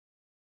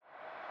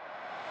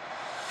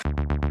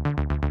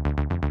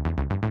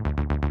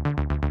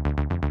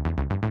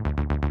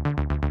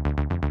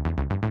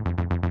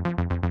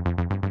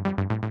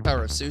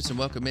Power of Suits, and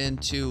welcome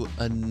into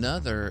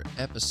another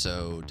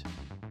episode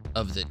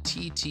of the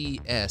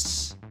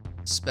TTS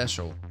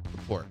Special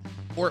Report.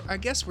 Or I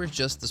guess we're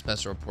just the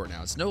Special Report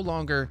now. It's no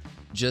longer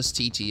just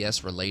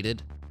TTS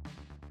related.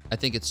 I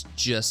think it's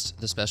just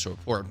the Special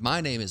Report.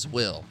 My name is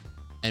Will,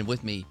 and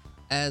with me,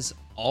 as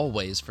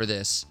always for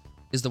this,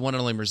 is the one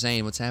and only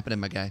Merzane. What's happening,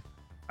 my guy?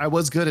 I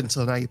was good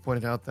until now you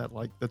pointed out that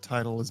like the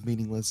title is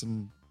meaningless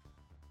and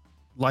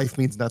life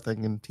means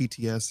nothing and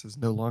TTS is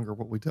no longer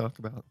what we talk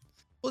about.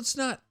 Well, it's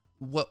not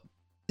what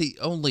the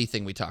only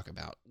thing we talk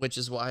about, which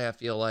is why I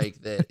feel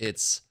like that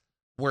it's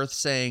worth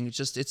saying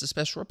just it's a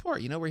special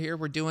report. You know, we're here,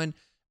 we're doing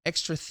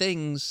extra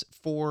things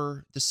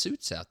for the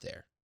suits out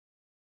there.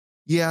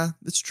 Yeah,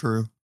 that's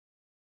true.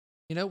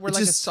 You know, we're it's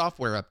like just a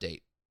software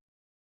update.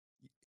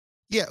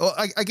 Yeah, well,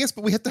 I guess,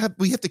 but we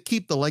have to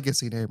keep the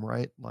legacy name,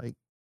 right? Like,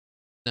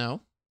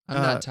 no,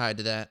 I'm not tied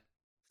to that.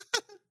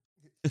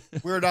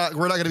 we're not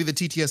going to be the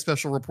TTS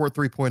Special Report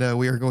 3.0.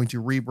 We are going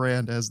to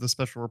rebrand as the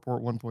Special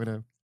Report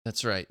 1.0.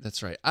 That's right.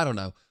 That's right. I don't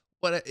know,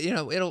 but you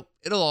know, it'll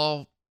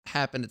all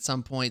happen at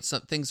some point.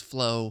 Some things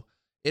flow.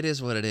 It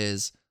is what it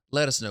is.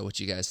 Let us know what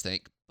you guys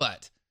think.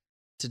 But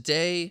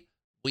today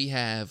we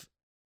have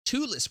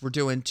two lists. We're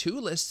doing two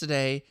lists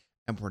today,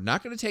 and we're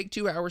not going to take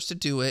 2 hours to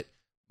do it.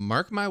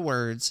 Mark my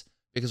words,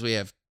 because we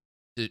have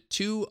the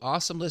two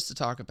awesome lists to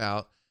talk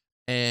about,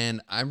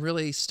 and I'm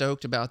really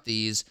stoked about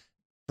these.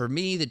 For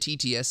me, the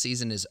TTS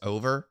season is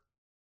over.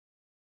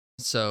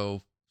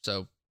 So,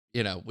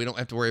 you know, we don't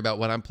have to worry about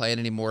what I'm playing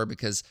anymore,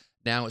 because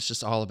now it's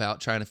just all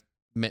about trying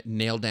to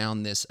nail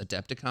down this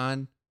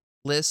Adepticon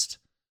list,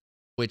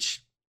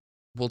 which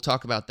we'll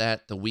talk about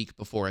that the week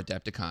before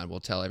Adepticon.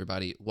 We'll tell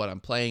everybody what I'm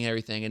playing,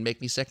 everything, and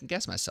make me second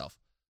guess myself.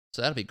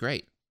 So that'll be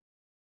great.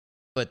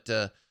 But,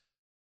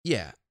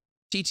 yeah,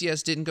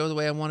 TTS didn't go the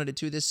way I wanted it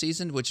to this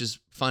season, which is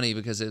funny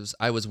because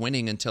I was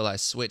winning until I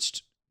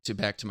switched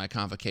back to my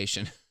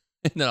convocation.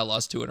 And then I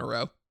lost 2 in a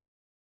row.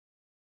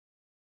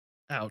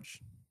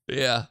 Ouch.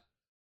 Yeah.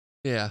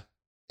 Yeah.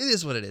 It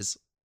is what it is.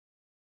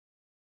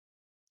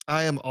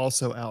 I am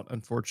also out,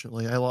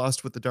 unfortunately. I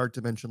lost with the Dark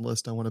Dimension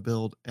list I want to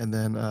build, and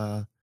then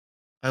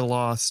I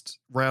lost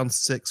round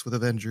 6 with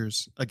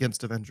Avengers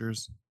against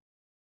Avengers.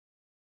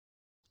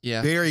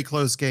 Yeah. Very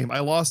close game. I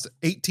lost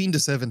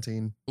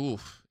 18-17.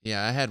 Oof.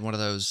 Yeah, I had one of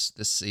those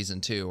this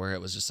season too, where it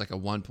was just like a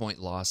 1-point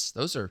loss.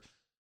 Those are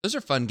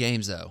fun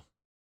games though.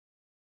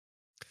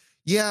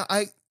 Yeah,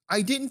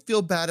 I didn't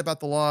feel bad about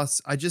the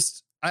loss.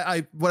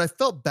 I what I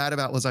felt bad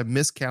about was I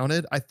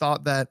miscounted. I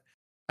thought that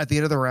at the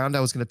end of the round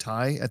I was going to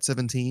tie at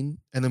 17,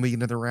 and then we get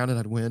another round and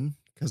I'd win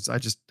because I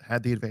just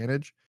had the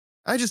advantage.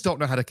 I just don't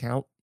know how to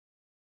count.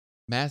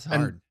 Math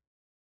hard.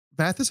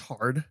 Math is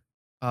hard.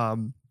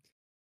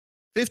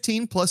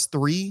 15 plus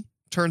 3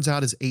 turns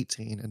out is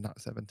 18 and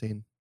not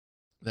 17.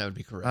 That would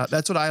be correct.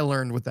 That's what I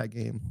learned with that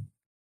game.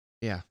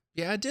 Yeah.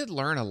 Yeah, I did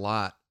learn a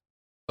lot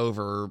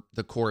over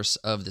the course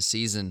of the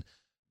season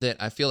that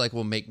I feel like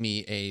will make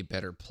me a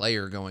better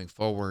player going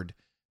forward.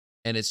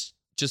 And it's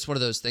just one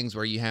of those things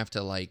where you have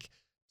to like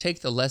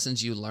take the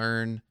lessons you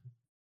learn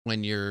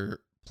when you're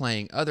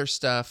playing other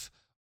stuff,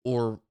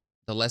 or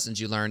the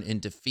lessons you learn in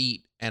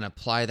defeat, and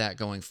apply that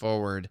going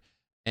forward.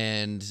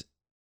 And,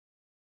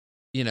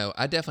 you know,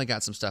 I definitely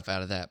got some stuff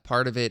out of that.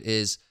 Part of it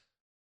is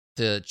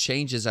the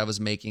changes I was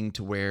making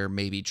to where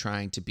maybe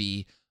trying to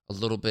be a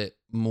little bit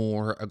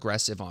more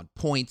aggressive on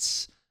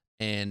points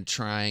and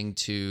trying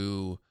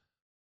to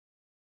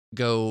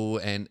go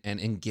and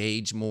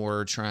engage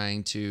more,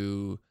 trying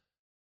to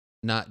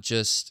not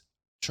just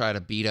try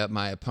to beat up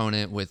my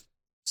opponent with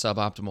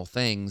suboptimal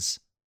things.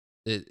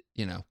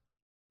 You know,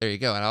 there you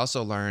go. And I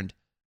also learned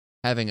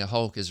having a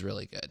Hulk is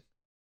really good.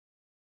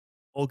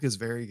 Hulk is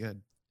very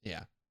good.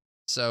 Yeah.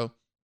 So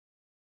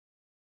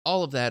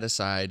all of that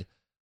aside,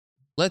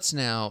 let's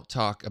now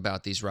talk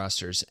about these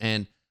rosters.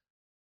 And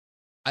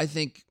I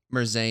think,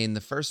 Merzane,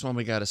 the first one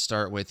we got to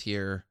start with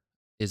here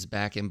is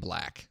Back in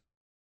Black.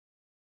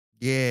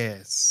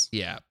 Yes.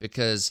 Yeah,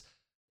 because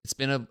it's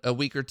been a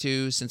week or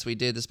two since we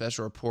did the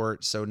special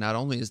report. So not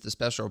only is the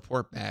special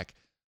report back,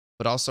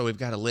 but also we've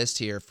got a list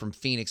here from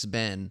Phoenix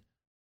Ben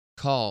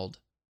called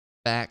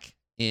Back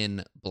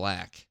in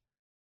Black.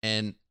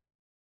 And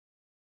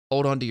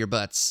hold on to your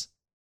butts.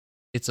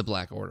 It's a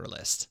Black Order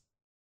list.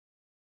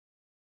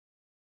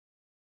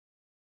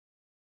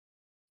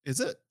 Is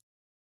it?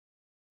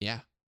 Yeah.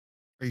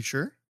 Are you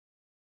sure?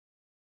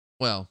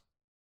 Well,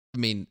 I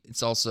mean,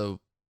 it's also,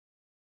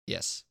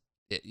 yes.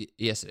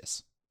 Yes, it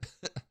is.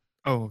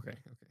 Oh, okay.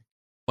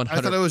 100.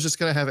 I thought it was just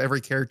going to have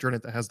every character in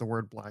it that has the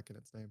word black in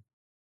its name.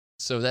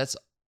 So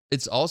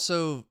it's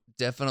also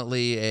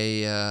definitely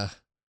a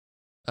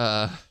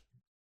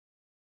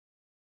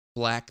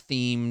black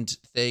themed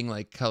thing,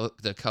 like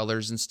the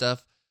colors and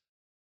stuff,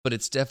 but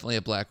it's definitely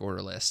a Black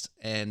Order list.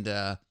 And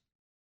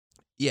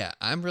yeah,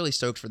 I'm really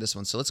stoked for this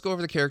one. So let's go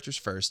over the characters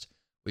first.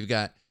 We've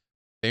got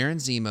Baron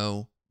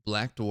Zemo,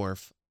 Black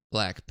Dwarf,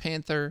 Black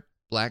Panther,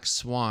 Black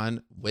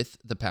Swan with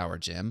the Power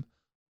Gem,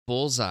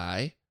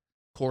 Bullseye,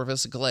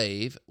 Corvus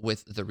Glaive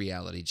with the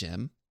Reality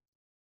Gem,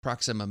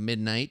 Proxima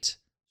Midnight,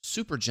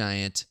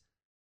 Supergiant,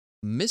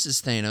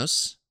 Mrs.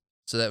 Thanos,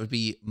 so that would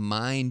be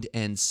Mind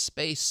and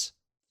Space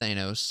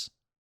Thanos,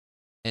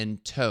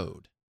 and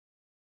Toad.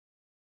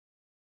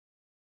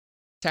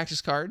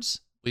 Tactics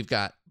cards, we've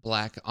got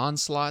Black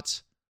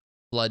Onslaught,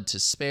 Blood to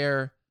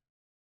Spare,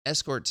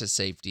 Escort to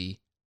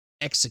Safety,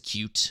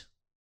 Execute,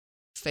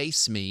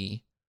 Face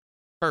Me,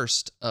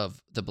 First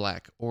of the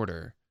Black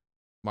Order,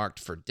 Marked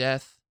for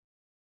Death,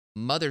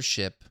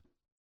 Mothership,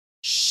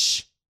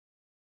 Shh,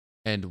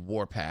 and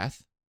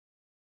Warpath.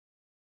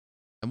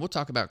 And we'll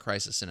talk about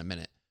Crisis in a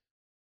minute.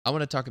 I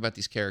want to talk about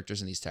these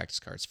characters and these tactics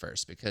cards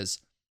first, because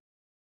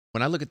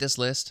when I look at this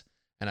list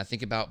and I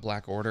think about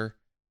Black Order,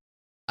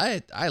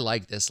 I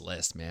like this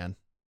list, man.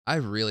 I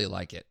really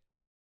like it.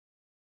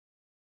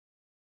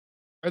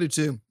 I do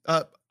too.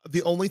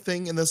 The only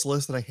thing in this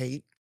list that I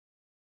hate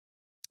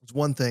is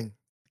one thing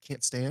I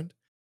can't stand.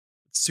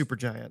 It's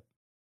Supergiant.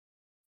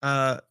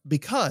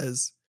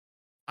 Because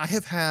I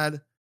have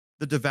had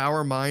the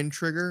Devour Mind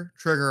trigger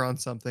on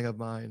something of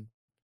mine,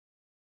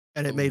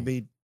 and it made Ooh.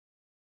 me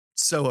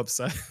so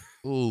upset.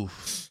 Ooh.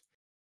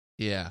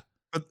 Yeah.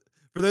 But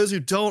for those who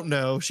don't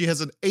know, she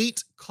has an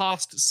 8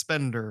 cost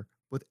spender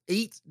with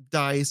 8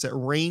 dice at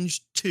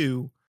range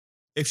 2.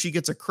 If she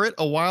gets a crit,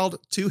 a wild,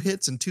 2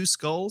 hits, and 2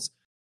 skulls,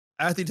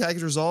 after the attack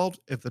is resolved,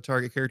 if the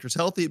target character is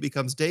healthy, it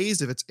becomes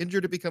dazed. If it's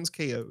injured, it becomes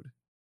KO'd.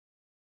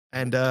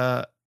 And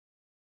I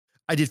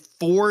did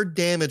 4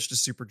 damage to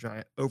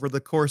Supergiant over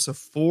the course of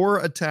 4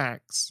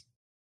 attacks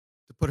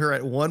to put her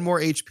at 1 more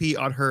HP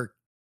on her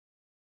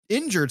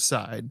injured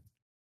side.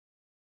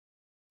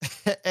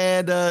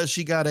 And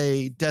she got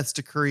a Death's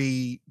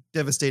Decree,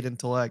 Devastate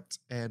Intellect,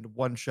 and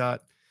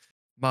one-shot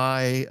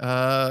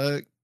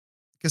my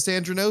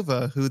Cassandra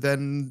Nova, who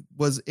then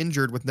was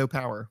injured with no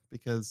power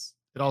because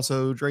it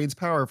also drains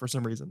power for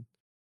some reason.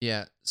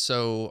 Yeah.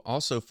 So,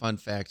 also, fun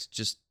fact,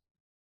 just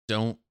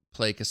don't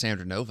play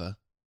Cassandra Nova.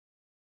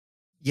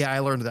 Yeah, I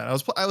learned that.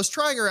 I was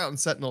trying her out in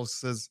Sentinels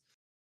because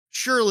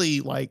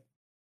surely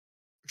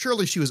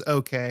she was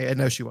okay, and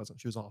no, she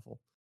wasn't. She was awful.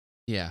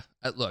 Yeah.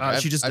 Look,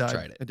 She just I've died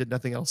tried it. and did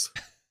nothing else.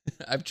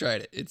 I've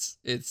tried it.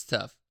 It's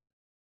tough.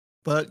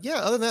 But yeah,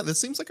 other than that, this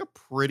seems like a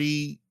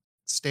pretty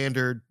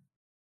standard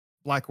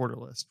Black Order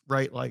list,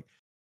 right? Like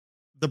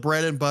the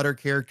bread and butter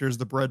characters,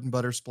 the bread and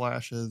butter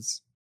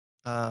splashes.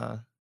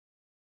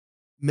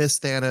 Miss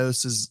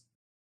Thanos is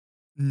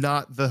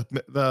not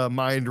the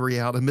mind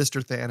reality,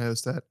 Mr.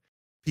 Thanos that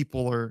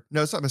people are.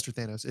 No, it's not Mr.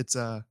 Thanos. It's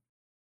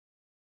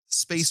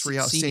space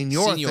reality.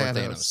 Senor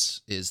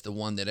Thanos is the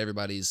one that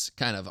everybody's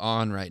kind of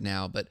on right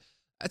now. But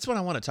that's what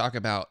I want to talk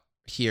about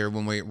here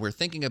when we're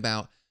thinking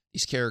about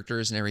these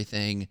characters and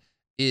everything.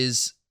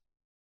 Is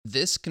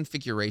this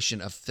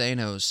configuration of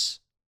Thanos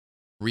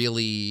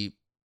really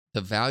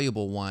the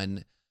valuable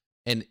one?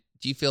 And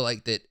do you feel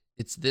like that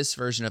it's this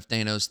version of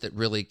Thanos that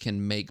really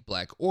can make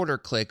Black Order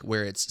click,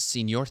 where it's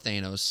Senor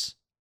Thanos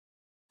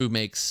who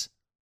makes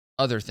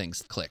other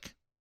things click?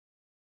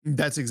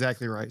 That's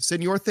exactly right.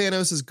 Senor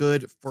Thanos is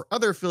good for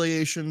other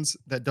affiliations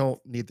that don't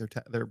need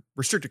their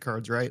restricted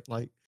cards, right?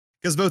 Like,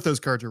 because both those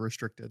cards are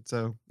restricted.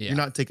 So Yeah. you're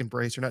not taking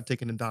Brace, you're not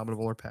taking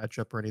Indomitable or Patch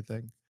Up or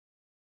anything.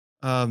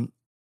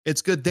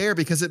 It's good there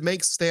because it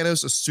makes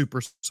Thanos a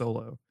super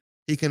solo.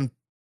 He can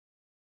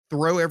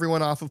throw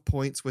everyone off of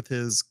points with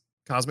his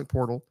Cosmic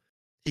Portal.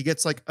 He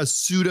gets like a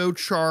pseudo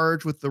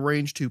charge with the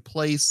range 2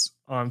 place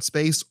on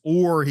space,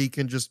 or he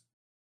can just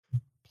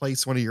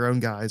place one of your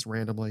own guys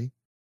randomly.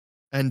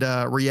 And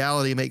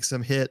reality makes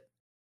him hit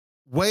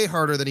way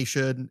harder than he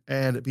should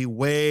and be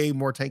way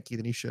more tanky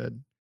than he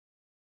should.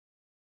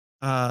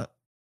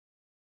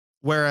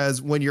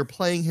 Whereas when you're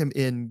playing him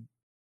in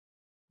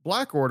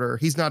Black Order,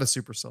 he's not a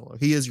super solo.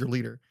 He is your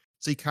leader.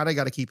 So you kind of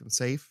got to keep him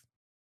safe.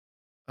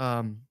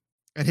 And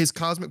his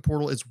Cosmic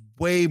Portal is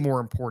way more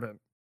important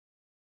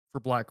for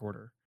Black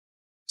Order.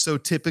 So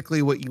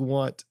typically what you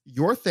want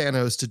your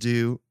Thanos to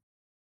do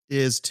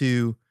is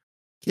to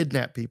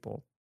kidnap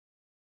people.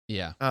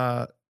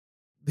 Yeah.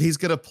 He's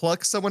going to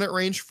pluck someone at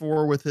range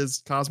 4 with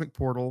his Cosmic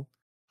Portal,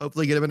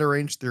 hopefully get him into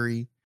range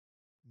 3,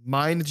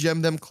 mind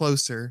gem them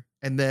closer,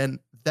 and then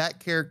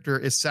that character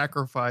is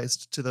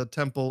sacrificed to the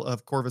temple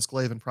of Corvus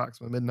Glaive and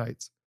Proxima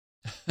Midnight's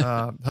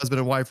husband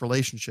and wife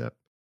relationship.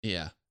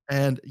 Yeah.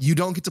 And you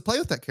don't get to play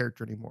with that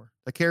character anymore.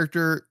 The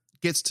character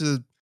gets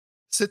to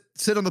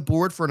sit on the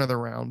board for another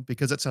round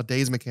because that's how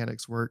days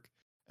mechanics work.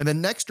 And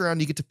then next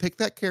round, you get to pick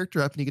that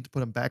character up and you get to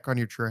put him back on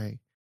your tray.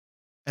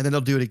 And then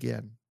he'll do it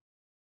again.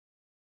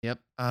 Yep.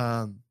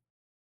 And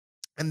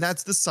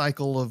that's the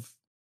cycle of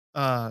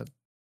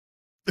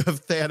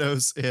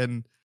Thanos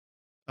in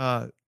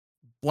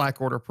Black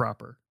Order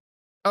proper.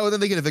 Oh, then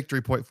they get a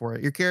victory point for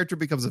it. Your character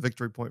becomes a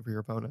victory point for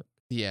your opponent.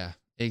 Yeah,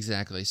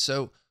 exactly.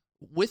 So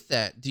with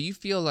that, do you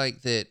feel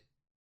like that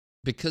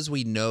because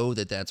we know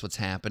that that's what's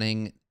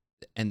happening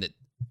and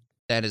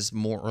that has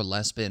more or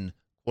less been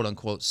quote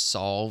unquote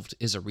solved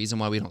is a reason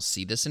why we don't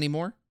see this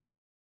anymore?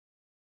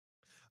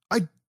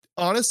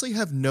 honestly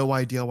have no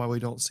idea why we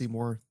don't see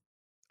more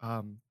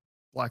um,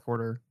 Black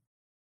Order.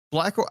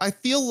 Black Order. I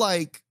feel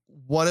like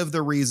one of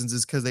the reasons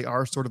is because they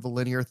are sort of a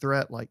linear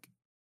threat. Like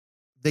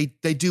they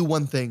do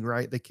one thing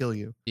right, they kill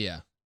you.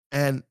 Yeah.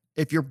 And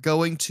if you're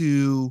going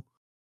to,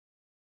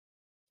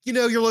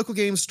 your local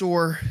game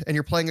store and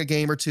you're playing a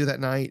game or two that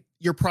night,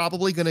 you're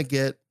probably going to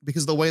get,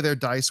 because of the way their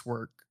dice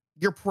work,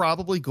 you're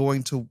probably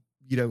going to,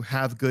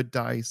 have good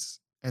dice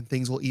and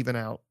things will even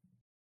out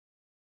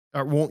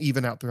or won't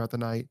even out throughout the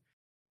night.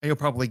 And you'll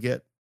probably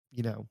get,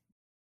 you know,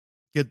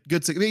 get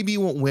good. Maybe you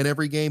won't win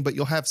every game, but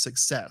you'll have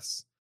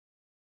success.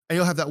 And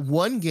you'll have that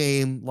one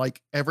game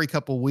like every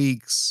couple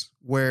weeks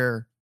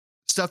where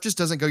stuff just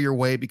doesn't go your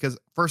way because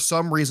for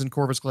some reason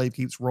Corvus Glaive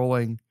keeps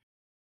rolling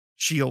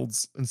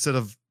shields instead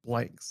of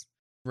blanks.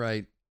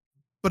 Right.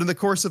 But in the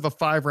course of a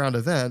 5-round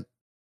event,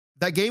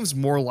 that game's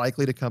more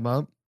likely to come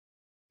up.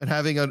 And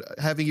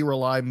having you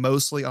rely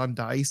mostly on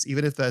dice,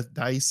 even if that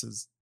dice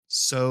is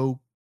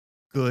so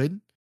good,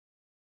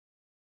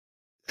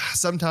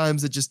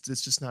 sometimes it's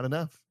just not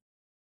enough.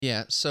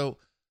 Yeah. So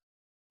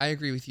I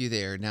agree with you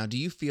there. Now, do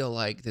you feel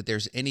like that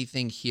there's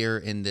anything here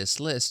in this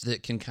list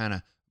that can kind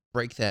of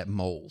break that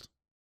mold?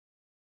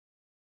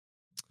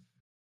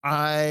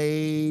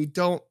 I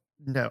don't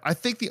know. I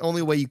think the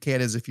only way you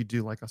can is if you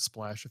do like a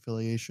splash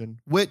affiliation,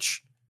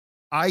 which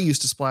I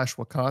used to splash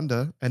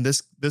Wakanda, and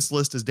this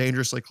list is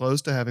dangerously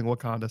close to having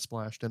Wakanda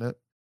splashed in it.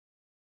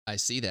 I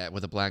see that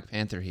with a Black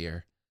Panther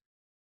here.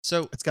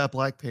 So It's got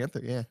Black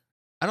Panther, yeah.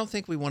 I don't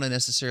think we want to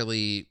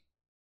necessarily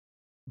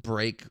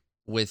break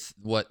with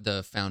what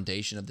the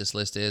foundation of this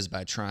list is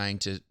by trying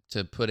to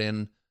put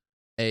in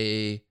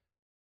a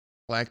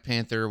Black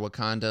Panther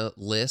Wakanda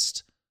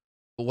list.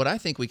 But what I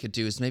think we could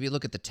do is maybe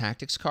look at the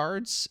tactics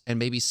cards and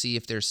maybe see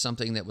if there's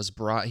something that was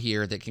brought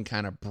here that can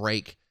kind of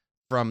break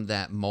from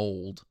that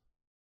mold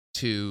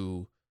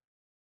to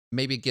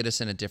maybe get us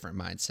in a different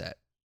mindset.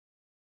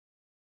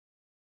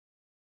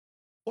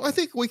 Well, I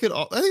think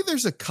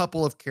there's a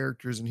couple of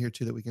characters in here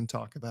too that we can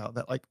talk about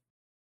that like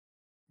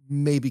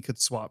maybe could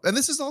swap. And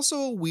this is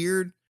also a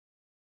weird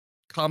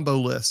combo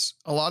list.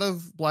 A lot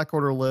of Black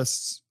Order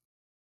lists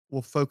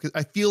will focus.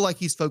 I feel like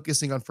he's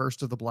focusing on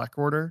first of the Black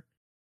Order.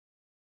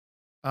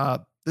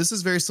 This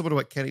is very similar to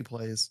what Kenny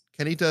plays.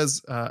 Kenny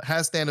has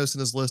Thanos in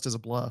his list as a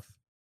bluff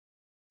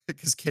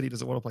because Kenny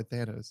doesn't want to play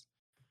Thanos.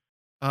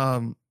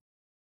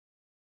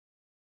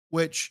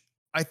 Which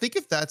I think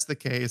if that's the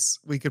case,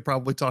 we could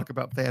probably talk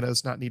about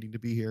Thanos not needing to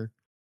be here.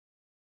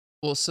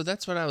 Well, so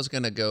that's what I was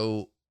going to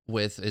go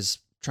with is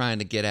trying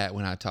to get at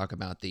when I talk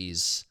about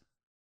these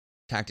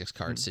tactics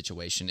card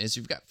situation is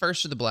you've got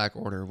first of the Black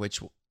Order,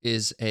 which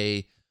is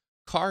a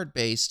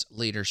card-based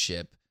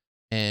leadership.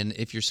 And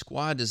if your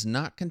squad does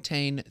not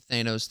contain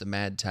Thanos the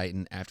Mad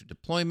Titan after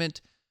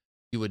deployment,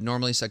 you would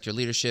normally select your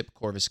leadership.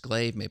 Corvus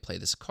Glaive may play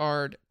this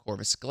card.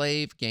 Corvus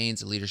Glaive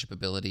gains a leadership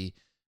ability,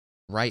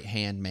 Right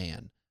Hand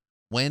Man.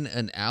 When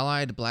an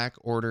allied Black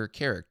Order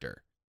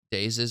character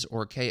dazes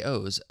or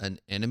KOs an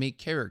enemy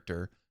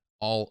character,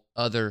 all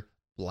other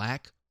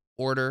Black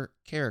Order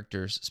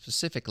characters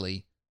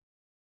specifically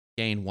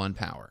gain 1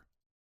 power.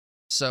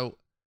 So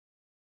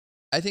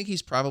I think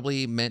he's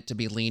probably meant to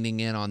be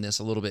leaning in on this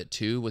a little bit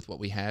too with what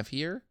we have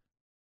here.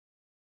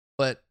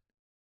 But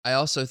I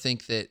also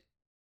think that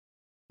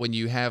when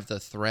you have the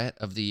threat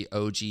of the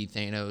OG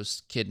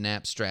Thanos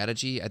kidnap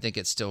strategy, I think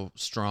it's still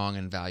strong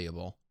and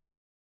valuable.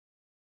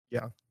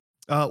 Yeah.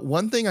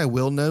 One thing I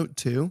will note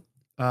too,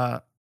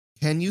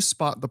 can you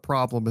spot the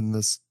problem in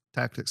this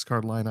tactics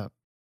card lineup?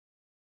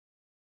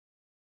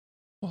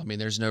 Well, I mean,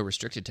 there's no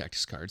restricted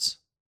tactics cards.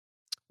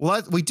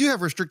 Well, we do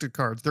have restricted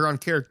cards. They're on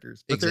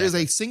characters, but there is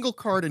a single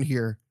card in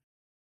here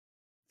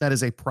that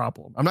is a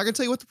problem. I'm not going to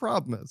tell you what the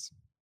problem is.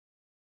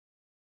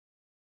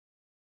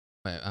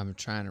 Wait, I'm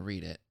trying to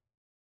read it.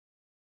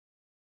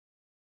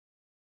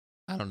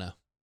 I don't know.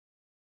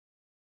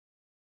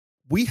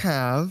 We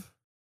have.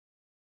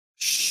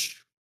 Shh.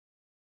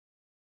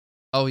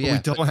 Oh yeah, we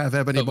don't have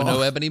Ebony Maw.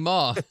 No Ebony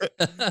Maw.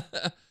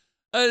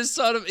 I just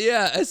thought of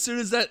as soon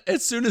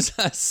as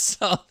I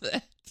saw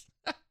that.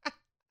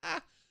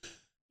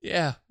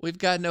 Yeah, we've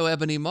got no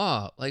Ebony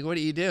Maw. Like, what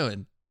are you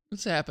doing?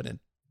 What's happening?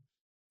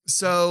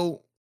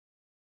 So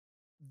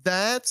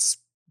that's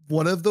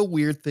one of the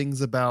weird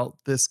things about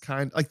this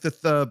kind, like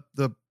the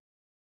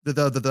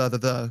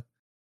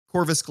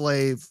Corvus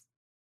Glaive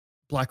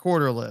Black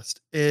Order list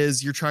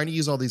is you're trying to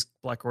use all these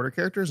Black Order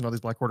characters and all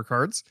these Black Order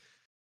cards,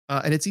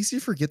 and it's easy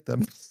to forget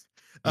them.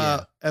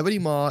 Yeah. Ebony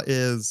Maw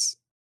is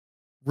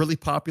really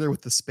popular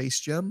with the Space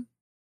Gem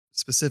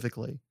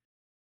specifically,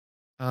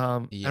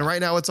 and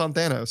right now it's on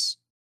Thanos.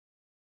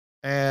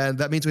 And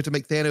that means we have to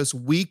make Thanos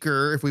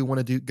weaker if we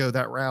want to go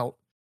that route.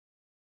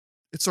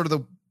 It's sort of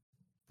the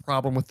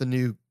problem with the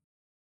new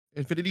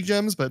Infinity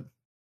Gems, but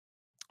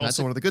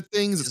also one of the good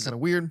things. It's kind of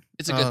weird.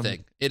 It's a good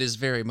thing. It is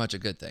very much a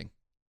good thing.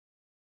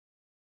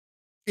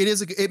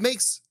 It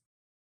makes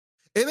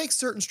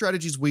certain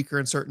strategies weaker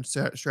and certain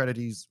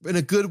strategies in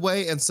a good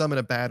way and some in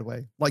a bad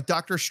way. Like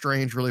Doctor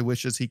Strange really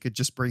wishes he could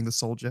just bring the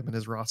Soul Gem in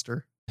his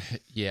roster.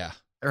 Yeah.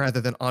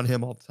 Rather than on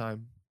him all the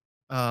time.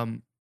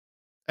 Um,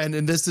 and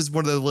this is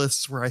one of the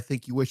lists where I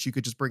think you wish you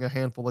could just bring a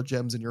handful of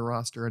gems in your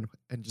roster and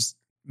just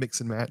mix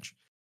and match.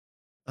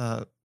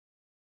 Uh,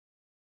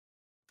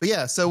 but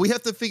yeah, so we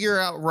have to figure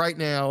out right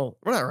now,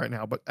 well, not right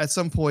now, but at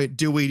some point,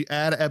 do we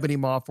add Ebony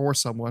Maw for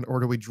someone, or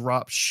do we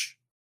drop Shh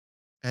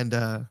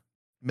and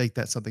make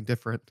that something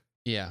different?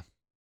 Yeah.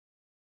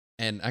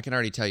 And I can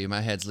already tell you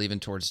my head's leaving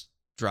towards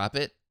drop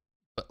it,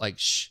 but like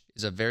Shh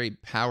is a very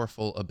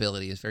powerful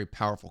ability, it's a very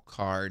powerful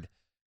card.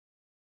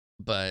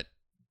 But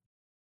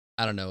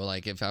I don't know,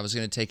 like if I was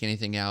gonna take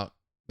anything out,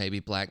 maybe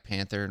Black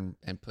Panther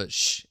and put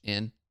Shh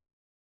in.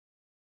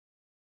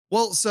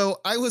 Well, so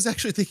I was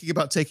actually thinking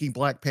about taking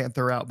Black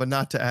Panther out, but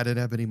not to add an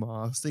Ebony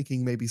Maw. I was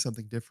thinking maybe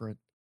something different.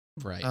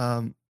 Right.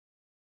 Um,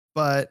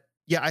 but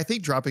yeah, I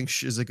think dropping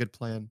Shh is a good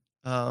plan.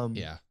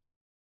 Yeah.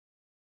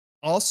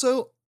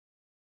 Also,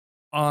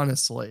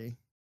 honestly,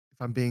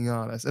 if I'm being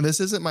honest, and this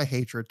isn't my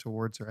hatred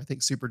towards her, I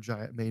think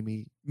Supergiant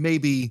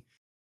maybe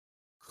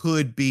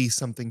could be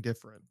something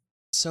different.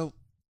 So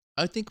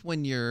I think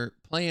when you're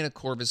playing a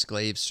Corvus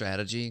Glaive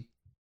strategy,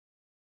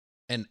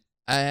 and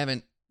I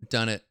haven't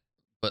done it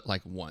but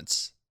like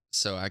once,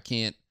 so I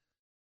can't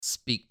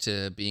speak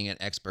to being an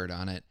expert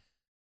on it.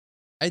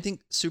 I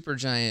think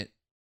Supergiant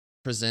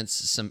presents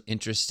some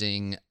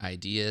interesting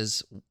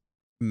ideas,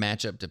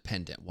 matchup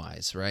dependent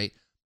wise, right?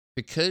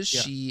 Because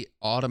Yeah. she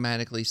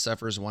automatically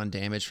suffers 1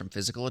 damage from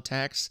physical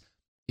attacks.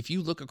 If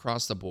you look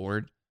across the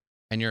board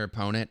and your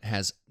opponent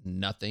has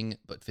nothing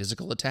but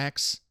physical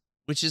attacks,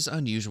 which is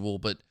unusual,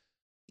 but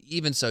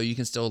even so, you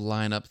can still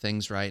line up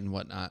things right and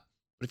whatnot.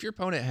 But if your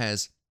opponent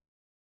has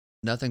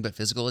nothing but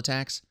physical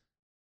attacks,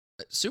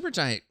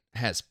 Supergiant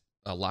has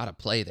a lot of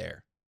play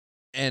there.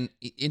 And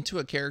into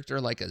a character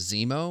like a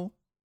Zemo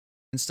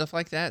and stuff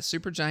like that,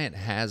 Supergiant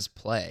has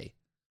play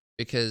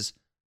because,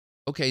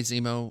 okay,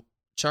 Zemo,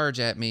 charge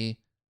at me.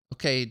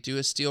 Okay, do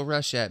a steel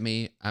rush at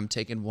me. I'm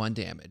taking 1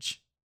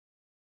 damage.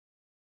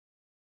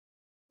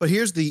 But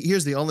here's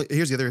the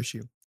other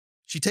issue.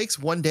 She takes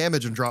 1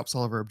 damage and drops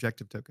all of her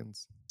objective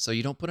tokens. So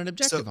you don't put an So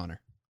objective on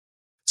her.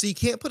 so you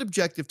can't put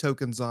objective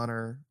tokens on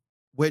her,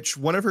 which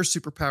one of her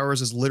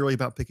superpowers is literally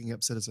about picking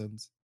up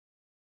citizens.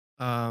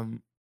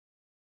 Um,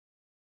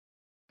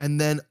 and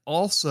then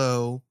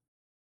also,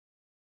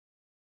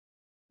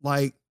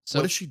 like, what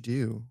So does she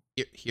do?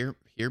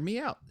 hear me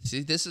out.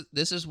 See, this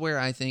is where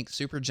I think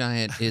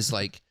Supergiant is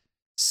like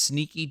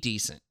sneaky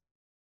decent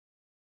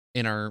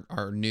in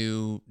our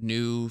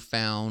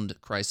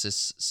newfound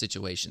crisis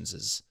situations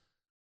is,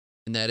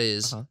 and that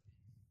is Uh-huh.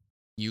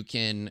 you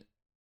can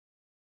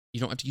you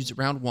don't have to use it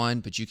round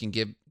one, but you can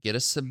get a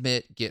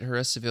submit, get her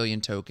a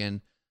civilian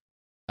token.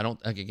 I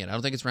don't think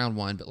it's round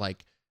one, but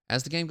like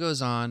as the game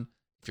goes on,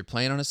 if you're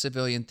playing on a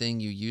civilian thing,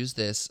 you use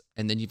this,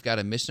 and then you've got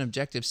a mission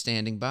objective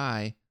standing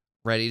by,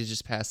 ready to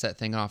just pass that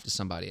thing off to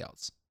somebody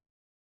else.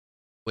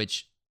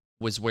 Which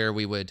was where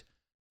we would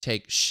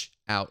take Shh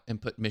out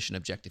and put mission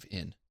objective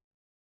in.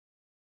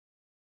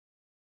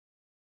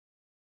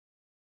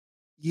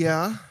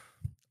 Yeah.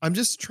 I'm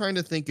just trying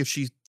to think if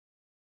she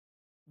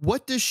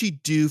what does she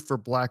do for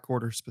Black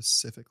Order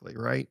specifically,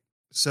 right?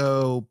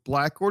 So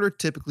Black Order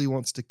typically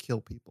wants to kill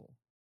people.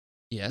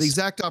 The Yes.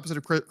 exact opposite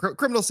of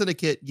Criminal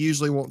Syndicate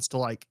usually wants to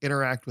like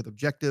interact with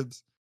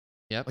objectives,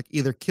 Yep. like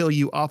either kill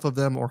you off of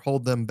them or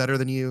hold them better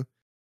than you.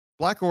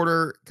 Black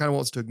Order kind of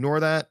wants to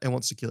ignore that and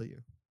wants to kill you.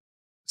 And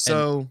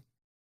So,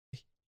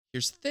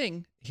 here's the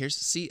thing.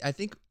 I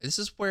think this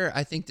is where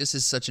I think this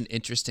is such an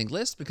interesting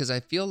list because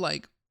I feel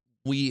like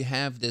we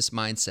have this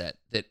mindset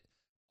that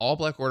all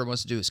Black Order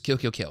wants to do is kill,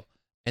 kill, kill.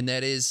 And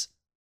that is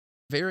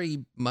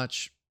very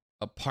much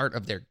a part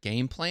of their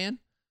game plan.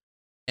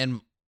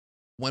 And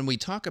when we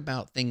talk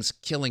about things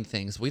killing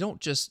things, we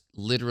don't just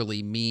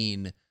literally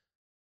mean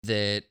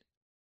that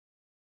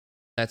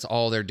that's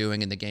all they're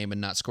doing in the game and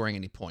not scoring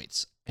any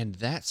points. And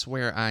that's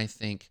where I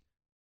think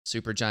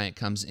Supergiant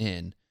comes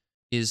in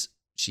is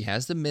she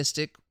has the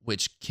Mystic,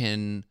 which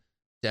can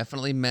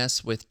definitely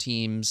mess with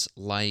teams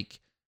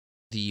like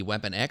the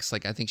Weapon X.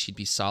 Like I think she'd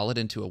be solid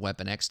into a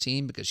Weapon X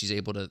team because she's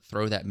able to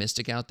throw that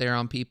Mystic out there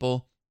on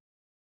people.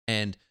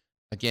 And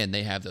again,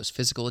 they have those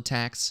physical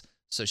attacks.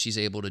 So she's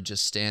able to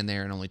just stand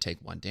there and only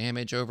take 1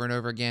 damage over and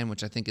over again,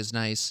 which I think is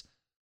nice.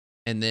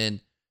 And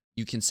then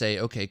you can say,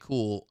 okay,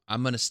 cool.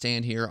 I'm going to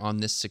stand here on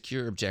this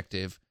secure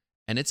objective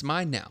and it's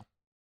mine now.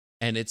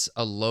 And it's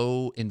a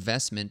low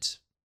investment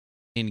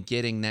in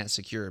getting that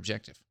secure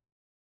objective.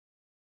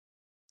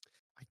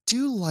 I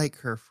do like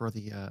her for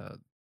the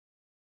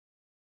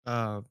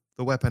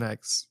Weapon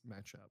X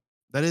matchup.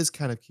 That is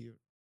kind of cute.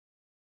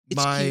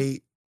 It's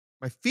cute.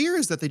 My fear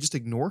is that they just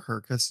ignore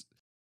her cuz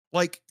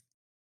like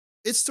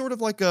it's sort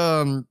of like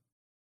what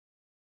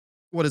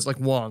is like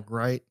Wong,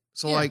 right?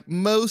 So Yeah. like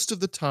most of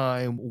the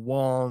time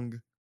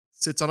Wong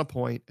sits on a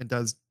point and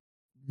does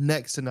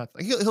next to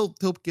nothing. He'll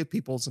give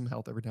people some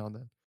health every now and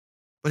then.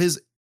 But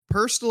his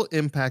personal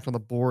impact on the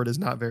board is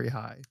not very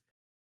high.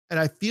 And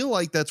I feel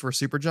like that's where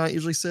Supergiant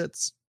usually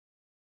sits.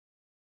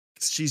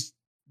 She's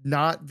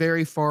not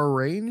very far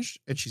range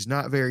and she's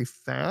not very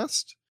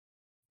fast.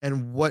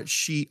 And what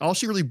she all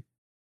she really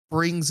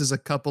brings is a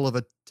couple of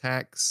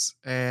attacks,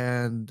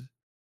 and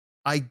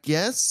I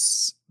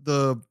guess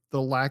the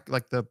lack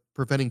like the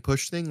preventing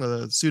push thing,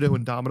 the pseudo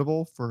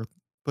indomitable for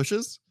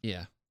pushes.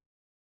 Yeah.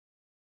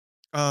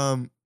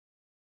 Um,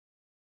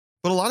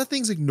 but a lot of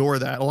things ignore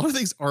that. A lot of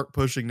things aren't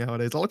pushing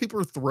nowadays. A lot of people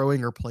are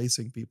throwing or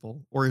placing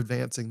people or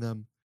advancing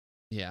them.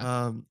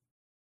 Yeah. Um,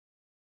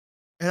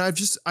 and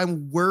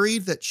I'm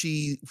worried that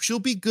she'll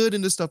be good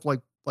into stuff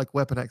like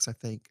Weapon X, I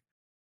think.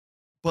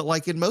 But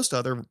like in most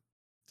other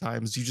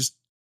times, you just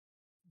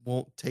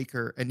won't take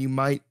her, and you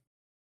might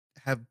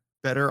have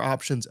better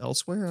options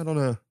elsewhere. I don't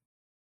know.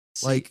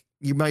 See, Like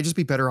you might just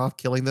be better off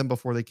killing them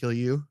before they kill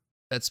you.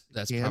 If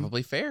that's you can.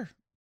 probably fair.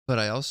 But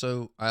I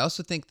also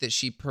think that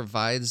she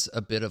provides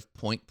a bit of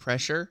point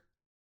pressure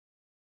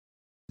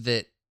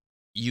that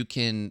you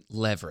can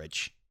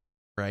leverage,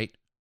 right?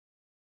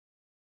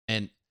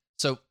 And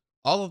so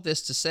all of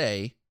this to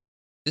say,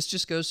 this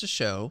just goes to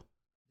show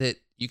that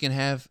you can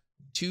have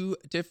two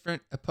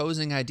different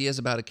opposing ideas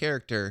about a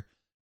character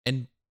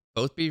and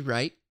both be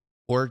right,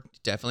 or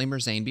definitely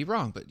Merzane be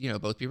wrong, but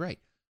both be right.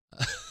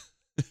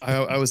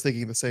 I was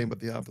thinking the same, but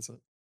the opposite.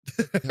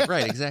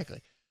 Right,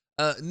 exactly.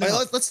 All right,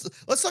 No,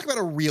 let's talk about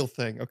a real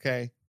thing,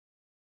 okay?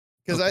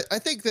 Because okay. I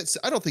think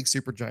I don't think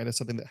Supergiant is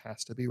something that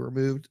has to be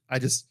removed. I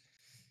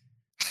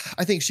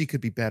think she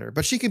could be better,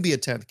 but she can be a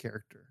 10th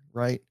character,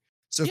 right?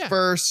 So Yeah.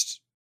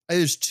 first,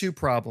 there's two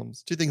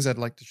things I'd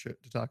like to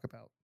talk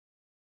about.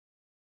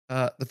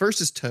 The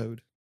first is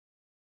Toad.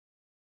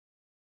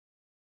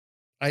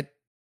 I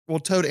well,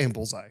 Toad and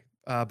Bullseye,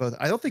 both.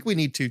 I don't think we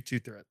need two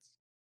threats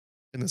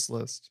in this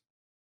list.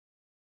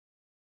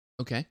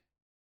 Okay.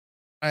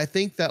 I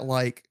think that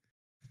like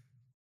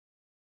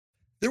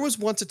there was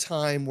once a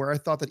time where I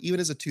thought that even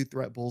as a two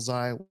threat,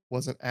 Bullseye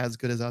wasn't as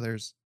good as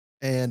others,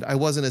 and I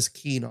wasn't as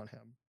keen on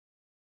him.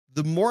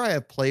 The more I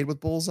have played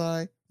with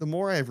Bullseye, the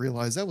more I have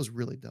realized that was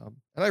really dumb,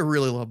 and I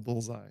really love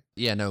Bullseye.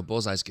 Yeah, no,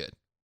 Bullseye's good.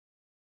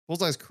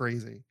 Bullseye's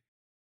crazy,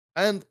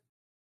 and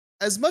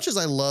as much as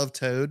I love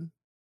Toad,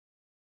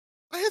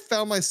 I have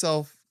found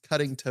myself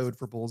cutting Toad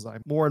for Bullseye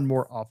more and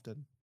more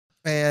often,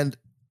 and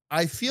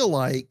I feel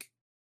like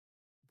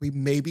we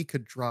maybe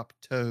could drop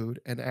Toad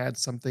and add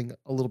something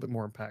a little bit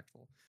more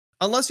impactful.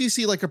 Unless you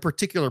see like a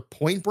particular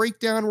point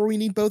breakdown where we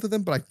need both of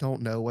them, but I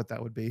don't know what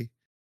that would be.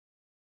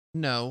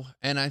 No,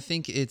 and I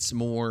think it's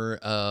more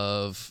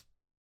of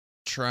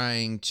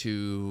trying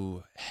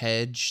to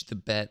hedge the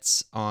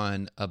bets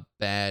on a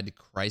bad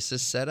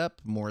crisis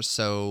setup more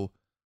so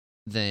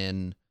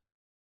than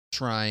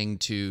trying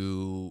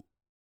to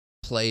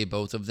play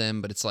both of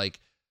them. But it's like,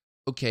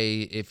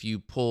 okay, if you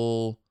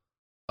pull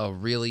a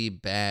really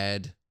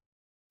bad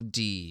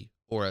D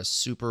or a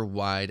super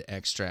wide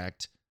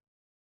extract,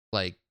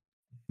 like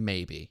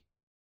maybe.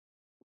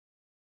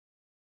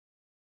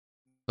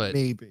 But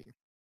Maybe.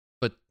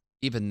 but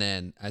even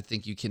then, I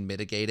think you can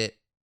mitigate it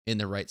in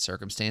the right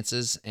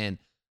circumstances. And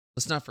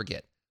let's not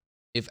forget,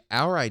 if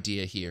our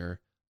idea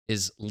here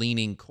is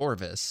leaning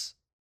Corvus,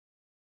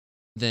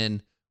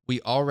 then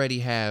we already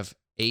have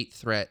 8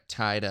 threat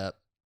tied up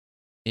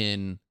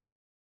in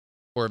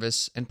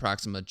Corvus and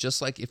Proxima.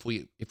 Just like if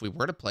we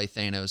were to play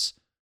Thanos,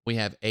 we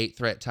have 8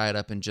 threat tied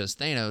up in just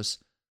Thanos.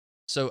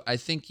 So I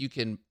think you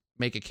can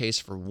make a case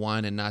for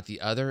one and not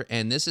the other.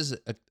 And this is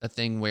a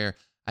thing where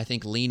I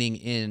think leaning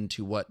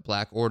into what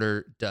Black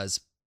Order does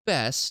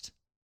best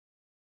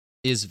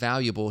is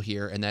valuable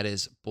here, and that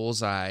is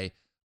Bullseye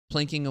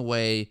plinking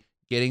away,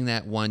 getting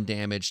that one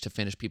damage to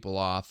finish people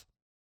off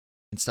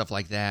and stuff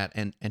like that,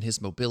 and his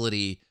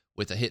mobility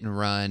with a hit and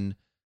run,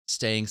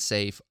 staying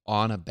safe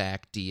on a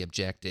back D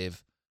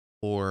objective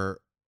or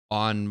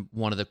on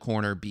one of the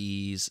corner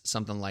Bs,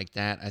 something like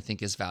that, I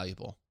think is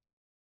valuable.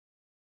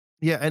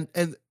 Yeah,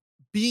 and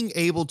being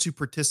able to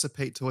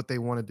participate to what they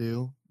want to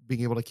do,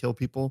 being able to kill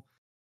people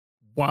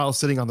while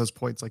sitting on those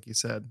points, like you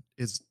said,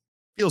 is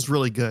feels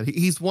really good.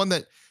 He's one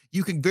that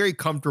you can very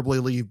comfortably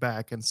leave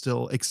back and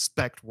still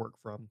expect work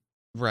from.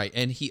 Right.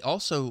 And he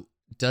also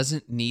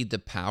doesn't need the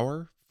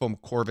power from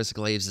Corvus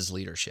Glaives'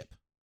 leadership.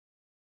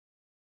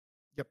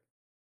 Yep.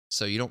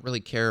 So you don't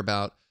really care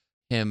about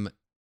him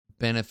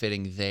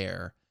benefiting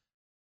there.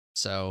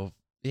 So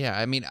yeah,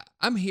 I mean,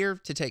 I'm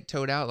here to take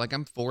Toad out. Like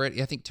I'm for it.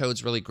 I think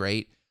Toad's really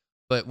great.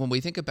 But when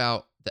we think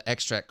about the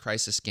Extract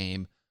Crisis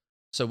game,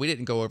 so we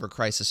didn't go over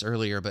Crisis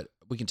earlier, but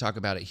we can talk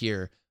about it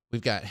here.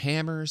 We've got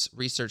Hammers,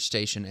 Research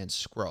Station, and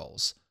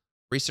Scrolls.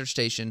 Research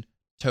Station,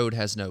 Toad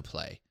has no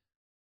play.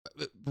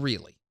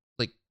 Really.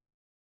 Like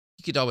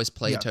you could always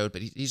play Yeah. Toad,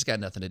 but he's got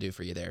nothing to do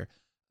for you there.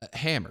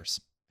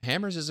 Hammers.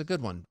 Hammers is a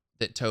good one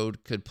that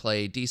Toad could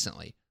play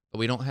decently, but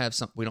we don't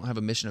have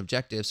a mission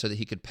objective so that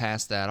he could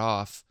pass that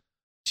off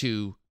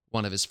to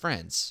one of his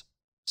friends.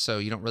 So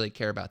you don't really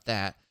care about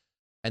that.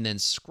 And then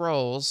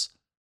Scrolls,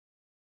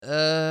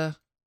 I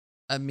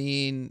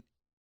mean,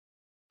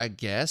 I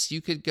guess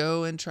you could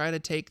go and try to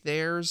take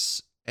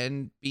theirs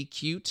and be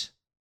cute.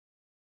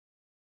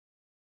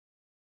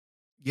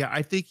 Yeah,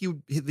 I think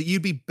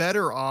you'd be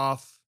better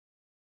off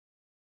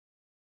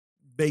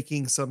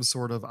making some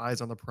sort of eyes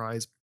on the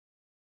prize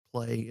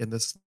play in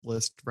this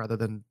list rather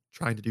than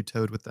trying to do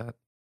Toad with that.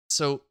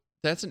 So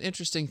that's an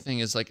interesting thing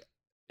is like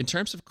in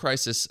terms of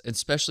crisis,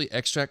 especially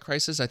extract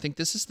crisis, I think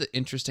this is the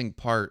interesting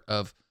part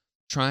of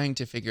trying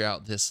to figure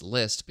out this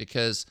list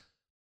because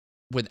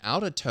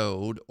without a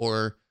Toad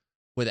or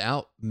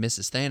without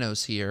Mrs.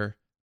 Thanos here,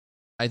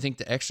 I think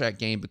the extract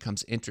game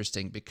becomes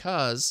interesting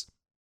because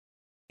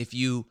if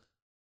you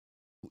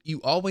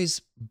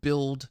always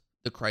build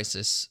the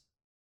crisis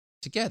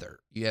together.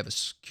 You have a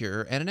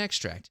cure and an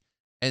extract.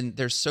 And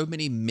there's so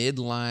many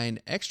midline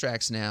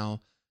extracts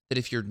now that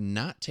if you're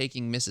not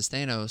taking Mrs.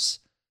 Thanos,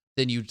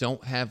 then you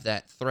don't have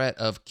that threat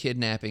of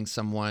kidnapping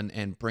someone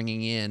and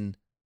bringing in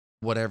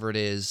whatever it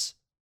is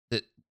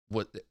that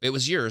what it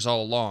was yours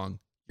all along.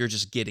 You're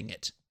just getting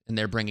it and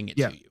they're bringing it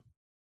Yeah. to you.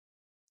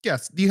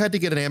 Yes, you had to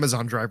get an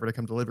Amazon driver to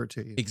come deliver it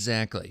to you.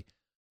 Exactly.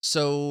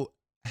 So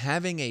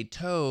having a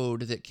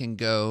Toad that can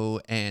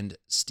go and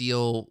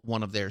steal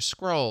one of their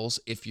scrolls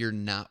if you're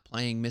not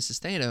playing Mrs.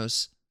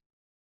 Thanos,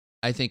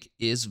 I think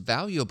is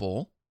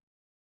valuable,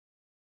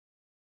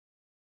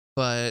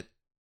 but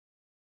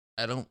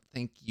I don't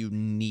think you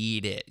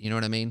need it. You know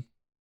what I mean?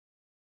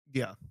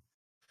 Yeah.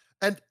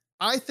 And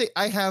I think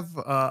I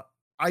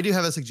do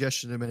have a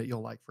suggestion in a minute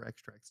you'll like for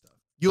extract stuff.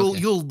 Okay.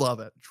 You'll love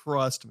it.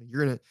 Trust me.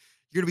 You're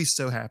gonna be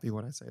so happy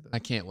when I say this. I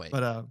can't wait.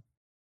 But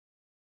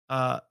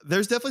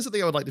there's definitely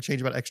something I would like to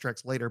change about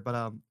extracts later.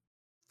 But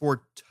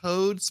for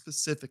Toad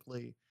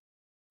specifically,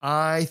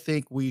 I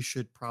think we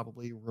should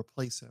probably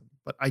replace him.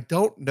 But I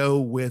don't know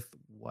with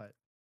what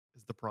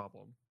is the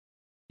problem.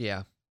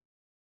 Yeah.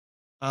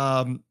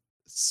 One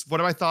of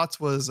my thoughts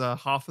was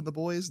Hoff and the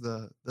boys,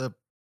 the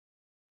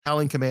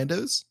Howling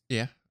Commandos.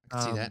 Yeah. I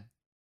can see that.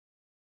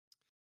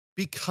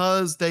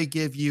 Because they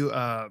give you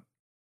an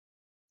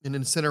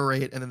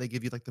incinerate and then they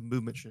give you like the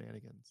movement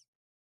shenanigans.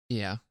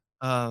 Yeah.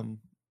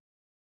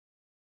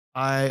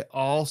 I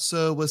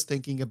also was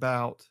thinking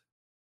about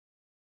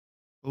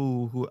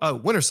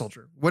Winter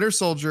Soldier. Winter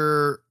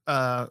Soldier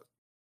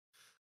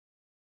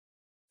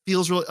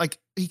feels really like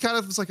he kind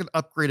of is like an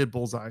upgraded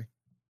Bullseye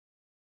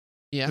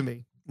Yeah. to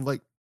me.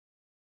 Like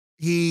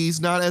he's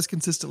not as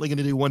consistently going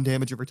to do 1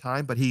 damage every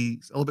time, but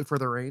he's a little bit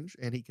further range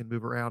and he can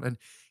move around and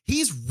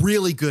he's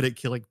really good at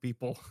killing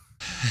people.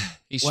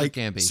 He sure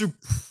can be.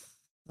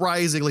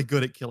 Surprisingly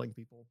good at killing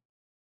people.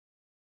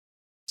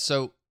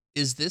 So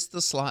is this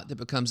the slot that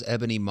becomes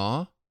Ebony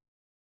Maw?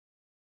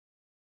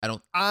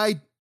 I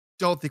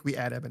don't think we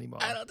add Ebony Maw.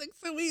 I don't think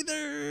so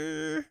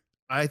either.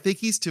 I think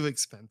he's too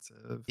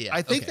expensive. Yeah,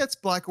 I think okay. that's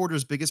Black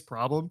Order's biggest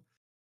problem.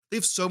 They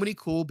have so many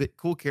cool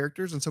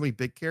characters and so many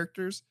big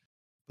characters,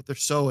 but they're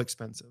so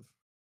expensive.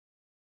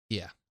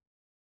 Yeah.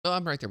 Oh,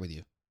 I'm right there with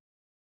you.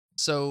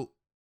 So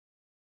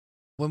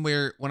when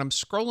I'm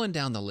scrolling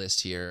down the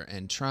list here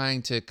and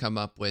trying to come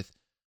up with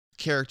a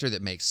character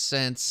that makes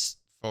sense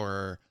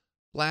for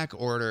Black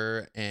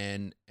Order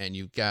and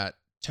you've got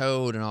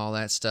Toad and all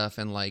that stuff,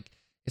 and like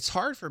it's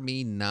hard for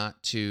me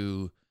not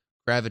to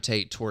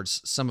gravitate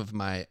towards some of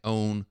my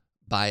own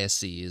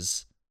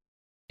biases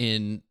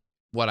in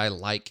what I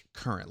like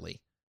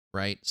currently,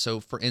 right? So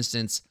for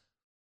instance,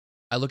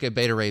 I look at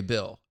Beta Ray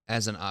Bill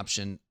as an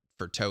option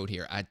for Toad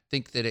here. I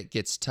think that it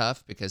gets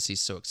tough because he's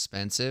so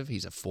expensive.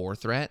 He's a 4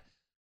 threat,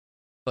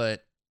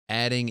 but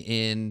adding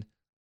in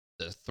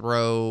the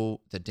throw,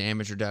 the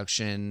damage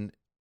reduction,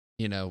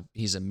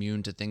 he's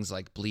immune to things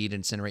like bleed,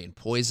 incinerate, and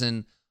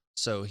poison.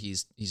 So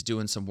he's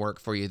doing some work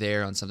for you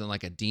there on something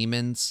like a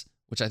demons,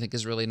 which I think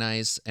is really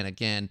nice. And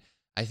again,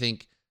 I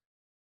think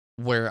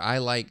where I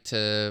like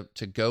to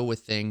go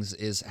with things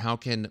is how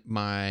can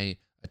my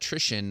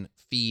attrition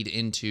feed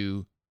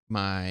into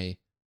my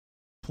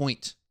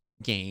point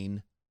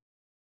gain.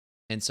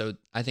 And so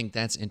I think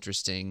that's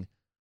interesting.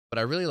 But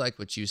I really like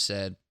what you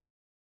said.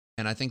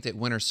 And I think that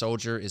Winter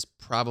Soldier is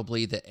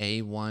probably the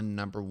A1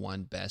 number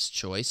 1 best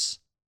choice.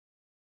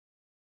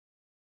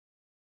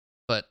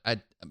 But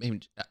I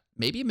mean,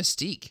 maybe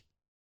Mystique.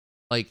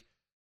 Like,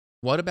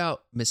 what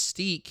about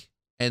Mystique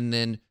and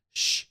then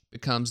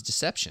becomes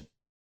Deception?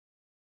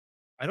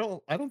 I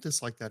don't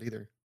dislike that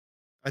either.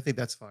 I think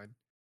that's fine.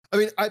 I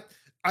mean,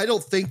 I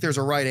don't think there's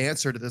a right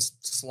answer to this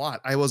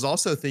slot. I was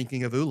also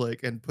thinking of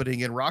Ulik and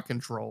putting in Rock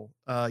Control.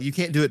 You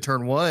can't do it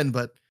turn 1,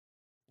 but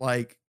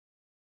like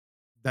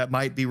that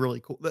might be really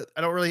cool. You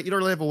don't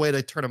really have a way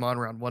to turn him on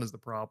round 1 is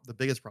the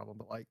biggest problem.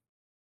 But like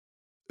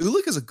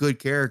Ulik is a good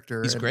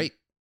character. He's great.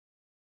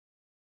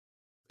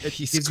 It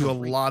gives you a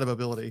lot of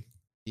ability.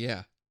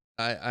 Yeah,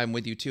 I'm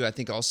with you too. I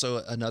think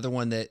also another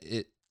one that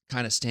it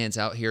kind of stands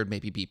out here would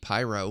maybe be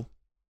Pyro.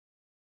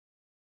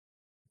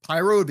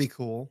 Pyro would be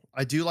cool.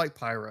 I do like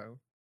Pyro.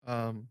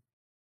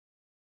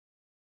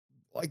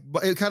 Like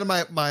kind of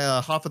my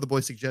Half of the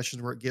Boy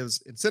suggestions where it gives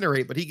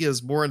Incinerate, but he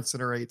gives more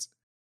Incinerates,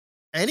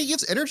 and he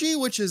gives Energy,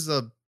 which is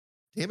a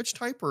damage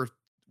type we're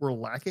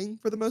lacking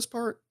for the most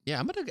part.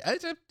 Yeah,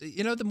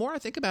 the more I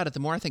think about it,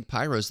 the more I think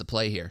Pyro's the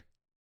play here.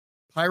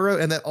 Pyro,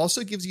 and that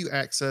also gives you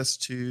access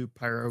to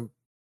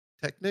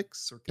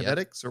Pyrotechnics or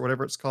Kinetics or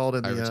whatever it's called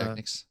in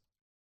Pyrotechnics.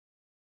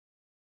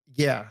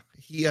 That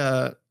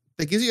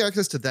gives you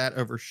access to that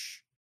over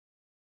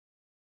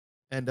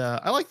and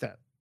I like that.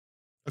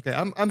 Okay,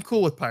 I'm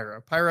cool with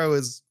Pyro.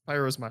 Pyro's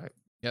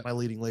Yep. my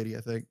leading lady,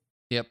 I think.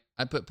 Yep.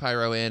 I put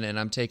pyro in and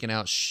I'm taking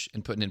out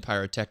and putting in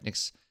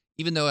pyrotechnics.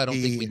 Even though I don't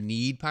think we Yeah.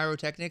 need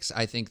pyrotechnics,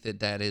 I think that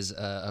that is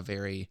a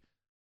very,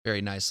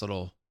 very nice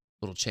little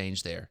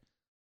change there.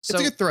 It's a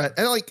So good threat.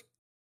 And like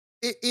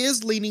it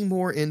is leaning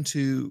more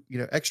into,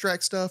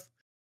 extract stuff,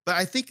 but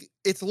I think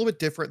it's a little bit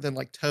different than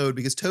like Toad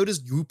because Toad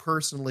is you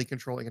personally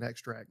controlling an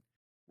extract.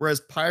 Whereas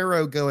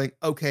Pyro going,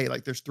 okay,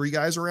 like there's three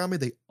guys around me,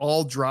 they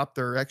all drop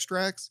their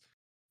extracts.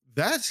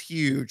 That's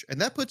huge.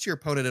 And that puts your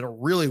opponent in a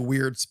really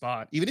weird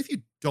spot. Even if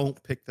you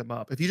don't pick them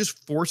up, if you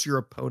just force your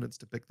opponents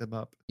to pick them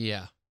up,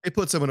 yeah, it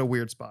puts them in a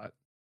weird spot.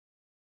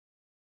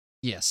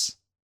 yes,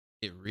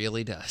 it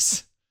really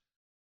does.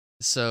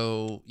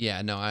 So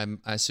yeah, no,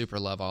 I super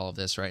love all of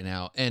this right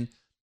now. And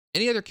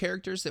any other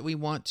characters that we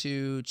want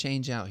to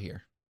change out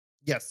here?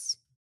 Yes.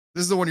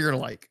 This is the one you're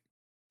gonna like.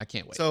 I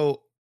can't wait.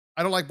 So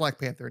I don't like Black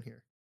Panther in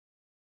here.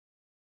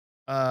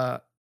 Uh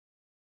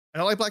I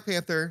don't like Black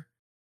Panther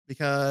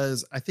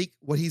because I think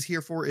what he's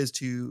here for is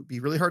to be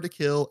really hard to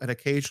kill and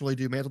occasionally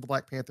do Mantle the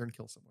Black Panther and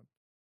kill someone.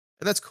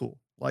 And that's cool.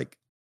 Like,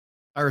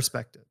 I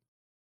respect it.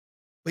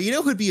 But you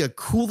know who'd be a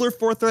cooler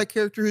fourth threat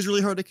character who's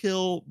really hard to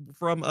kill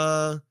from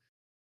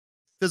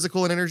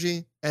physical and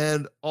energy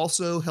and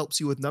also helps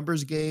you with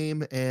numbers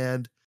game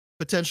and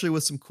potentially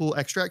with some cool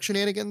extract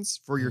shenanigans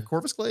for your Yeah.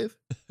 Corvus Glaive?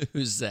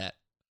 Who's that?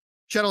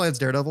 Shadowlands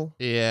Daredevil.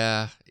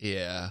 Yeah,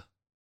 yeah,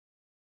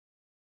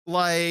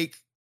 Like,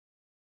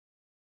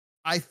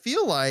 I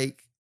feel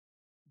like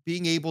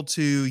being able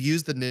to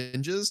use the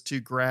ninjas to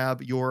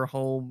grab your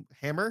home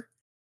hammer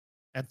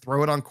and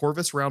throw it on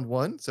Corvus round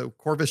one. So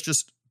Corvus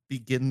just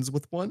begins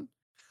with one.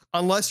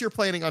 Unless you're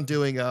planning on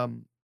doing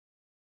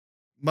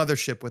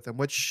Mothership with him,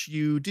 which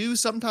you do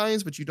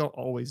sometimes, but you don't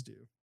always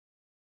do.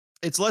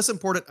 It's less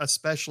important,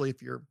 especially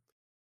if you're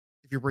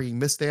bringing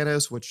Miss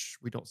Thanos, which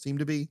we don't seem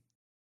to be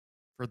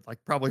for like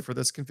probably for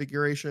this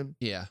configuration.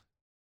 yeah,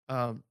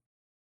 Um,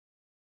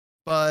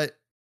 but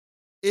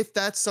if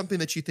that's something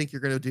that you think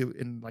you're going to do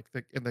in like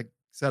the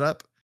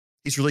setup,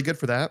 he's really good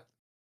for that.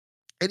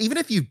 And even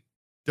if you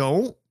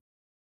don't,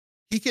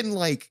 he can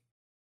like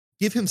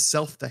give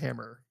himself the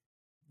hammer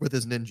with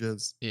his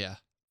ninjas, yeah,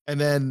 and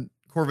then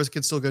Corvus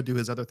can still go do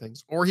his other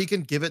things, or he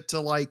can give it to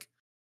like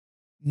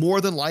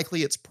more than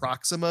likely it's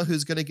Proxima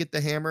who's going to get the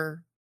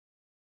hammer,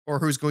 or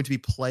who's going to be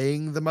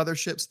playing the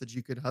motherships that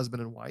you could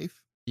husband and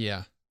wife,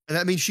 yeah, and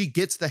that means she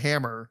gets the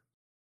hammer,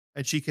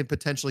 and she can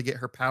potentially get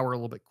her power a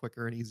little bit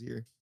quicker and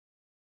easier.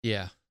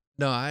 yeah.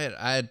 No,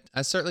 I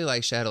certainly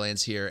like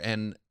Shadowlands here,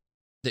 and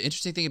the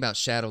interesting thing about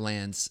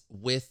Shadowlands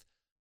with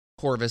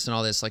Corvus and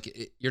all this,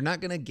 like you're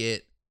not gonna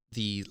get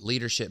the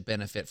leadership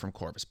benefit from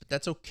Corvus, but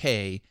that's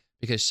okay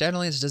because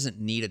Shadowlands doesn't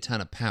need a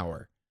ton of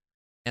power,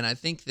 and I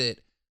think that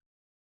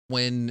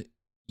when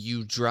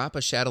you drop a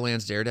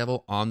Shadowlands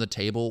Daredevil on the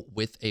table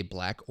with a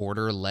Black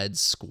Order led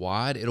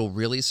squad, it'll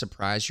really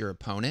surprise your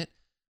opponent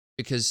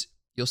because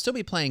you'll still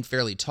be playing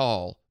fairly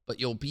tall, but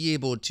you'll be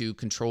able to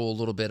control a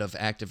little bit of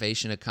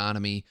activation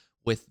economy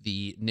with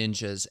the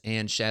ninjas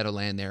and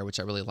Shadowland there, which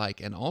I really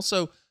like. And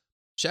also,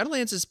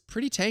 Shadowlands is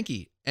pretty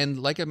tanky.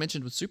 And like I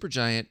mentioned with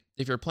Supergiant,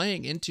 if you're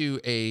playing into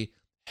a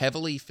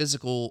heavily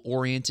physical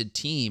oriented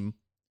team,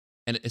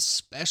 and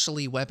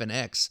especially Weapon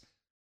X,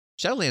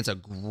 Shadowland's a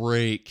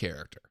great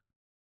character.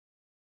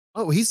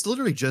 Oh, he's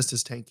literally just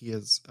as tanky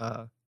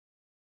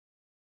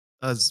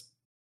as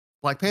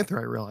Black Panther.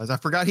 I realize I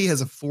forgot he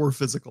has a 4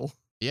 physical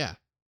Yeah.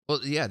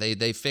 Well, yeah,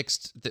 they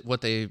fixed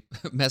what they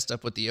messed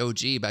up with the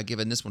OG by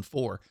giving this one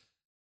 4.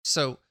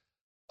 So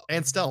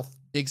and stealth.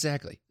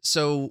 exactly.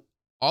 So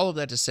all of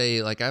that to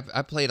say, like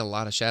I played a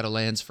lot of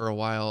Shadowlands for a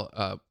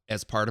while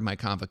as part of my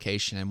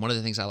convocation, and one of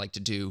the things I like to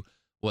do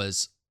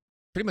was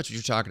pretty much what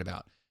you're talking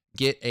about.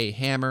 Get a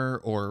hammer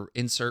or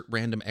insert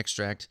random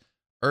extract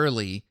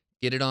early,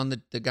 get it on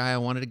the guy I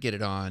wanted to get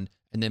it on,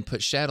 and then put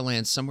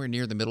Shadowlands somewhere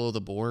near the middle of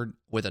the board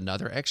with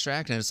another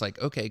extract. And it's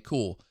like, okay,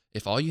 cool.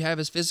 If all you have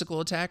is physical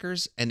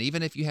attackers, and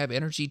even if you have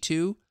energy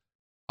too,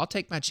 I'll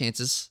take my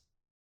chances.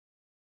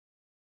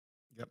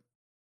 Yep.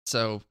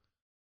 So,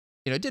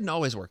 it didn't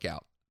always work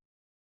out,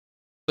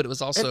 but it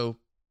was And also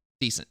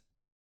decent.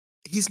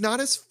 he's not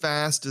as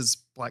fast as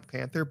Black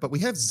Panther, but we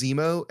have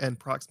Zemo and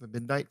Proxima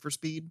Midnight for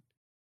speed.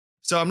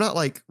 So I'm not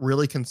like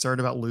really concerned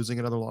about losing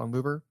another long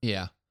mover.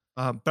 Yeah.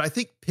 But I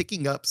think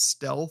picking up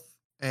stealth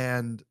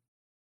and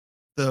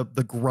the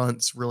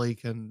grunts really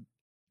can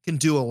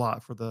do a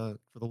lot for the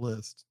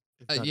list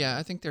if done Yeah, I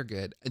right. think they're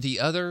good. The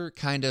other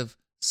kind of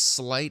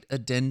slight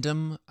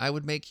addendum I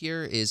would make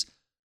here is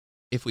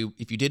if you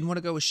didn't want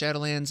to go with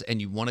Shadowlands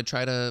and you want to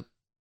try to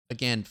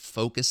again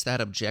focus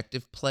that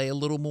objective play a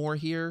little more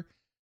here,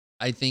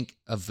 I think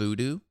a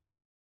Voodoo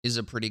is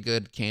a pretty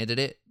good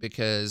candidate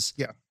because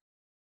Yeah.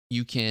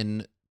 you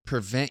can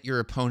prevent your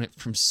opponent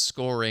from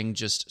scoring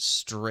just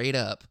straight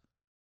up,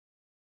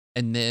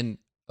 and then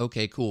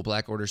okay, cool,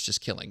 Black Order's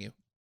just killing you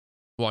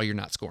while you're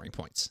not scoring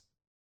points.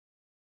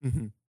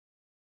 hmm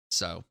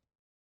So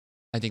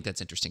I think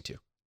that's interesting too.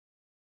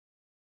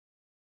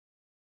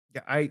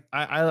 Yeah.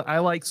 I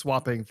like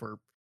swapping for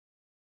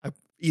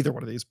either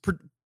one of these.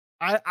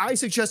 I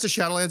suggest a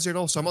Shadowlands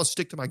Journal, so I'm gonna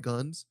stick to my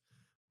guns.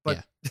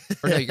 Yeah.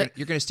 But Or no,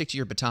 you're gonna stick to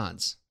your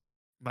batons.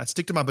 I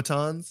stick to my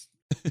batons.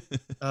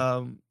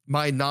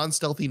 My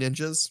non-stealthy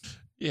ninjas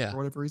Yeah. for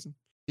whatever reason.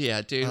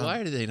 Yeah, dude. Um,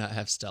 Why do they not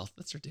have stealth?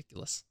 That's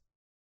ridiculous.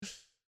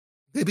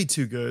 they'd be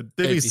too good.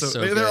 They'd They'd be be so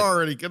they're good.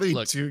 already gonna be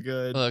Look, too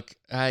good. Look,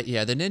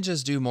 yeah, the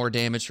ninjas do more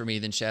damage for me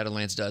than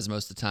Shadowlands does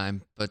most of the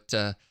time. But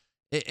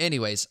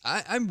anyways,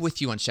 I'm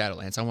with you on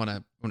Shadowlands. I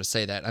want to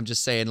say that. I'm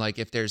just saying, like,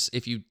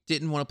 if you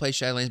didn't want to play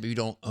Shadowlands but you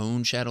don't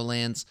own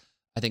Shadowlands,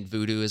 I think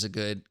Voodoo is a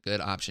good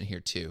option here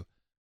too.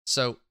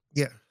 So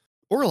Yeah.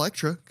 Or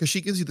Electra, because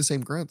she gives you the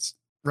same grunts,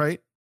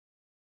 right?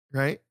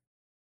 Right?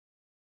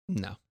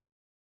 no,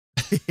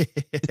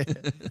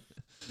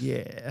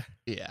 Yeah.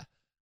 yeah.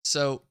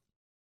 So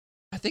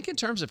I think in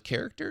terms of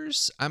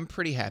characters, I'm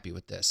pretty happy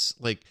with this.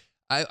 Like,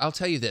 I'll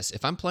tell you this: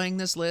 if I'm playing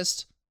this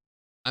list,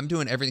 I'm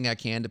doing everything I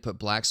can to put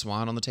Black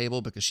Swan on the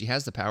table because she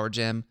has the power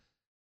gem,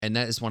 and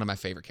that is one of my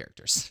favorite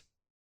characters.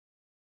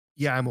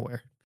 Yeah, I'm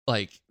aware.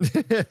 Like,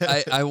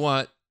 I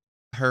want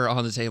her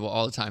on the table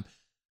all the time.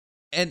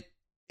 And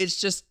it's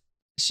just,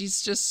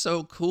 she's just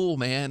so cool,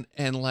 man.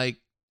 And like,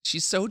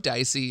 she's so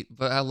dicey,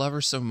 but I love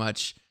her so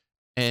much.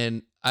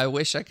 And I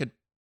wish I could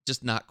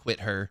just not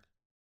quit her,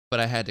 but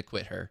I had to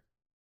quit her.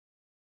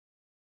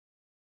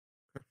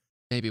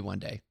 Maybe one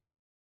day.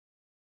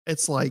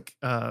 It's like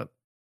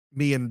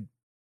me and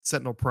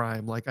Sentinel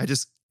Prime. Like I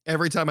just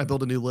every time I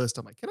build a new list,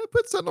 I'm like, can I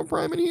put Sentinel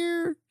Prime in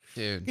here?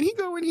 Dude. Can he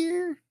go in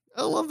here?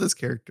 I love this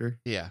character.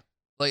 Yeah.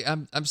 Like,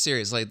 I'm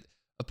serious. Like,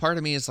 a part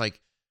of me is like,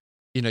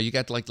 you know, you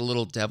got like the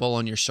little devil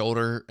on your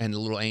shoulder and the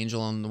little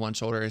angel on the one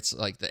shoulder. It's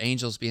like the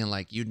angel's being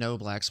like, you know,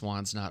 Black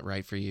Swan's not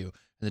right for you. And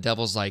the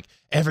devil's like,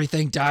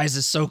 everything dies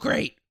is so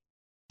great.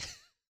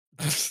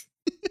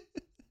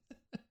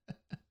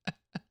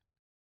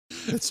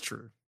 That's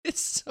true. It's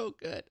so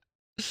good.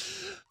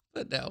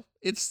 But no,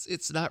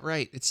 it's not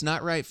right. It's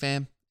not right,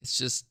 fam. It's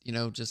just, you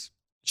know, just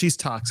She's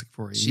toxic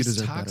for you. You she's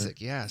deserve toxic.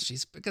 better. Yeah,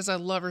 she's because I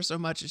love her so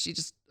much, and she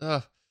just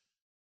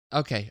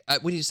okay.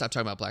 We need to stop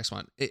talking about Black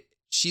Swan.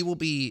 She will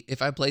be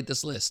if I played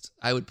this list,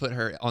 I would put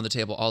her on the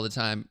table all the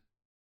time,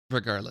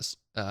 regardless.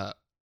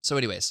 So,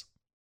 anyways,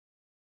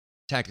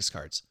 tactics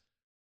cards.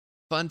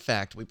 Fun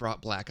fact: we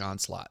brought Black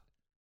Onslaught.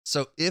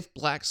 So if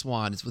Black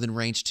Swan is within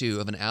range 2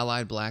 of an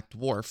allied Black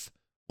Dwarf,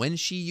 when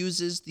she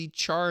uses the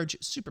charge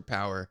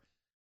superpower,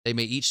 they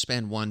may each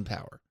spend 1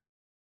 power.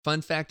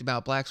 Fun fact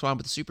about Black Swan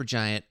with the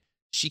Supergiant,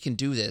 she can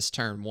do this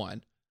turn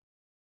 1.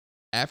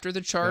 After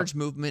the charge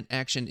movement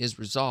action is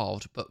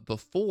resolved, but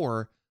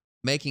before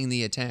making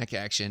the attack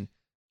action,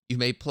 you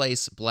may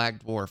place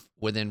Black Dwarf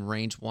within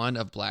range 1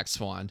 of Black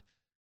Swan.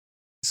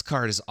 This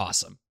card is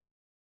awesome.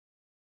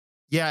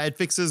 Yeah, it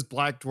fixes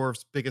Black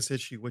Dwarf's biggest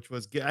issue, which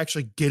was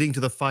actually getting to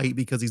the fight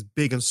because he's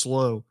big and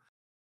slow.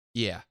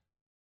 Yeah.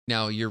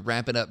 Now you're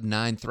ramping up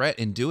 9 threat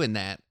and doing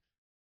that,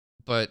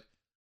 but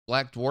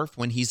Black Dwarf,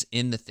 when he's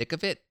in the thick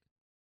of it,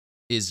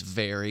 is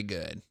very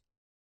good.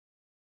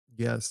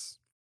 Yes.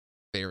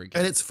 Very good.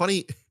 And it's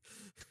funny.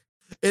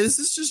 Is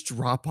this just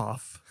drop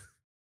off?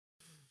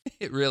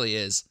 It really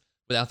is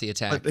without the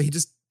attack. Like he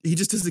just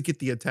doesn't get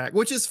the attack,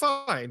 which is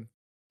fine.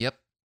 Yep.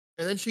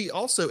 And then she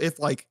also, if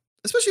like,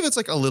 especially if it's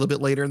like a little bit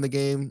later in the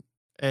game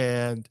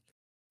and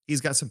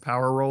he's got some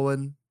power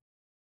rolling,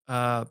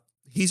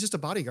 he's just a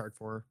bodyguard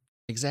for her.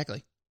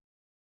 Exactly.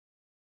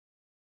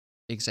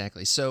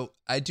 Exactly. So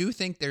I do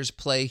think there's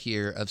play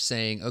here of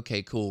saying,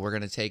 okay, cool, we're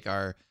going to take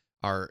our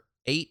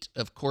 8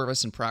 of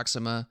Corvus and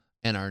Proxima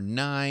and our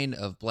 9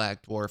 of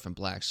Black Dwarf and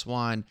Black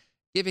Swan,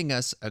 giving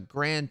us a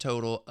grand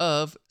total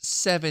of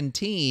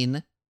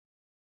 17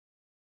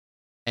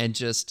 and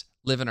just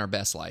living our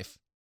best life.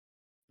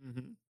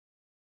 Mm-hmm.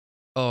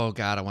 Oh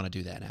God, I want to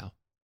do that now.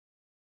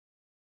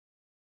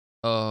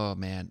 Oh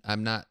man,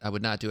 I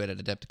would not do it at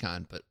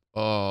Adepticon, but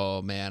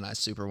oh man, I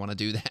super want to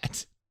do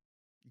that.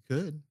 You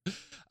could.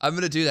 I'm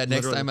going to do that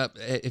next Literally. time up.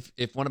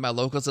 If one of my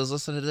locals is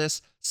listening to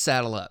this,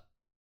 saddle up.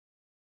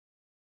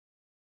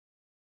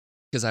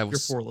 Because I You're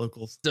was, 4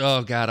 locals.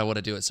 oh God, I want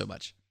to do it so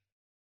much.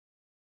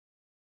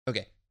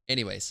 Okay.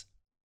 Anyways,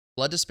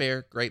 Blood to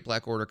Spare, great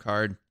Black Order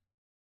card.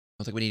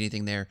 Don't think we need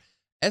anything there.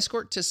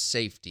 Escort to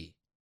Safety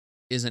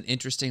is an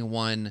interesting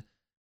one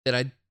that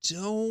I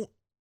don't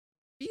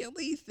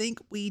really think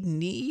we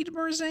need,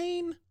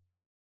 Merzane.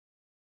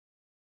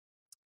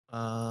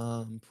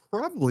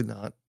 Probably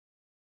not.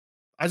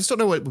 I just don't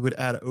know what we would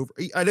add over.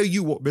 I know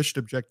you want mission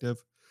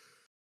objective,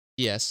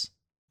 Yes.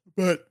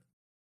 but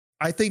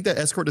I think that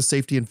escort to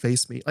safety and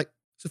face me. Like,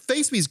 so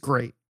face me is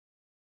great.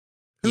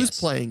 Who's Yes.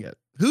 playing it?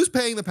 Who's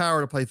paying the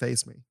power to play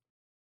face me?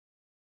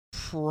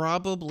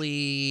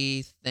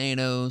 Probably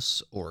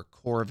Thanos or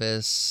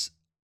Corvus.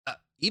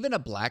 Even a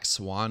Black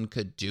Swan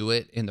could do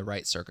it in the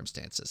right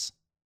circumstances.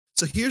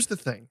 So here's the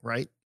thing,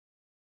 right?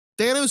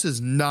 Thanos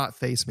is not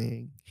face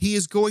meing. He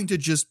is going to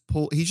just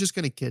he's just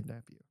going to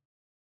kidnap you.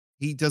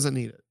 He doesn't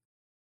need it.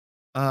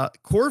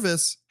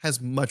 Corvus has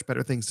much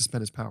better things to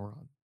spend his power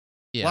on.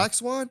 Yeah. Black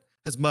Swan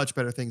has much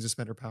better things to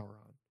spend her power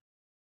on.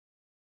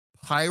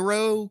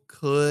 Pyro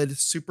could,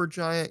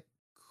 Supergiant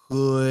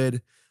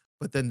could,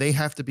 but then they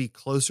have to be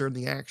closer in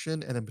the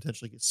action and then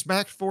potentially get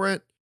smacked for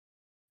it.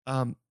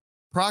 Um,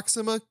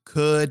 Proxima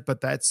could,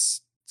 but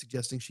that's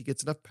suggesting she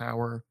gets enough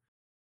power.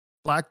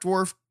 Black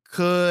Dwarf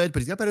could, but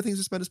he's got better things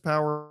to spend his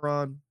power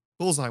on.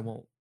 Bullseye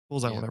won't.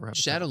 Bullseye Yeah. will never have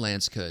the power.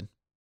 Shadowlands could.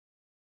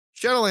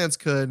 Shadowlands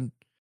could,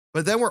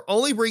 but then we're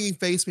only bringing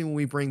Face Me when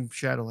we bring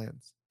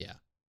Shadowlands. Yeah.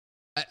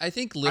 I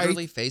think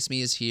literally Face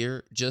Me is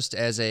here just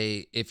as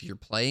a, if you're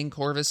playing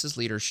Corvus's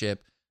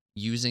leadership,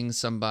 using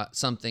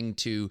something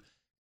to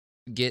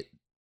get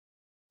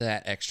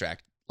that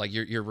extract. Like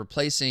you're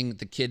replacing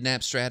the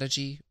kidnap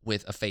strategy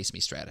with a Face Me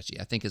strategy,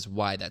 I think is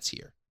why that's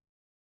here.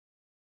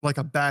 Like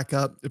a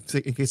backup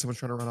in case someone's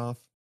trying to run off.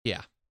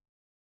 Yeah.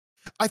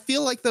 I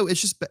feel like though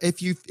it's just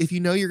if you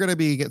know you're going to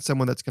be against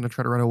someone that's going to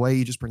try to run away,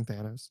 you just bring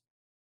Thanos.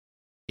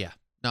 Yeah.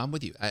 No, I'm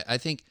with you. I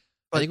think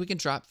But we can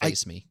drop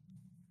Face Me.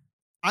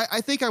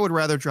 I think I would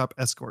rather drop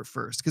Escort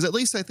first because at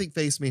least I think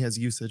Face Me has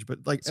usage.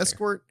 But like That's fair.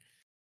 Escort,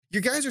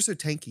 your guys are so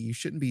tanky. You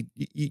shouldn't be.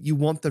 You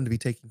want them to be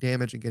taking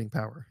damage and getting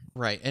power.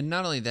 Right. And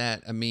not only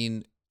that, I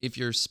mean, if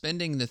you're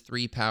spending the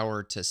 3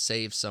 power to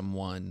save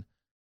someone,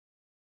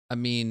 I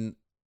mean,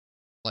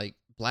 like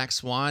Black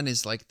Swan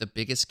is like the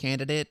biggest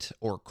candidate,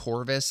 or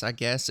Corvus, I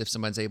guess, if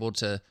someone's able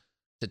to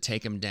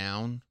take him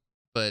down.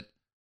 But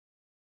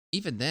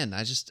even then,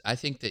 I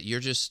think that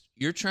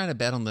you're trying to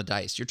bet on the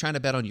dice. You're trying to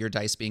bet on your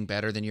dice being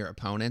better than your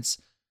opponent's.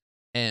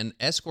 And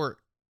Escort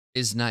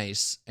is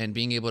nice, and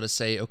being able to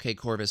say, okay,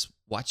 Corvus,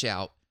 watch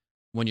out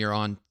when you're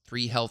on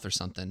 3 health or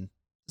something,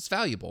 it's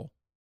valuable.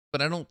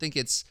 But I don't think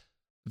it's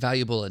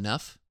valuable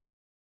enough.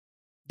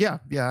 Yeah,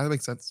 that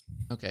makes sense.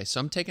 Okay, so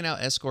I'm taking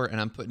out Escort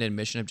and I'm putting in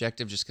Mission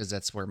Objective just because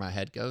that's where my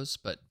head goes.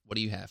 But what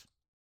do you have?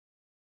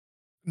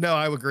 No,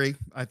 I would agree.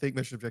 I think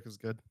Mission Objective is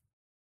good.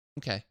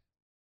 Okay.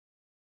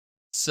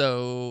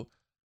 So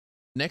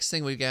next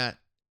thing we got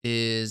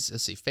is,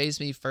 let's see, Phase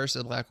Me, First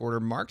of the Black Order.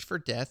 Marked for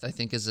Death, I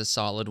think, is a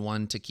solid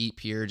one to keep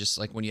here, just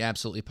like when you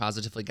absolutely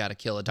positively got to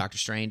kill a Doctor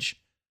Strange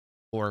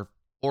or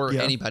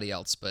Yeah. anybody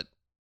else, but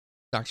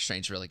Doctor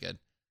Strange is really good.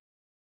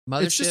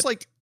 It's just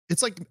like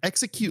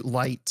Execute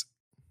Light,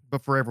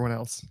 but for everyone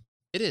else.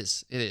 It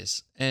is.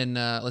 And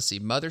let's see,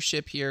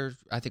 Mothership here,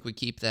 I think we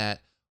keep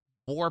that.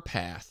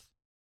 Warpath.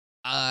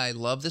 I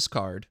love this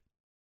card,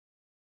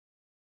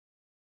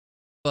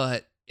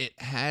 but it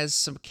has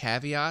some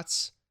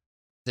caveats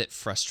that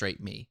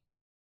frustrate me.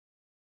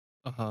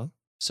 Uh-huh.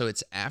 So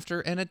it's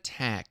after an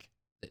attack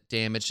that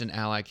damaged an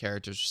ally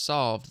character is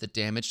solved, the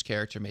damaged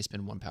character may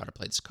spend 1 power to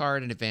play this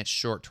card and advance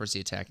short towards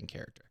the attacking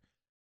character.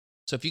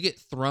 So if you get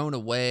thrown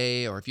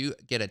away, or if you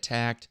get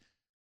attacked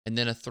and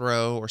then a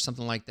throw or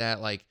something like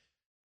that, like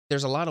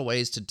there's a lot of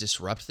ways to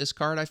disrupt this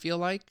card, I feel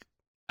like.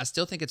 I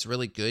still think it's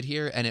really good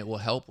here, and it will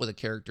help with a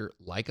character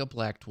like a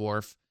Black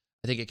Dwarf.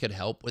 I think it could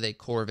help with a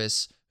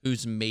Corvus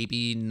who's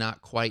maybe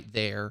not quite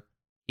there.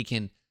 He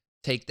can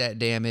take that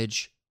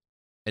damage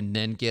and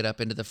then get up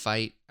into the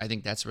fight. I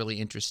think that's really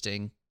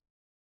interesting.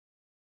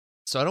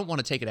 So I don't want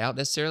to take it out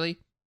necessarily.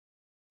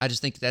 I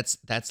just think that's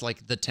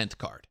like the 10th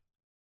card.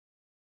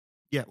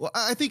 Yeah, well,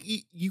 I think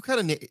you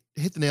kind of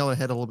hit the nail on the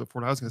head a little bit for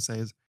what I was going to say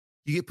is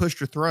you get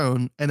pushed or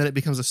thrown, and then it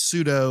becomes a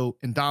pseudo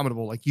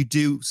indomitable. Like you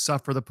do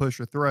suffer the push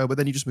or throw, but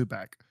then you just move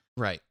back.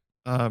 Right.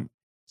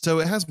 So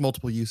it has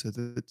multiple uses.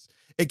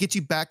 It gets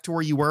you back to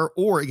where you were,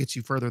 or it gets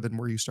you further than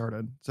where you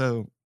started.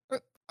 So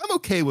I'm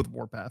okay with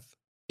Warpath.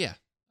 Yeah,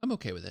 I'm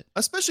okay with it.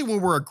 Especially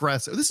when we're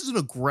aggressive. This is an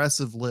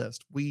aggressive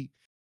list. We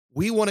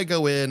want to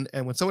go in,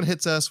 and when someone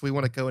hits us, we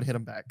want to go and hit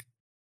them back.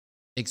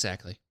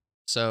 Exactly.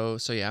 So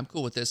yeah, I'm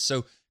cool with this.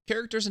 So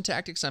characters and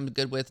tactics I'm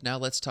good with. Now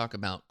let's talk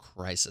about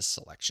crisis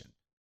selection.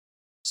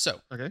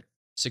 So, okay.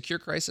 Secure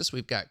Crisis,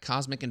 we've got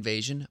Cosmic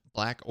Invasion,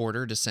 Black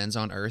Order descends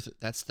on Earth.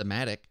 That's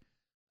thematic.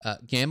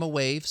 Gamma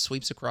Wave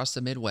sweeps across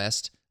the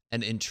Midwest,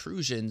 and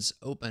intrusions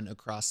open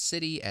across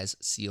city as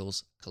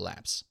seals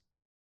collapse.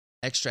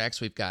 Extracts,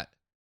 we've got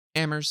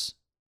Hammers,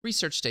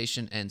 Research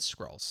Station, and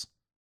Scrolls.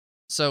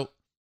 So,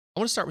 I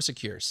want to start with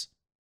Secures.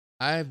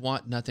 I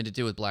want nothing to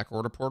do with Black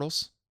Order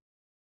portals.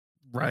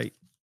 Right.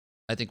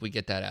 I think we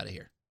get that out of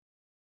here.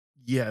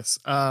 Yes.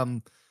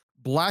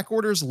 Black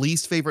Order's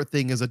least favorite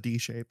thing is a D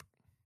shape.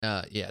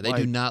 Yeah, they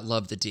do not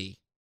love the D.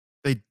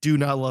 They do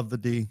not love the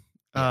D.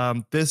 Yeah.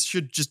 This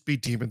should just be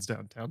Demons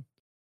Downtown.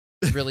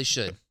 It really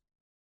should.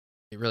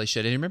 It really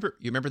should. And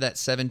you remember that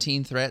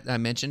 17 threat I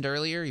mentioned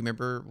earlier? You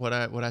remember what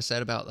I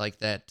said about like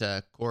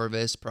that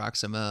Corvus,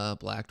 Proxima,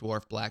 Black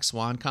Dwarf, Black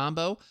Swan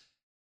combo?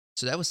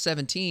 So that was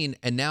 17,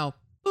 and now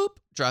boop,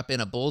 drop in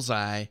a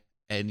Bullseye,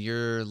 and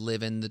you're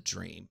living the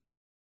dream.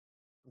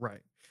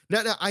 Right.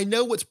 Now I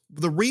know what's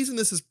the reason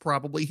this is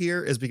probably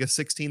here is because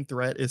 16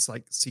 threat is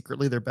like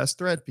secretly their best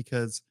threat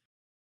because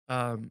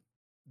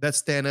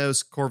that's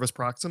Thanos, Corvus,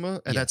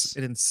 Proxima, and that's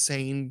an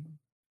insane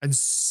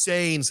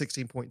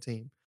 16-point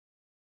team.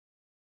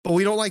 But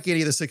we don't like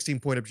any of the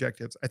 16-point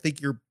objectives. I think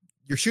you're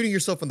shooting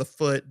yourself in the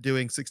foot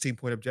doing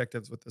 16-point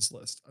objectives with this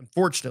list.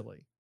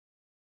 Unfortunately.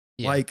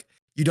 Yeah. Like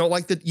you don't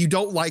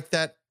like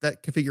that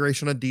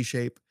configuration on D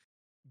shape.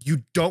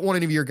 You don't want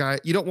any of your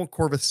guys, you don't want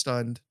Corvus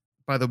stunned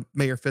by the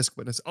Mayor Fisk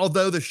witness.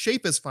 Although the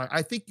shape is fine.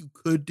 I think you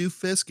could do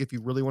Fisk if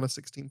you really want a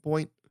 16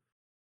 point.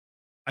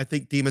 I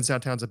think Demons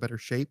Downtown's a better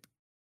shape.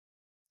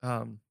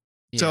 So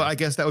Yeah. I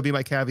guess that would be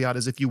my caveat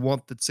is if you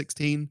want the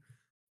 16,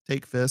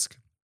 take Fisk.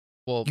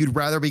 Well, You'd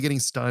rather be getting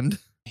stunned.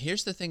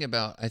 here's the thing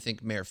about I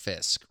think Mayor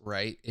Fisk,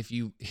 right? If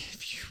you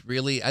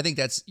really, I think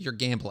that's you're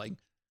gambling.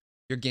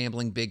 You're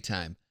gambling big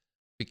time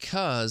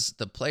because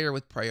the player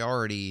with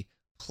priority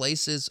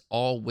places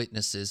all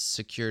witnesses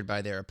secured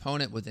by their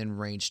opponent within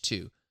range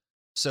 2.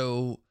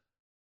 So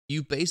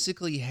you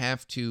basically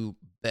have to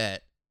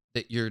bet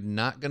that you're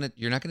not going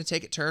to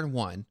take it turn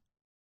 1,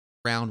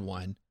 round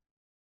 1,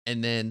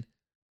 and then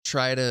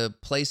try to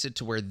place it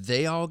to where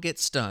they all get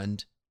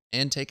stunned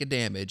and take a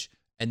damage,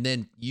 and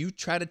then you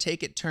try to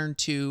take it turn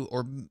 2,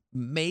 or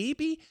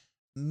maybe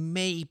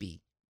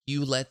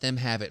you let them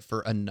have it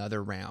for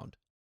another round.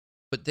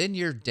 But then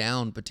you're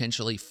down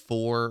potentially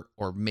 4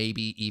 or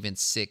maybe even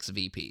 6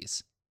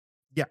 VPs.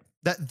 Yeah,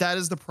 that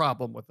is the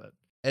problem with it.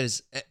 That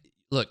is,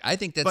 look, I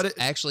think that's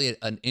actually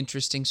an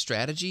interesting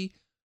strategy,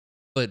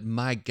 but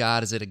my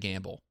God, is it a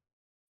gamble?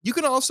 You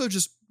can also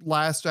just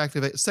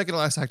second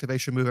last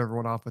activation, move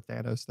everyone off with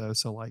Thanos though.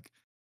 So like,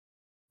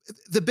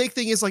 the big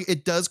thing is like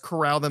it does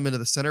corral them into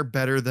the center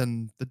better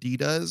than the D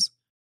does,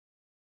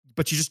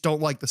 but you just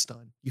don't like the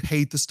stun. You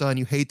hate the stun.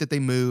 You hate that they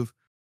move,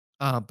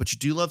 but you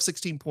do love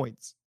 16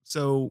 points.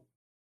 So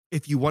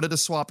if you wanted to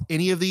swap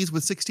any of these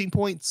with 16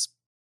 points,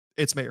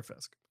 it's Mayor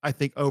Fisk. I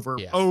think over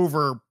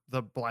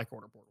the Black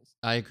Order portals.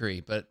 I agree,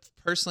 but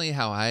personally,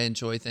 how I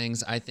enjoy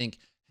things, I think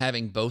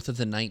having both of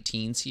the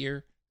 19s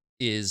here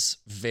is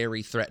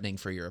very threatening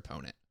for your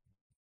opponent.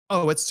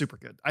 Oh, it's super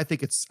good. I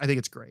think it's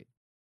great.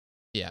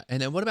 Yeah,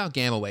 and then what about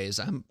Gamma Waves?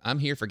 I'm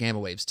here for Gamma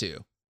Waves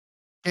too.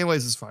 Gamma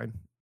Waves is fine.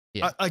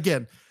 Yeah.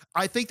 Again,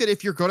 I think that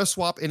if you're going to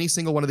swap any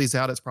single one of these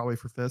out, it's probably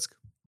for Fisk.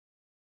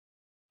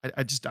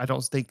 I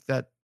don't think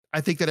that. I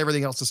think that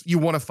everything else is you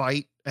want to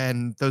fight,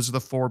 and those are the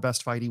 4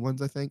 best fighty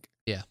ones. I think.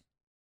 Yeah.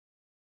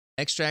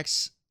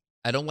 Extracts.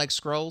 I don't like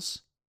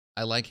scrolls.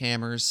 I like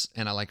hammers,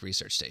 and I like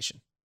Research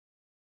Station.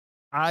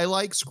 I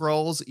like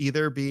scrolls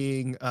either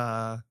being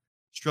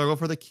Struggle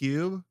for the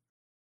Cube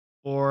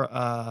or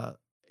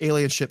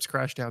Alien Ships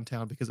Crash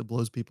Downtown because it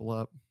blows people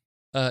up.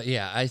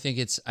 Yeah, I think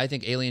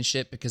Alien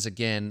Ship because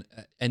again,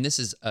 and this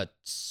is a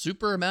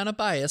super amount of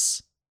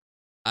bias.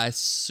 I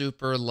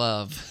super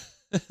love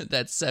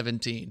that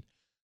 17.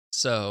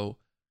 So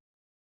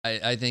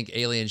I think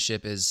Alien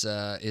Ship is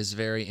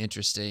very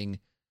interesting,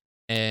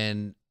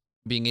 and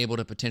being able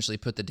to potentially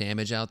put the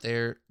damage out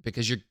there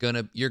because you're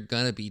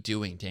gonna be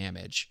doing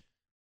damage,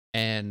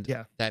 and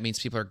that means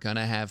people are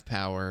gonna have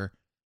power.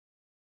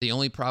 The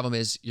only problem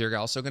is you're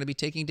also going to be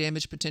taking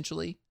damage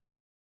potentially.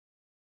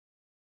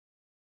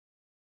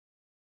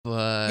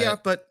 But yeah,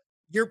 but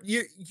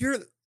you're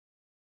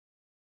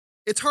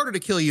it's harder to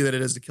kill you than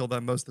it is to kill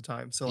them most of the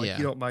time. So like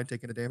you don't mind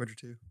taking a damage or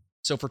 2.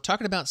 So if we're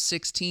talking about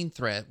 16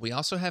 threat, we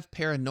also have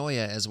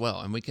Paranoia as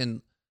well, and we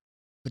can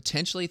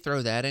potentially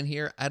throw that in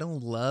here. I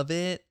don't love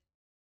it.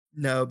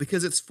 No,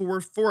 because it's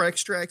four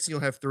extracts, and you'll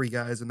have 3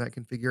 guys in that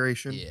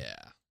configuration.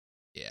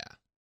 Yeah.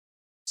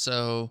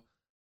 So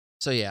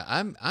yeah,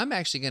 I'm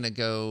actually gonna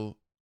go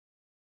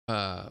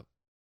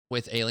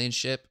with Alien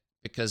Ship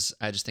because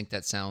I just think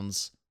that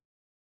sounds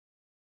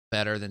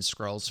better than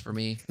Scrolls for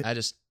me. I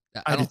do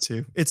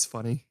too. It's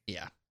funny.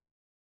 Yeah.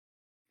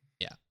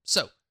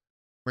 So,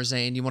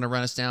 Merzane, you want to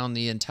run us down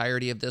the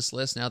entirety of this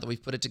list now that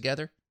we've put it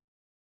together?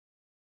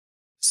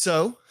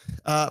 So,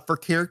 for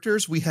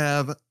characters, we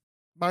have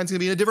mine's gonna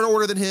be in a different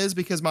order than his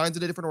because mine's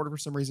in a different order for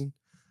some reason.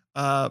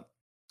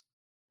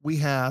 We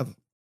have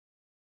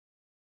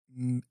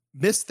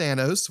Miss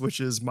Thanos, which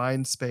is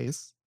Mind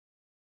Space,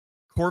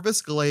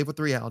 Corvus Glaive with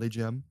the Reality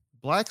Gem,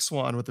 Black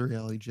Swan with the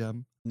Reality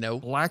Gem, No.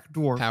 Black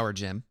Dwarf. Power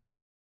Gem.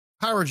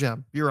 Power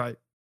Gem. You're right.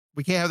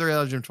 We can't have the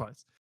Reality Gem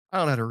twice. I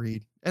don't know how to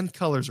read, and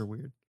colors are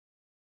weird.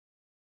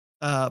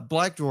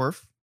 Black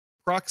Dwarf,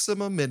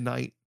 Proxima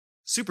Midnight,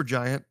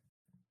 Supergiant,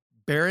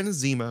 Baron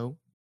Zemo,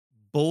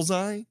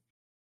 Bullseye,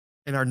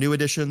 and our new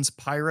additions,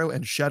 Pyro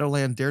and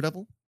Shadowland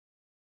Daredevil.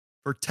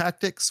 For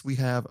tactics, we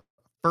have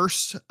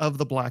First of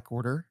the Black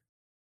Order,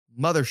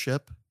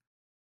 Mothership,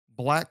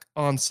 Black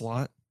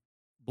Onslaught,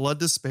 Blood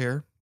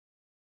Despair,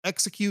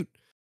 Execute,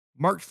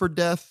 Marked for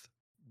Death,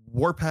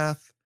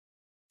 Warpath,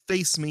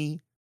 Face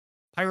Me,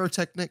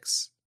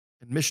 Pyrotechnics,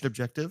 and Mission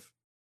Objective.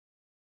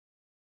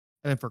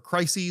 And then for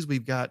Crises,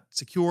 we've got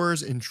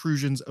Secures,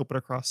 Intrusions open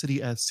across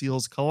city as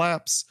seals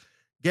collapse,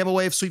 Gamma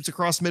Wave sweeps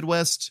across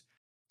Midwest,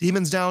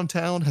 Demons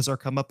Downtown has our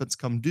comeuppance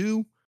come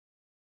due.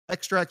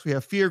 Extracts, we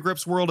have Fear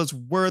Grips World as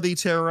worthy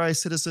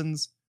terrorized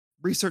citizens,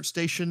 Research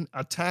Station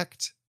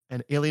attacked,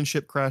 and Alien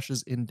Ship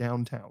crashes in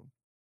downtown.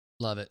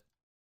 Love it.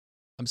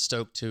 I'm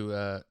stoked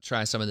to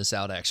try some of this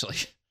out, actually.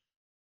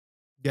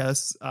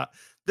 Yes.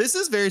 This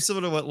is very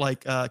similar to what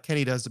like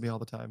Kenny does to me all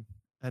the time.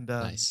 And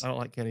Nice. I don't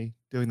like Kenny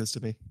doing this to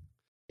me.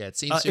 Yeah, it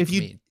seems super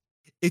mean.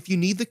 If you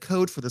need the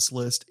code for this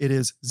list, it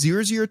is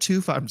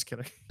 0025. I'm just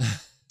kidding.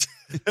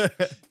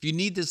 If you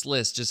need this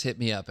list, just hit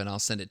me up and I'll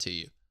send it to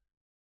you.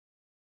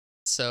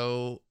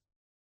 So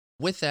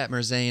with that,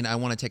 Merzane, I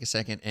want to take a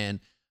second and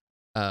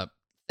uh,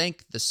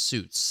 thank the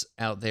suits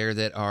out there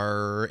that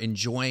are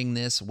enjoying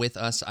this with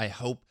us. I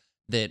hope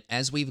that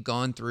as we've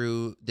gone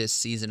through this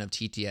season of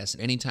TTS,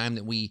 anytime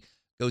that we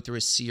go through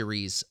a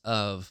series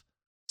of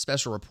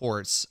special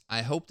reports,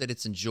 I hope that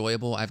it's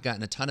enjoyable. I've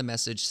gotten a ton of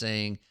message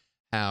saying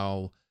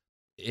how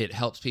it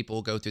helps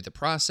people go through the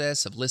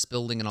process of list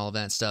building and all of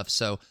that stuff.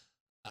 So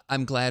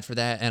I'm glad for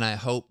that, and I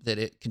hope that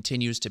it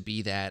continues to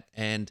be that.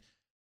 And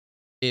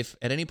if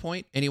at any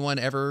point anyone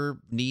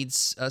ever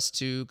needs us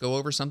to go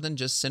over something,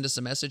 just send us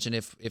a message, and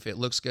if it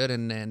looks good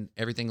and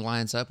everything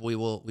lines up, we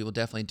will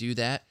definitely do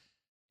that.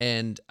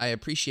 And I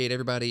appreciate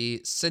everybody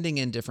sending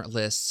in different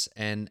lists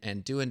and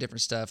doing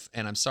different stuff.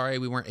 And I'm sorry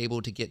we weren't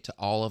able to get to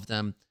all of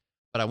them,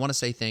 but I want to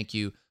say thank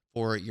you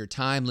for your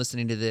time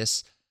listening to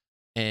this.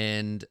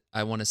 And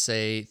I want to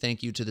say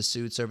thank you to the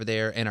suits over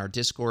there and our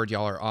Discord.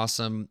 Y'all are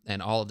awesome.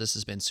 And all of this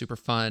has been super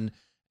fun.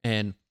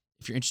 And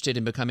if you're interested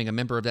in becoming a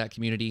member of that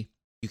community,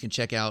 you can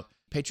check out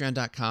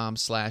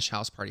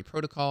patreon.com/House Party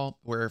Protocol,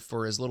 where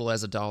for as little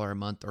as $1 a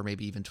month or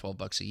maybe even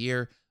 $12 a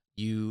year,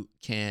 you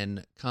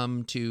can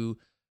come to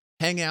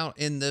hang out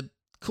in the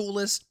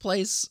coolest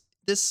place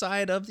this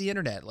side of the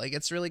internet. Like,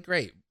 it's really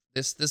great.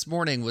 This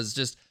morning was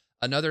just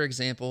another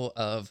example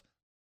of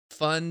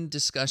fun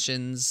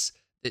discussions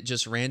that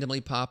just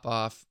randomly pop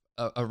off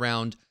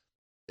around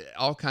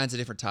all kinds of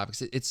different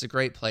topics. It's a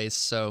great place.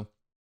 So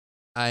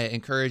I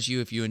encourage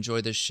you, if you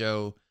enjoy this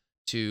show,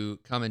 to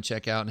come and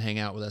check out and hang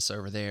out with us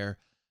over there.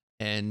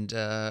 And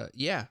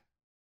yeah,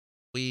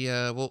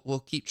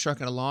 we'll keep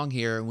trucking along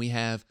here. And we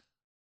have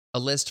a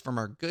list from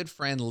our good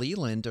friend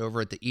Leland over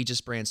at the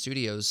Aegis Brand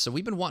Studios. So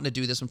we've been wanting to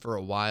do this one for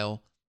a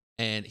while,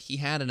 and he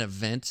had an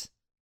event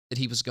that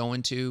he was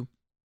going to,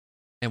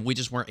 and we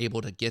just weren't able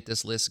to get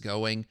this list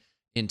going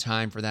in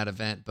time for that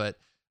event. But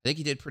I think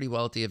he did pretty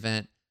well at the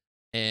event,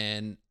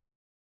 and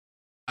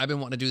I've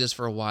been wanting to do this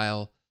for a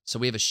while. So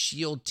we have a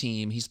Shield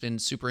team. He's been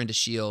super into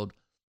Shield,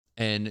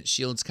 and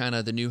Shield's kind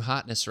of the new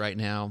hotness right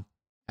now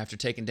after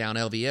taking down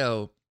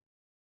LVO.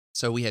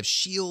 So we have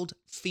Shield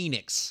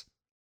Phoenix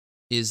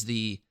is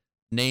the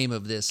name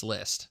of this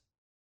list.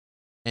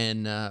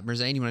 And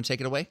Merzane, you want to take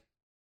it away?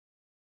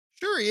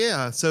 Sure,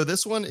 yeah. So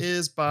this one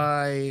is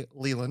by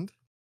Leland,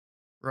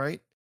 right?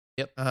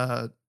 Yep.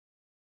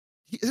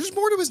 There's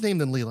more to his name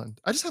than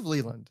Leland. I just have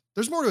Leland.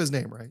 There's more to his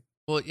name, right?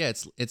 Well, yeah,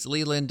 it's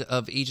Leland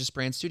of Aegis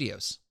Brand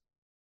Studios.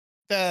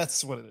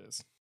 That's what it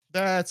is.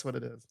 That's what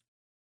it is.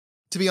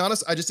 To be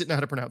honest, I just didn't know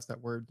how to pronounce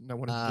that word, and I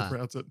wanted to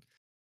pronounce it.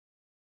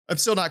 I'm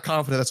still not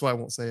confident. That's why I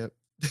won't say it.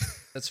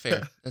 That's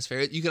fair. That's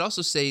fair. You could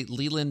also say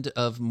Leland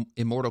of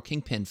Immortal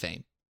Kingpin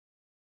fame.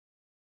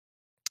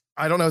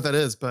 I don't know what that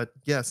is, but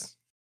yes.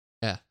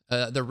 Yeah,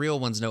 the real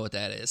ones know what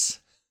that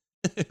is.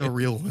 The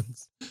real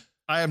ones.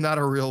 I am not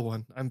a real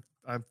one. I'm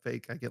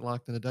fake. I get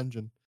locked in a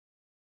dungeon.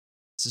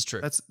 This is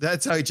true.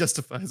 That's how he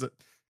justifies it.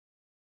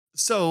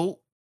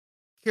 So,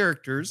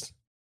 characters.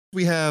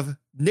 We have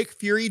Nick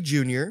Fury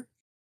Jr.,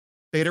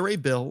 Beta Ray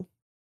Bill,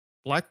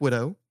 Black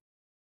Widow,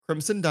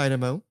 Crimson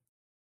Dynamo,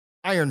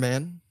 Iron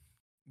Man,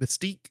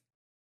 Mystique,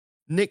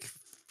 Nick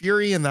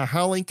Fury and the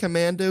Howling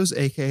Commandos,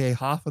 aka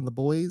Hoff and the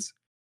Boys,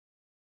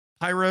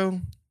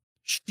 Pyro,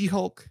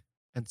 She-Hulk,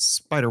 and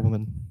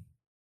Spider-Woman.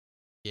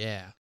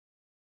 Yeah.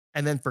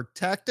 And then for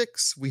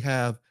tactics, we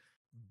have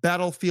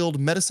Battlefield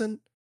Medicine,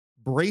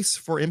 Brace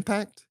for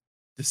Impact,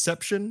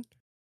 Deception,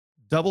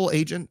 Double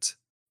Agent,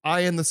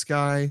 Eye in the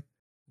Sky,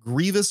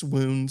 Grievous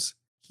Wounds,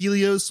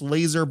 Helios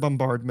Laser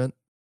Bombardment,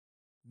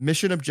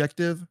 Mission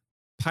Objective,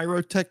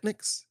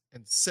 Pyrotechnics,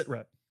 and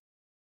Sitrep.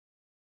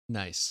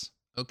 Nice.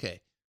 Okay.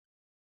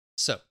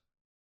 So,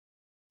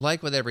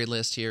 like with every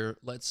list here,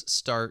 let's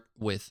start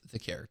with the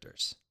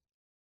characters.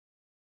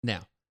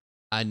 Now,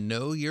 I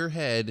know your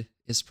head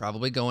is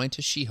probably going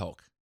to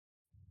She-Hulk.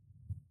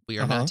 We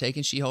are not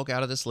taking She-Hulk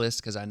out of this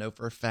list because I know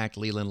for a fact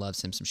Leland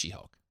loves him some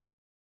She-Hulk.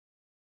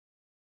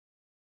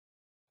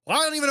 Well,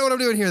 I don't even know what I'm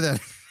doing here then.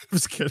 I'm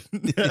just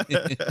kidding.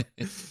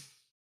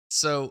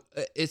 So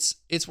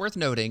it's worth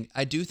noting,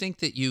 I do think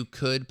that you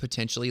could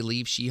potentially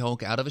leave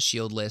She-Hulk out of a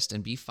Shield list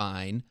and be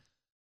fine.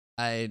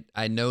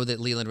 I know that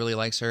Leland really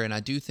likes her, and I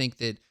do think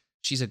that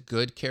she's a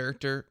good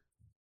character.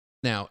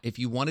 Now, if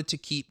you wanted to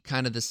keep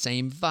kind of the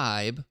same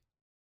vibe,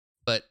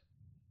 but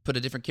put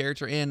a different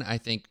character in, I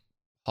think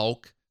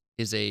Hulk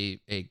is a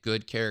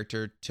good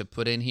character to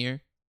put in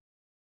here.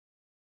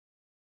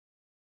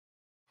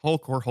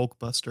 Hulk or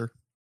Hulkbuster.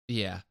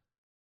 Yeah.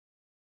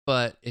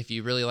 But if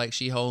you really like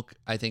She-Hulk,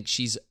 I think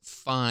she's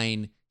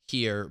fine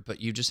here, but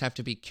you just have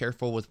to be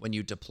careful with when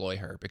you deploy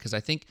her, because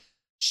I think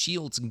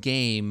Shield's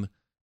game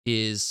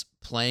is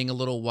playing a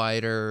little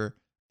wider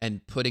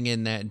and putting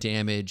in that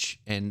damage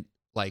and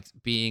like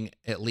being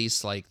at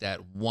least like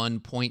that 1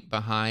 point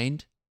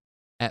behind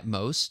at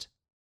most.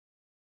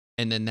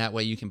 And then that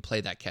way you can play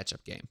that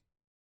catch-up game.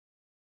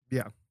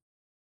 Yeah.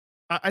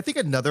 I think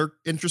another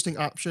interesting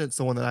option, it's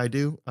the one that I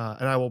do,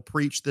 and I will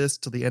preach this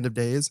till the end of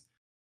days,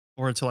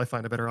 or until I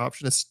find a better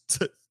option, is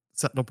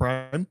Sentinel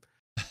Prime.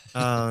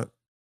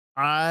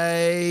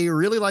 I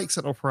really like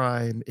Sentinel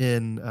Prime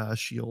in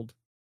Shield.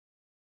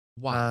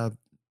 Why? Uh,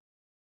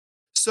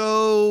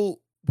 so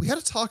we had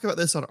to talk about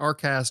this on our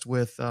cast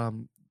with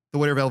the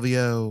winner of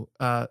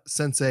LVO,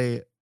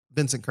 Sensei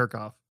Vincent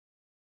Kirchhoff.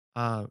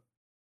 Uh,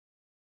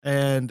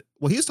 and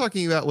what he was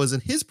talking about was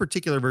in his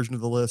particular version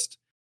of the list,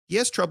 he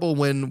has trouble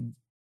when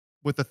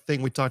with the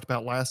thing we talked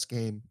about last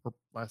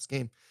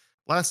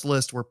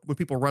list, where when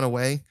people run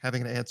away,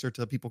 having an answer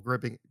to people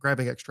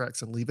grabbing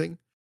extracts and leaving.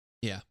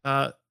 Yeah.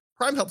 Uh,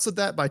 Prime helps with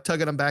that by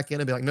tugging them back in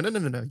and be like, no, no, no,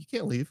 no, no, you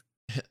can't leave.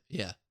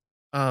 Yeah.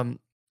 Um,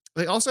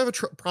 they also have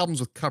problems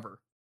with cover,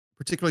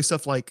 particularly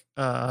stuff like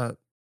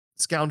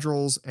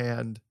scoundrels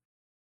and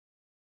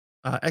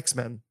X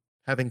Men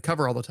having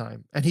cover all the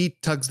time. And he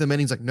tugs them in.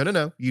 He's like, no, no,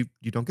 no, you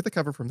don't get the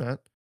cover from that.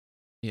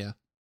 Yeah.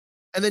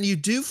 And then you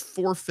do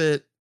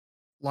forfeit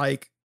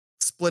like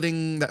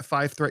splitting that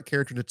 5 threat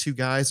character into 2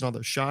 guys and all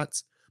those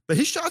shots. But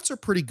his shots are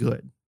pretty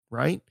good,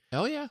 right?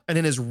 Oh yeah. And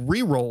then his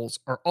rerolls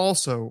are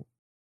also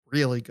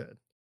really good.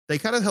 They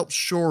kind of help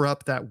shore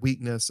up that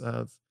weakness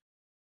of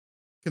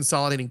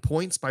consolidating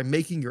points by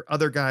making your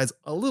other guys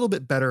a little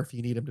bit better if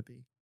you need them to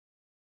be.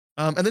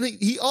 And then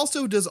he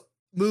also does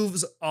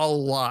moves a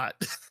lot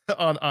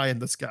on Eye in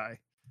the Sky.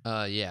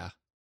 Yeah.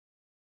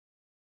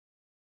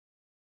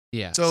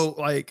 Yeah. So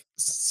like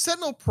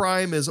Sentinel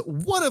Prime is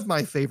one of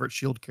my favorite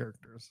Shield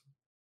characters.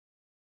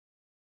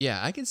 Yeah,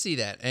 I can see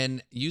that.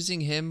 And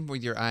using him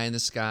with your eye in the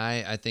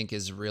sky, I think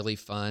is really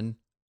fun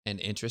and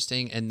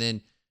interesting. And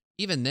then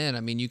even then,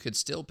 I mean, you could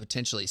still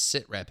potentially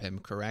sit rep him,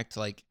 correct?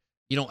 Like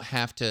you don't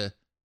have to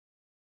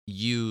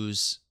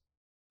use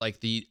like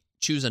the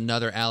choose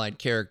another allied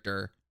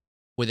character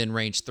within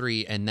range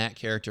 3 and that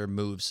character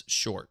moves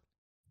short.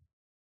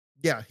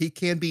 Yeah, he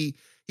can't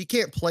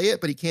play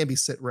it, but he can be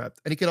sit repped.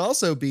 And he can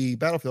also be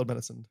battlefield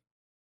medicine.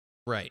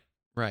 Right.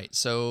 Right.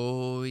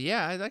 So,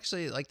 yeah, I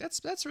actually like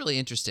that's really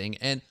interesting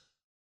and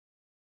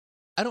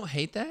I don't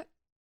hate that.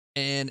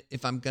 And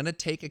if I'm going to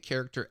take a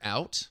character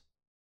out,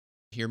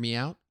 hear me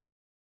out.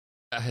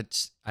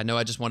 I know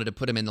I just wanted to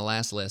put him in the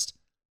last list.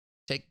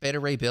 Take Beta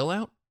Ray Bill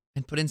out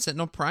and put in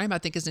Sentinel Prime, I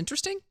think is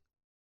interesting.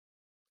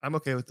 I'm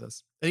okay with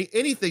this.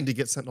 Anything to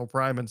get Sentinel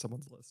Prime in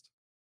someone's list.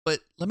 But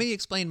let me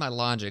explain my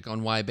logic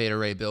on why Beta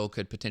Ray Bill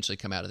could potentially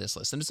come out of this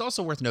list. And it's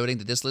also worth noting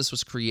that this list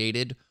was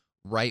created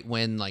right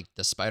when like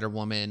the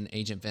Spider-Woman,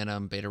 Agent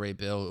Venom, Beta Ray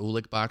Bill,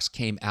 Ulik box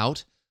came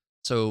out.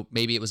 So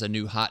maybe it was a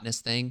new hotness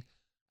thing.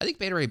 I think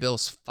Beta Ray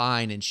Bill's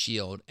fine in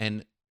Shield.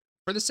 And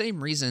for the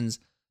same reasons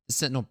the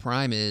Sentinel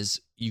Prime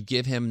is, you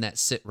give him that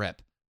sit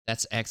rep.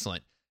 That's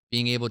excellent.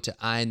 Being able to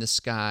eye in the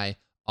sky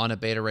on a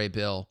Beta Ray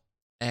Bill,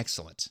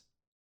 excellent.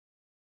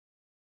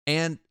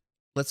 And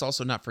let's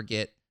also not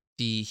forget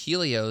the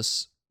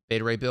Helios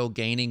Beta Ray Bill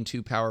gaining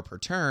 2 power per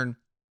turn.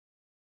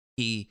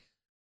 He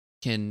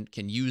can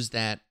use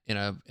that in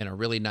a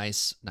really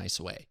nice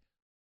way.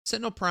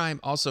 Sentinel Prime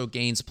also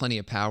gains plenty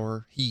of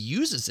power. He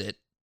uses it,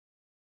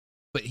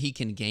 but he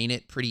can gain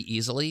it pretty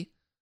easily.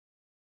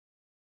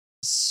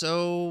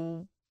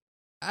 So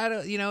I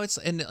don't, it's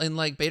and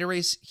like Beta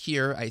Ray's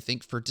here, I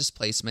think, for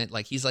displacement.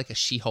 Like he's like a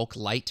She-Hulk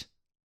light.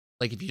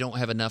 Like if you don't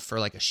have enough for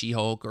like a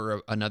She-Hulk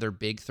or another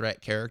big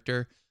threat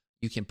character,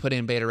 you can put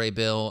in Beta Ray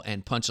Bill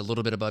and punch a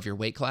little bit above your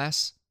weight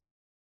class.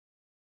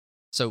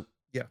 So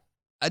yeah,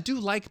 I do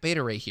like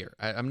Beta Ray here.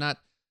 I'm not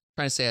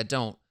trying to say I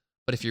don't,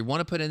 but if you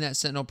want to put in that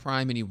Sentinel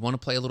Prime and you want to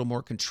play a little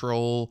more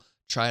control,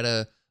 try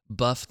to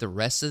buff the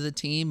rest of the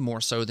team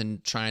more so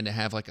than trying to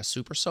have like a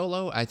super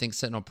solo, I think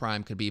Sentinel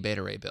Prime could be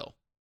Beta Ray Bill.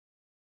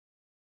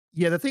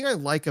 Yeah, the thing I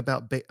like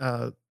about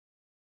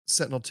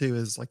Sentinel 2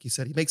 is, like you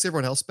said, he makes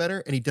everyone else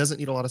better and he doesn't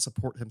need a lot of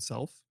support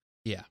himself.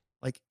 Yeah.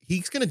 Like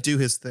he's going to do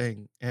his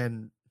thing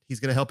and he's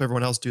going to help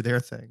everyone else do their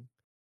thing.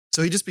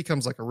 So he just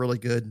becomes like a really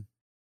good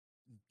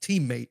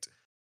teammate.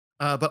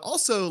 But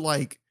also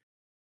like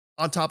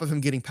on top of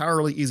him getting power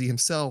really easy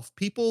himself,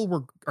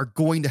 people are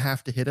going to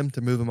have to hit him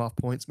to move him off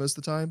points most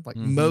of the time. Like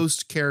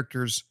most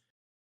characters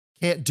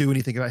can't do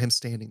anything about him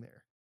standing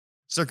there.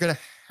 So they're going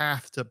to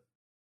have to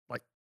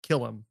like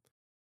kill him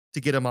to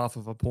get him off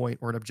of a point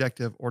or an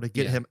objective or to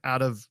get him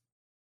out of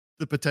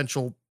the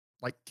potential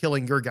like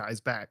killing your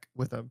guys back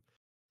with him.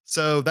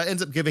 So that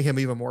ends up giving him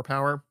even more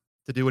power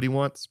to do what he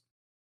wants.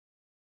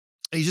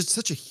 And he's just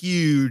such a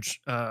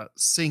huge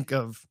sink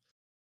of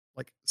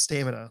like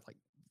stamina. Like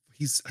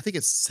I think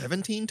it's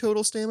 17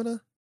 total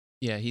stamina.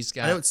 Yeah, he's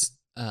I know got it's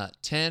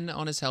 10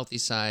 on his healthy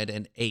side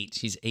and 8.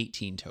 He's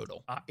 18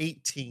 total.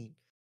 18.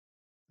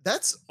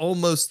 That's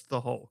almost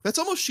the Hulk. That's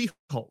almost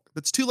She-Hulk.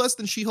 That's 2 less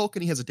than She-Hulk,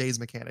 and he has a daze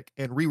mechanic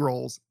and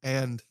rerolls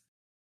and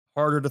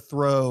harder to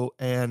throw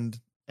and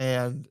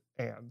Yeah.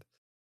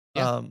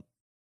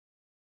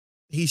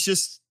 he's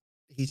just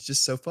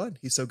so fun.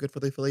 He's so good for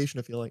the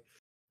affiliation, I feel like.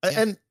 Yeah.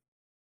 And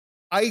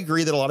I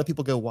agree that a lot of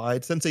people go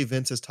wide. Sensei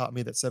Vince has taught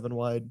me that 7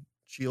 wide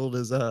shield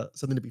is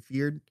something to be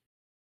feared.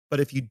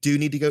 But if you do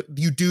need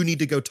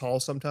to go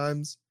tall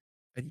sometimes,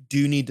 and you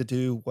do need to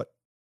do what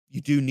you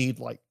do need,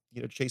 like,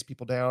 chase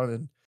people down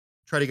and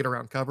try to get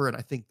around cover. And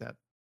I think that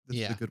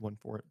this is a good one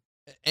for it.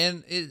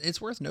 And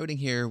it's worth noting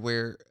here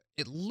where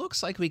it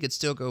looks like we could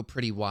still go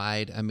pretty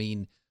wide. I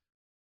mean,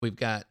 we've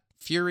got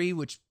Fury,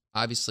 which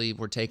Obviously,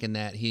 we're taking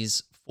that.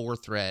 He's 4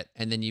 threat.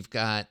 And then you've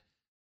got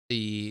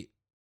the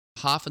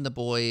Hoff and the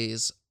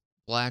Boys,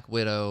 Black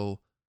Widow,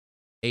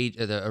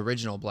 the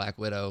original Black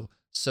Widow.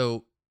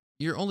 So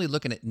you're only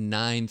looking at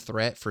 9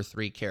 threat for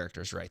 3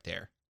 characters right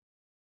there.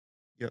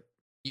 Yep.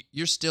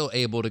 You're still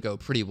able to go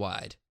pretty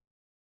wide.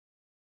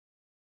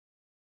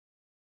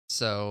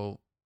 So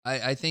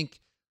I think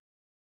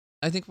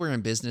we're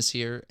in business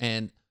here.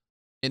 And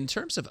in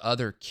terms of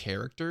other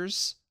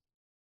characters,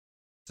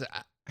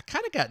 I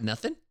kind of got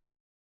nothing.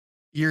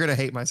 You're going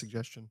to hate my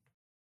suggestion.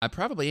 I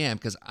probably am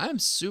because I'm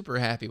super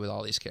happy with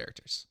all these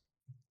characters.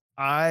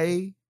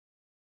 I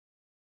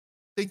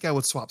think I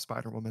would swap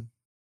Spider-Woman.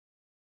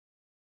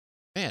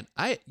 Man,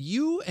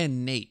 you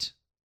and Nate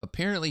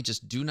apparently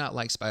just do not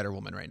like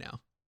Spider-Woman right now.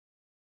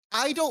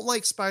 I don't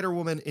like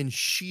Spider-Woman in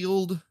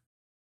S.H.I.E.L.D.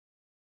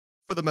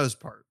 for the most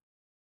part.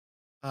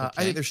 I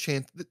think there's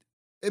chance that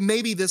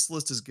maybe this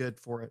list is good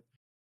for it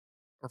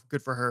or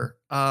good for her.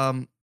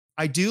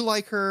 I do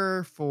like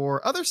her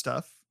for other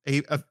stuff.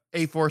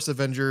 A-Force,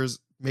 Avengers,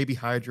 maybe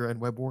Hydra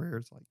and Web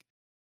Warriors.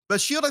 But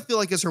S.H.I.E.L.D. I feel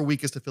like is her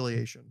weakest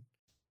affiliation.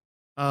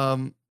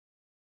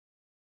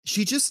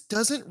 She just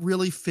doesn't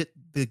really fit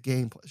the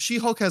game plan.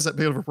 She-Hulk has that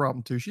big of a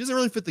problem too. She doesn't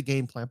really fit the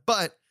game plan.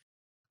 But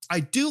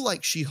I do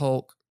like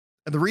She-Hulk,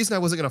 and the reason I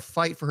wasn't going to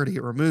fight for her to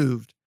get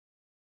removed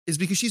is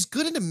because she's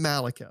good into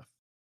Malekith.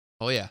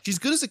 Oh yeah, she's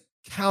good as a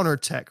counter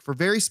tech for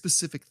very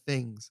specific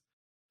things.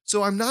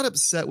 So I'm not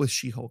upset with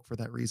She-Hulk for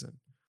that reason.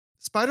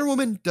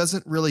 Spider-Woman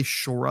doesn't really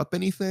shore up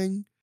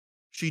anything.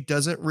 She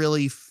doesn't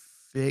really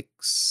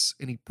fix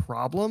any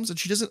problems, and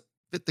she doesn't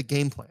fit the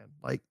game plan.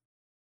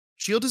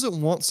 S.H.I.E.L.D.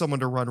 doesn't want someone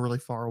to run really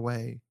far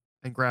away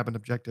and grab an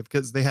objective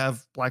because they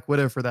have Black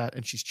Widow for that,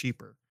 and she's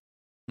cheaper.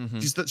 Mm-hmm.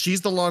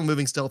 She's the long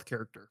moving stealth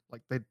character.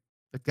 They've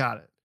got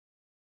it.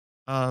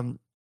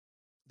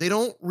 They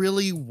don't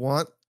really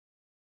want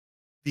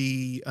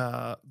the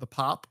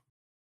pop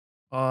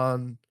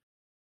on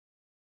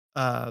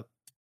her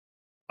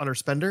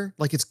spender.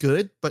 It's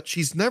good, but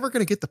she's never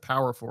going to get the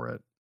power for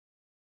it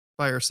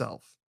by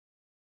herself.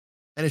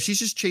 And if she's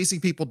just chasing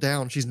people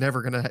down, she's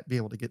never going to be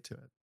able to get to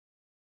it.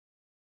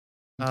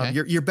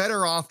 Okay. You're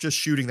better off just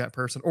shooting that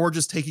person or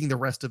just taking the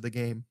rest of the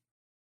game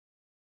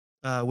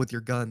with your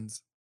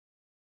guns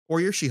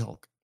or your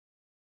She-Hulk.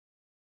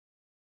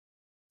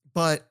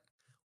 But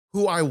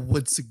who I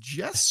would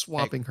suggest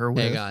swapping her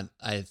with. Hang on.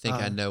 I think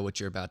I know what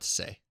you're about to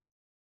say.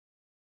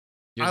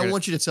 I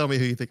want you to tell me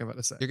who you think I'm about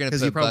to say. You're going to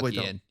put Bucky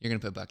in. You're going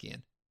to put Bucky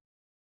in.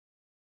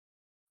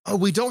 Oh,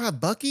 we don't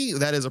have Bucky?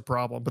 That is a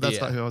problem, but that's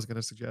not who I was going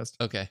to suggest.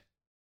 Okay.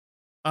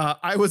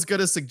 I was going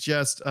to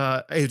suggest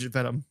Agent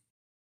Venom.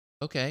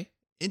 Okay.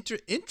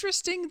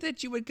 Interesting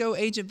that you would go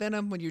Agent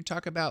Venom when you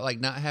talk about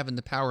not having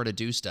the power to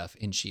do stuff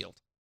in S.H.I.E.L.D.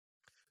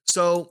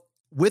 So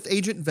with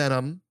Agent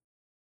Venom,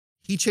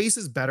 he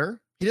chases better.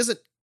 He doesn't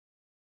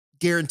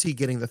guarantee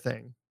getting the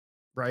thing,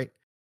 right?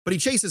 But he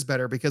chases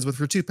better because with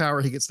her 2 power,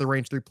 he gets the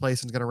range 3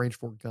 place and is going to range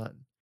 4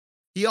 gun.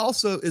 He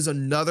also is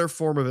another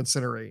form of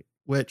Incinerate,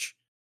 which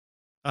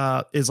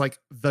is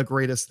the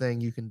greatest thing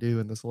you can do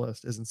in this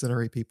list is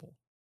incinerate people.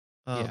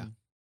 Yeah.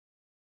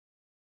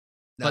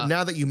 But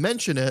now that you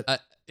mention it,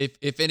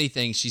 if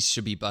anything, she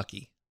should be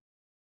Bucky.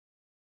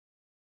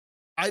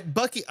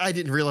 Bucky, I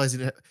didn't realize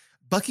it.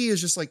 Bucky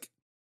is just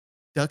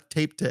duct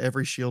taped to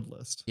every S.H.I.E.L.D.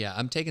 list. Yeah,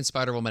 I'm taking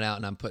Spider-Woman out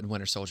and I'm putting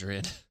Winter Soldier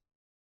in.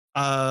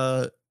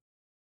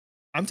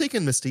 I'm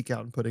taking Mystique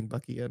out and putting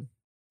Bucky in.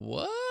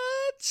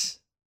 What?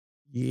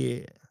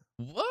 Yeah.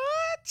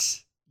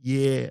 What?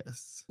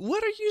 Yes.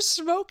 What are you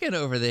smoking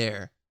over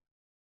there?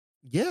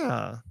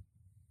 Yeah.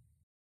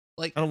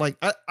 I don't like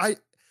I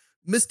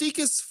Mystique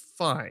is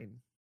fine.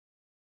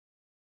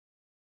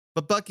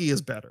 But Bucky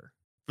is better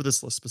for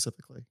this list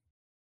specifically.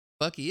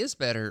 Bucky is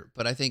better,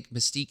 but I think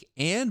Mystique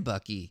and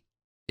Bucky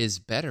is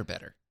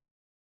better.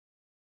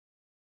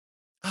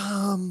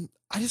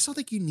 I just don't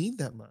think you need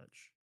that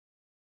much.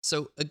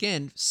 So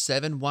again,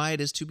 7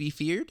 wide is to be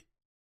feared.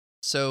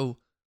 So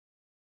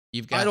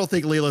you've got. I don't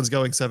think Leland's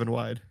going 7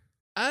 wide.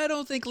 I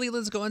don't think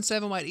Leland's going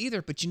 7 wide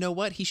either, but you know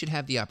what? He should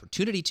have the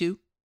opportunity to.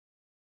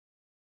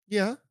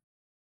 Yeah.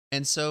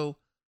 And so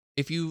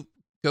if you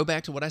go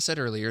back to what I said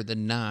earlier, the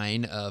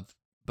 9 of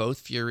both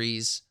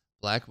Furies,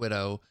 Black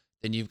Widow,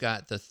 then you've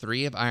got the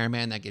 3 of Iron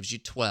Man, that gives you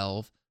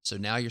 12. So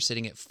now you're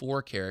sitting at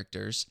 4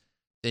 characters.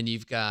 Then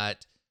you've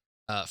got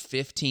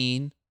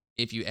 15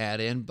 if you add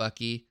in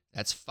Bucky,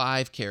 that's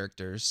 5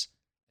 characters.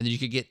 And then you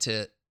could get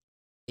to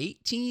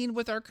 18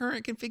 with our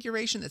current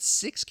configuration, that's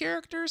 6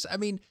 characters. I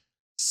mean,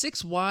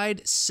 6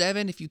 wide,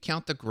 7 if you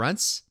count the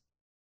grunts.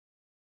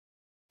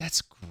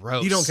 That's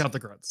gross. You don't count the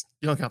grunts.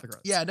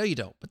 Yeah, no, you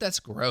don't, but that's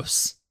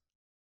gross.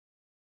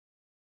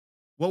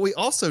 What we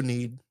also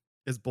need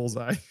is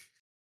Bullseye.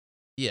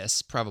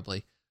 Yes,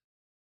 probably.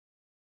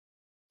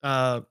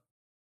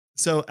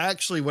 So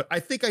actually, what I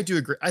think I do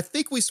agree. I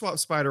think we swap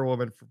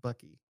Spider-Woman for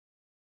Bucky.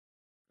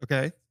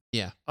 Okay.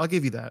 Yeah. I'll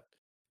give you that.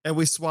 And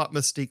we swap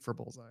Mystique for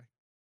Bullseye.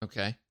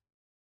 Okay.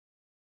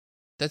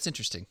 That's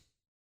interesting.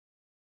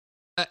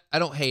 I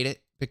don't hate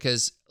it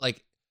because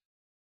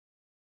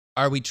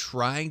are we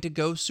trying to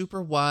go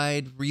super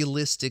wide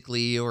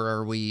realistically, or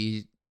are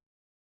we,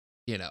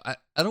 I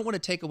don't want to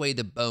take away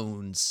the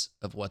bones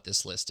of what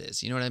this list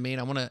is. You know what I mean?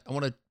 I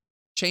want to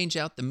change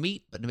out the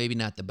meat, but maybe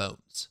not the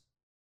bones.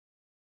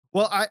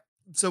 Well,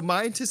 so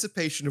my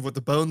anticipation of what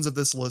the bones of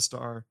this list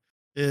are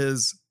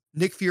is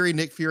Nick Fury,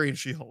 and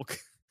She-Hulk,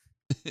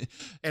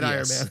 and Iron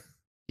Yes. Man.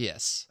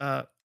 Yes.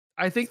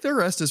 I think the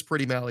rest is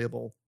pretty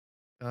malleable.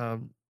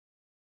 Um,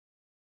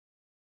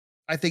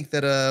 I think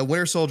that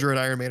Winter Soldier and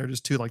Iron Man are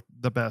just two like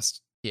the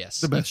best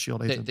Yes.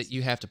 Shield agents. That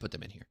you have to put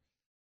them in here.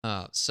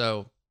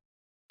 So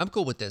I'm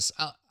cool with this.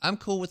 I'm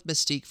cool with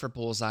Mystique for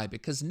Bullseye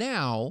because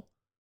now,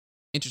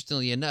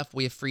 interestingly enough,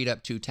 we have freed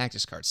up 2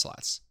 tactics card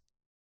slots.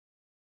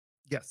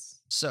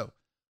 Yes. So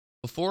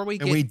before we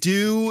we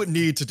do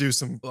need to do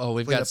some.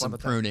 We've got some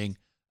pruning.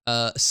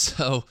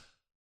 So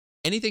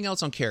anything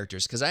else on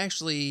characters? Because I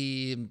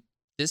actually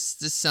this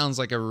sounds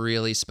like a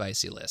really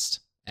spicy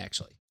list.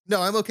 Actually,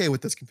 no, I'm okay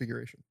with this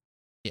configuration.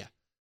 Yeah.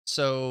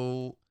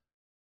 So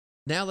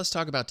now let's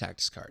talk about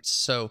tactics cards.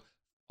 So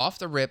off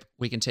the rip,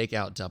 we can take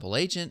out Double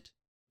Agent,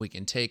 we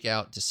can take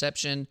out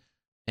Deception,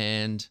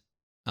 and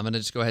I'm gonna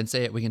just go ahead and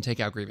say it. We can take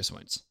out Grievous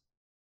Wounds.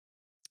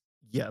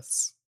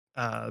 Yes.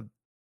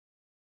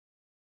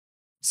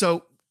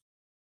 So,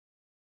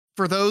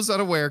 for those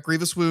unaware,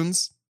 Grievous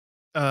Wounds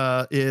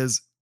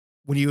is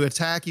when you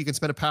attack, you can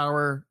spend a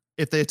power.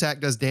 If the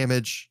attack does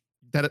damage,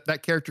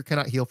 that character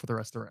cannot heal for the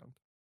rest of the round,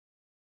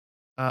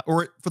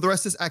 or for the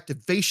rest of this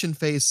activation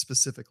phase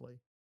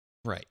specifically.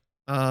 Right.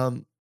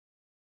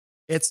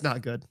 It's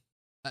not good.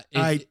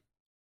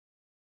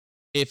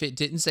 If it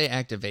didn't say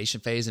activation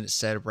phase and it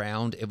said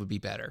round, it would be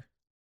better.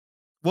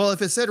 Well,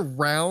 if it said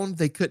round,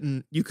 you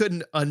couldn't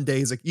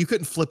undaze you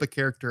couldn't flip a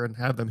character and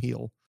have them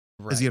heal.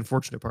 Right. Is the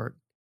unfortunate part.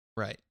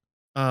 Right.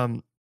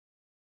 But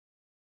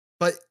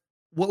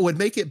what would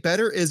make it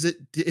better is if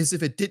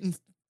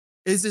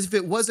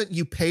it wasn't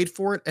you paid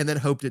for it and then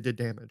hoped it did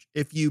damage.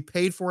 If you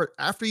paid for it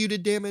after you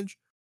did damage,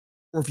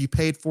 or if you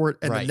paid for it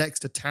and the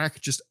next attack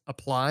just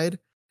applied,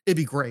 it'd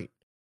be great.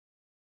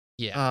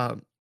 Yeah.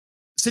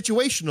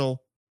 Situational,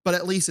 but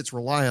at least it's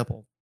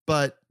reliable.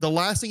 But the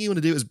last thing you want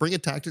to do is bring a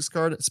tactics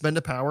card, spend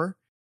a power,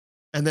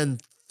 and then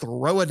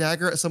throw a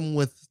dagger at someone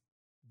with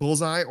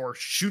Bullseye or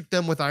shoot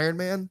them with Iron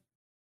Man.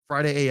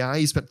 Friday AI,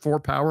 you spent 4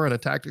 power on a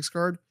tactics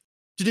card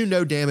to do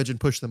no damage and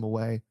push them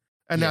away.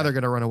 And now they're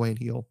going to run away and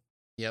heal.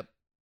 Yep.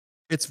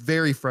 It's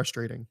very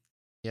frustrating.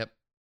 Yep.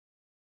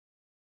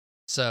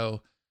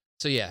 So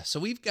yeah.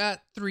 So we've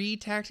got 3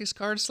 tactics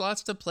card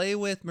slots to play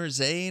with.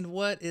 Merzane,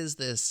 what is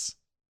this?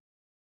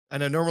 I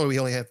know normally we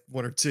only have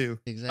 1 or 2.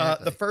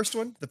 Exactly. The first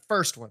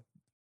one.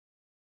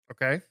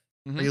 Okay.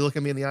 Mm-hmm. Are you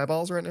looking me in the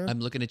eyeballs right now?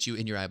 I'm looking at you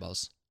in your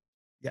eyeballs.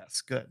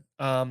 Yes, good.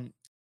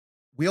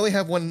 We only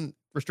have 1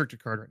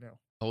 restricted card right now.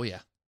 Oh yeah.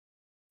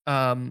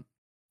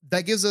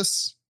 That gives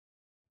us,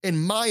 in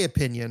my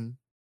opinion,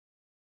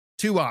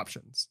 2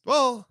 options.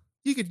 Well,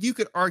 you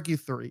could argue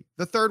 3.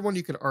 The third one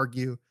you could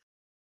argue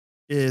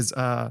is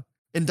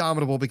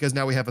Indomitable, because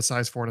now we have a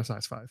size 4 and a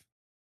size 5.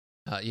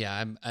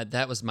 Yeah,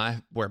 that was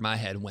where my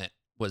head went,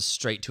 was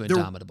straight to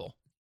Indomitable.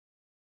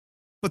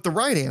 But the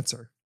right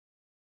answer,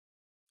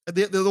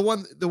 the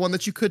one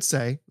that you could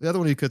say, the other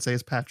one you could say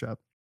is Patch Up.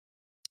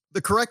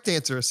 The correct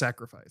answer is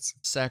Sacrifice.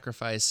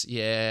 Sacrifice,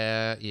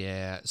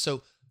 yeah.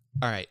 So,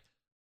 all right,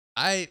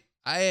 I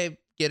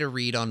get a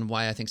read on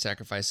why I think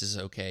Sacrifice is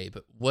okay,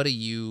 but what do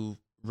you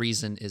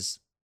reason is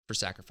for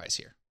Sacrifice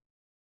here?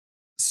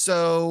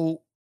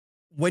 So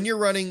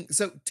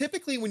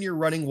typically when you're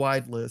running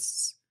wide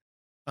lists,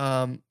 you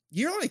don't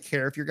really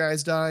care if your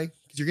guys die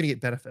because you're going to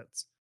get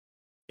benefits.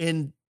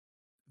 In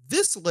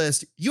this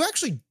list, you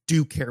actually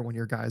do care when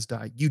your guys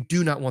die. You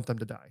do not want them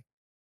to die.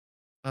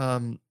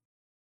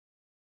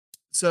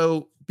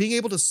 So being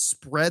able to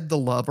spread the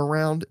love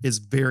around is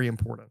very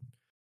important.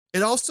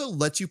 It also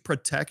lets you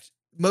protect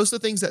most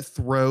of the things that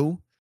throw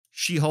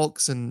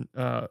She-Hulks and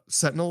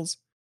Sentinels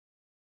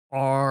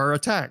are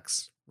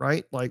attacks,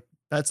 right? Like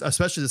that's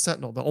especially the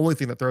Sentinel. The only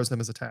thing that throws them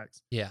is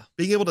attacks. Yeah.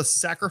 Being able to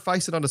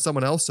sacrifice it onto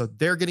someone else so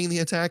they're getting the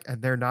attack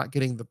and they're not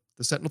getting the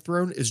Sentinel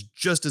thrown is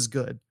just as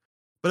good.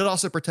 But it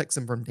also protects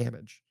them from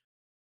damage.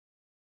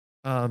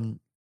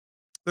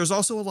 There's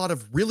also a lot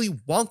of really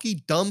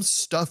wonky, dumb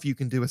stuff you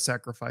can do with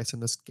Sacrifice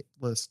in this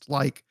list.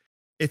 Like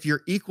if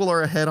you're equal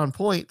or ahead on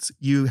points,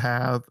 you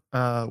have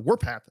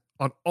Warpath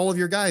on all of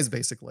your guys,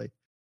 basically.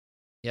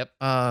 Yep.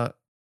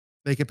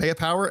 They can pay a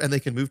power and they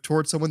can move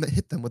towards someone that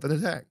hit them with an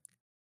attack.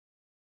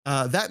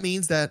 That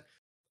means that,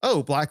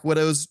 Black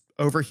Widow's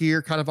over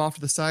here, kind of off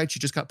to the side. She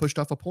just got pushed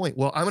off a point.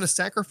 Well, I'm going to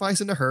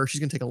sacrifice into her. She's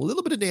going to take a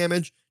little bit of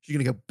damage. She's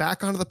going to go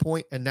back onto the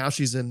point, and now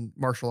she's in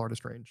martial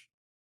artist range.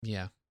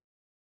 Yeah.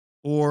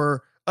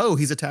 Or,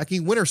 he's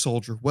attacking Winter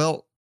Soldier.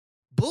 Well,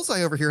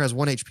 Bullseye over here has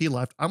 1 HP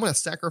left. I'm going to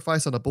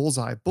sacrifice on a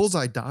Bullseye.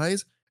 Bullseye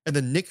dies, and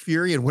then Nick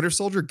Fury and Winter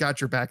Soldier got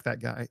your back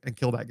that guy and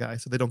kill that guy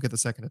so they don't get the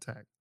second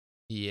attack.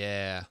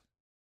 Yeah.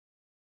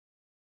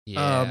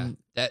 Yeah.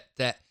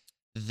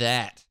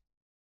 That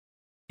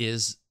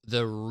is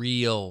the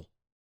real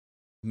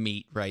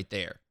meat right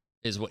there,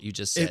 is what you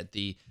just said.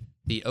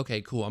 the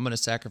okay, cool, I'm gonna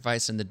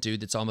sacrifice and the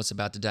dude that's almost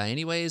about to die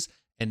anyways,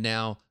 and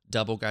now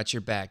double got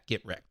your back,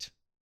 get wrecked.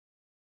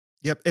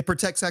 Yep, it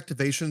protects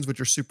activations, which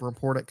are super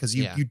important because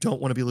you Yeah. you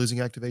don't want to be losing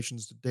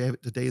activations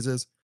to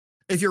dazes.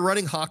 If you're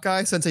running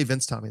Hawkeye, Sensei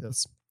Vince taught me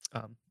this.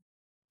 Um,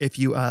 if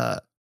you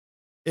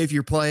if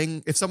you're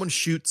playing, if someone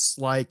shoots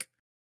like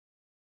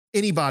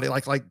anybody,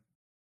 like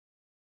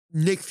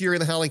Nick Fury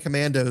and the Howling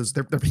Commandos,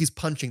 he's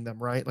punching them,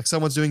 right? Like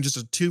someone's doing just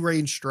a two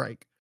range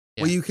strike.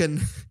 Well, Yeah.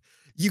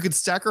 you can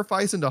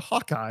sacrifice into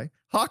Hawkeye.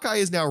 Hawkeye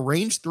is now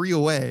range 3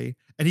 away,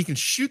 and he can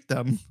shoot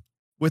them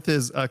with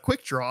his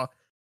quick draw,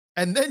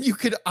 and then you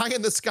could eye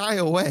in the sky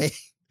away.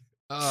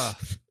 Uh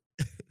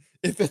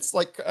If it's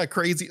like a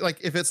crazy, like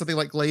if it's something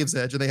like Glaive's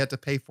Edge and they had to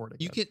pay for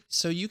it you again.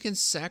 you can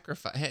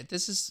sacrifice. Hey,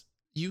 this is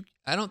you.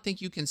 I don't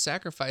think you can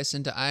sacrifice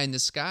into Eye in the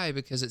Sky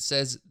because it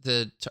says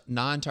the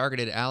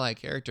non-targeted ally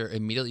character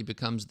immediately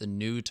becomes the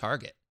new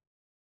target.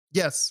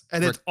 Yes,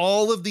 and Re- it's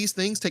all of these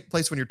things take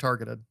place when you're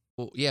targeted.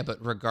 well, yeah,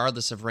 but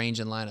regardless of range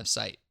and line of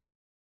sight.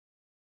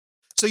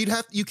 So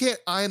you can't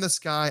eye in the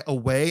sky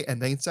away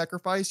and then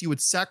sacrifice. You would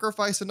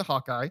sacrifice into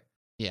Hawkeye.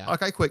 Yeah,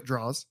 Hawkeye quick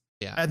draws,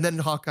 yeah, and then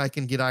Hawkeye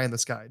can get eye in the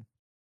sky.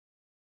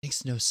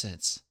 makes no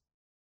sense.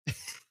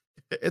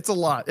 It's a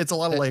lot. It's a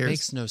lot of That layers.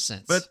 makes no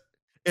sense. But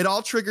it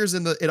all triggers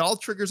on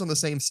the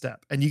same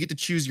step, and you get to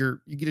choose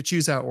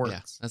how it yeah,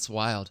 works. that's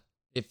wild.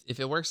 If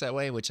it works that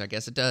way, which I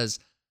guess it does,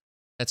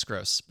 that's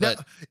gross. Now,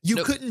 But you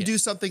no, couldn't yeah. do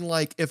something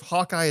like if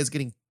Hawkeye is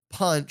getting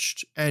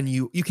punched and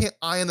you can't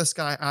eye in the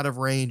sky out of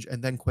range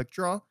and then quick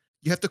draw.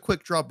 You have to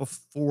quick draw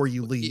before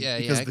you leave Yeah,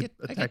 because I the get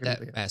attacker that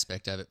immediately-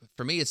 aspect of it. But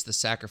for me, it's the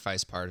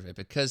sacrifice part of it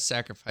because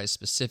sacrifice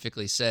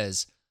specifically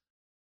says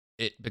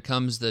it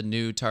becomes the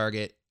new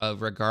target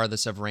of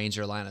regardless of range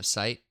or line of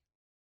sight.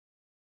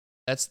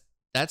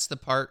 That's the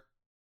part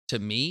to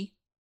me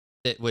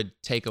that would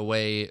take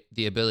away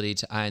the ability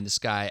to eye in the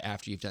sky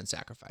after you've done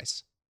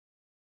sacrifice.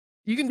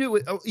 You can do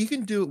it. You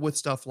can do it with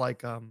stuff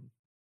like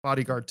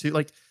bodyguard too.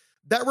 Like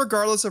that,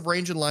 regardless of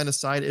range and line of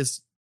sight,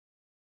 is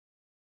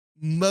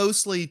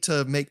mostly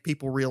to make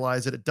people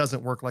realize that it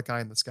doesn't work like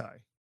eye in the sky,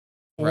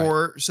 Right.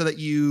 or so that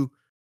you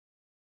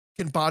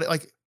can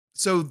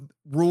so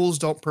rules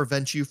don't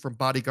prevent you from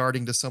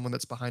bodyguarding to someone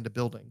that's behind a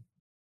building.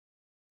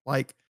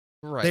 Like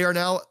Right. they are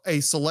now a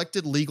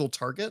selected legal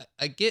target.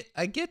 I get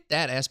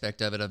that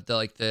aspect of it of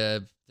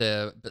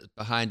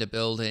behind a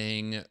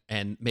building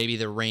and maybe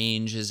the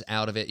range is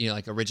out of it. You know,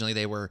 like originally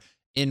they were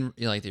in,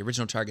 you know, like the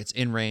original target's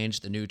in range,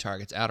 the new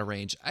target's out of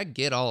range. I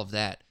get all of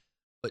that,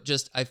 but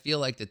just I feel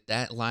like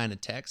that line of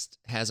text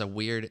has a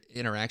weird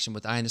interaction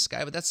with Eye in the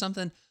Sky. But that's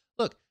something.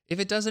 Look, if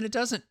it doesn't, it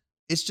doesn't.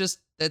 It's just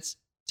that's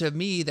to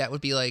me that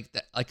would be like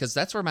that, like because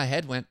that's where my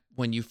head went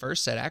when you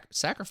first said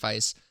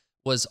sacrifice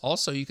was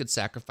also you could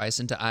sacrifice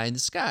into Eye in the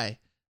Sky.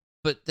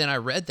 But then I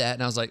read that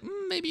and I was like,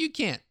 maybe you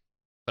can't.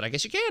 But I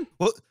guess you can.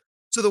 Well,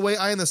 so the way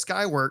eye in the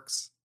sky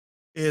works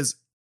is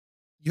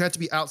you have to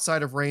be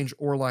outside of range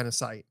or line of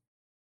sight.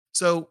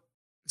 So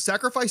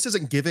sacrifice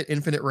doesn't give it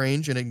infinite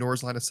range and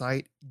ignores line of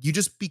sight. You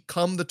just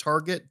become the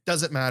target.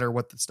 Doesn't matter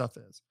what the stuff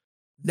is.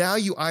 Now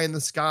you eye in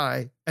the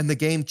sky and the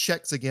game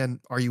checks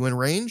again. Are you in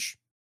range?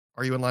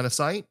 Are you in line of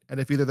sight? And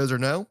if either of those are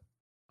no,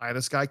 eye in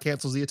the sky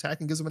cancels the attack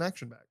and gives them an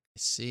action back. I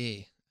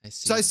see.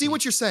 So I see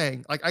what you're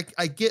saying. Like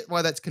I get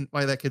why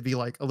why that could be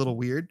like a little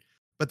weird,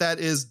 but that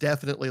is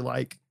definitely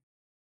like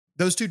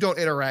those two don't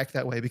interact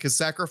that way because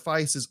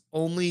sacrifice is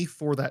only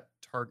for that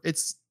target.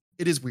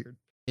 It is weird.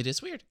 It is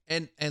weird.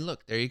 And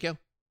look, there you go.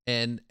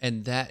 And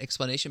that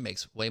explanation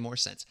makes way more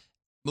sense.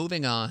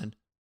 Moving on.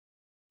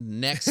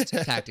 Next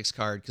tactics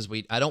card because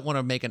I don't want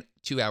to make a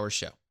 2-hour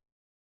show.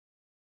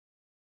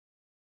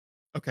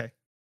 Okay.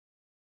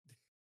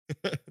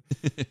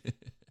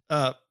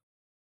 uh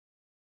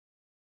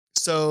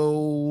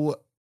so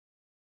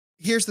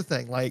here's the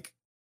thing, like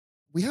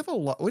we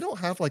don't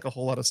have like a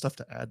whole lot of stuff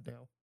to add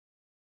now.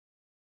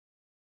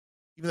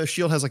 Even though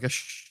Shield has like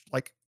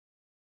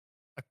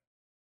a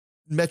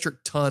metric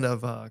ton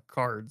of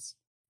cards.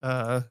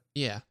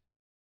 Yeah.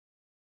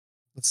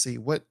 Let's see,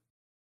 what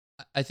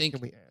I think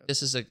can we add?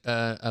 this is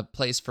a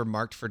place for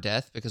Marked for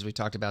Death because we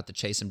talked about the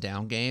Chase 'em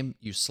down game.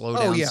 You slow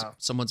down Oh, yeah.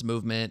 someone's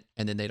movement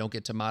and then they don't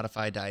get to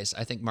modify dice.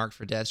 I think Marked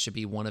for Death should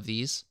be one of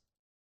these.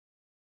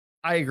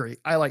 I agree.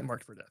 I like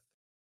Marked for Death.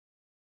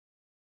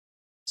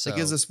 So It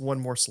gives us one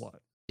more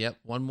slot. Yep,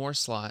 one more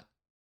slot.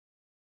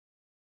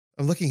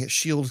 I'm looking at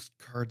Shield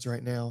cards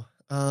right now.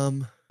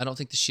 I don't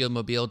think the Shield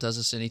Mobile does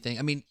us anything.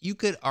 I mean, you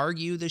could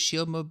argue the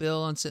Shield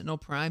Mobile on Sentinel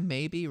Prime,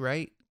 maybe,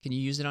 right? Can you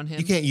use it on him?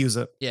 You can't use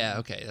it. Yeah,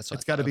 okay. That's what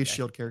It's got to be a okay.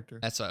 Shield character.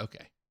 That's what,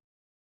 okay.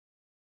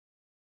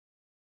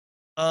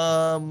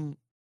 I'm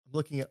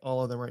looking at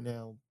all of them right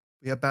now.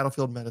 We have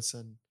Battlefield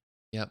Medicine.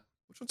 Yep.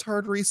 Which one's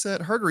Hard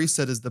Reset? Hard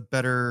Reset is the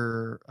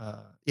better.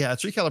 Yeah,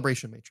 it's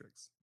Recalibration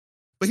Matrix.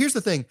 But here's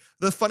the thing: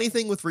 the funny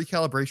thing with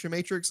Recalibration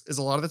Matrix is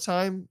a lot of the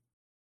time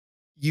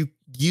you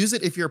use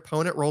it if your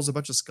opponent rolls a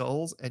bunch of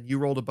skulls and you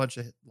rolled a bunch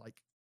of like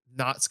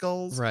not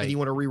skulls, Right. and you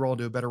want to re-roll and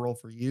do a better roll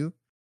for you.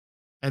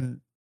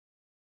 And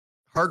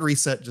Hard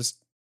Reset just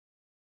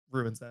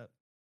ruins that.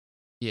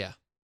 Yeah.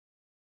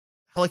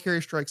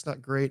 Helicarrier strike's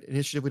not great.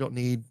 Initiative we don't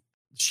need.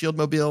 Shield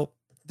mobile.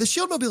 The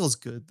shield mobile is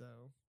good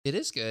though. It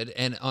is good,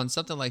 and on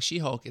something like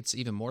She-Hulk, it's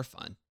even more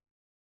fun.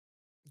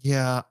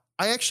 Yeah,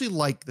 I actually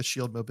like the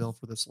shield mobile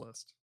for this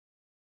list.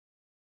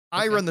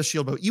 I Okay. run the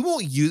shield mobile. You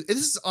won't use this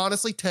is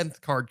honestly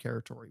 10th card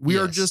territory. We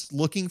are Yes. just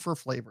looking for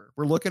flavor.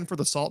 We're looking for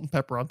the salt and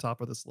pepper on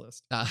top of this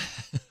list. Uh,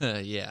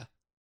 yeah.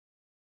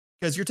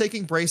 Because you're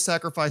taking Brace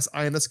Sacrifice,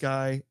 Eye in the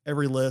Sky,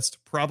 every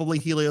list, probably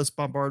Helios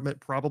Bombardment,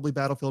 probably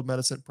Battlefield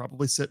Medicine,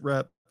 probably Sit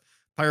Rep,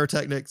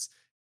 Pyrotechnics,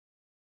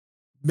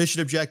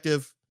 Mission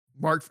Objective,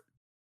 Mark.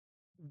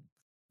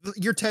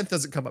 Your 10th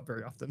doesn't come up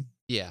very often.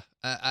 Yeah.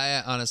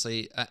 I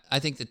honestly, I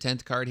think the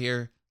 10th card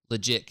here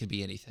legit could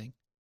be anything.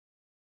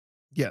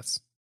 Yes.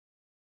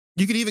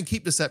 You could even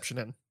keep Deception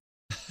in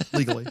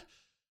legally.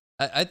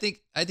 I think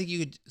you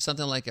could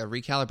something like a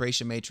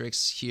recalibration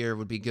matrix here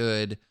would be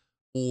good,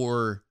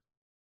 or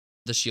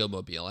the shield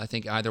mobile. I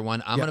think either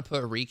one. I'm Yeah. gonna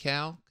put a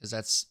recal because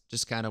that's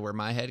just kind of where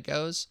my head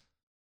goes.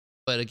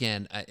 But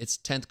again, it's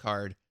 10th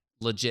card,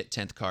 legit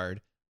 10th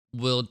card.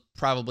 Will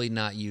probably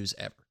not use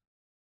ever.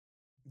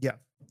 Yeah,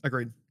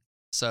 agreed.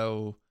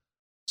 So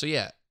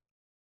yeah,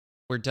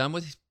 we're done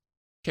with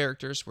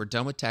characters. We're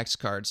done with tax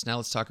cards. Now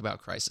let's talk about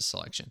crisis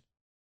selection.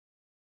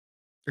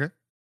 Okay.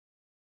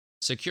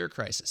 Secure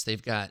Crisis.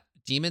 They've got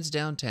Demons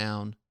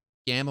Downtown,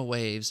 Gamma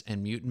Waves,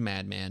 and Mutant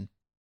Madman.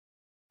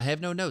 I have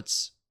no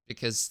notes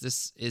because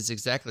this is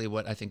exactly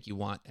what I think you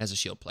want as a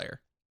shield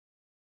player.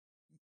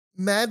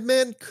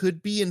 Madman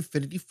could be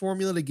Infinity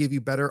Formula to give you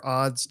better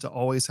odds to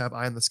always have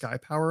Eye in the Sky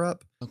power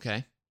up.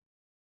 Okay.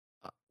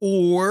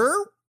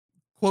 Or,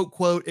 quote,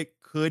 quote, it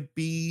could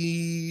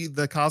be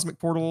the Cosmic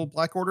Portal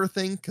Black Order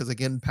thing, because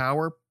again,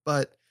 power,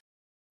 but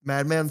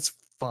Madman's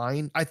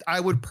fine. I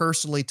would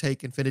personally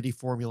take Infinity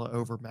Formula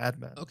over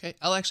Madman. Okay.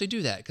 I'll actually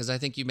do that because I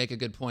think you make a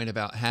good point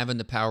about having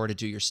the power to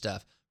do your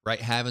stuff, right?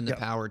 Having the Yep.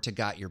 power to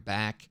got your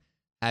back,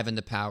 having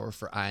the power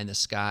for Eye in the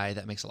Sky.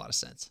 That makes a lot of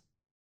sense.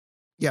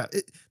 Yeah,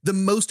 the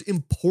most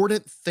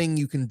important thing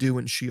you can do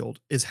in Shield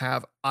is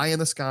have Eye in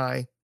the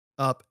Sky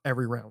up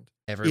every round.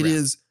 Every It round.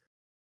 is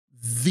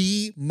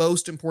the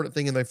most important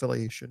thing in the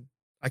affiliation.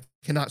 I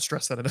cannot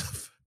stress that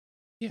enough.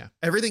 Yeah.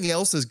 Everything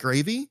else is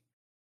gravy.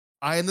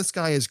 Eye in the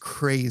Sky is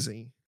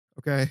crazy.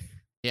 Okay.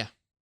 Yeah.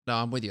 No,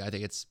 I'm with you. I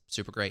think it's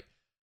super great.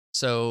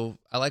 So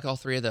I like all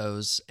three of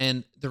those.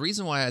 And the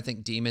reason why I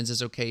think Demons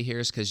is okay here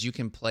is because you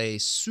can play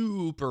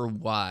super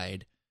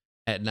wide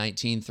at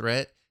 19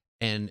 threat,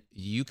 and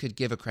you could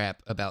give a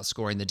crap about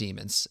scoring the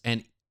Demons.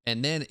 And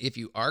then if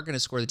you are going to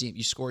score the demon,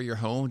 you score your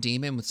home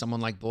demon with someone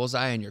like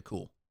Bullseye, and you're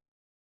cool.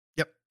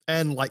 Yep.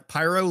 And like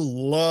Pyro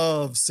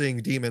loves seeing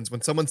demons.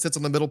 When someone sits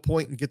on the middle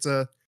point and takes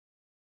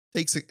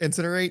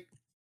Incinerate,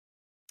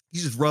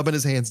 he's just rubbing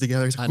his hands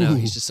together. He's I like, know. "Ooh."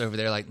 He's just over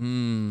there like,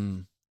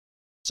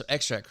 So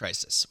Extract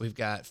Crisis. We've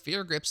got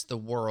Fear Grips the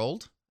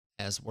World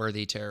as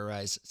Worthy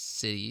terrorize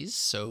cities.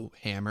 So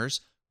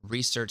Hammers,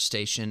 Research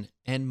Station,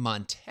 and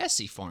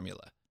Montesi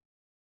Formula.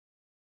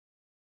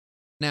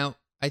 Now,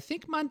 I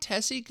think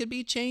Montesi could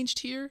be changed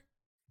here,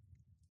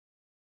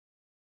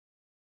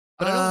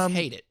 but I don't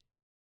hate it.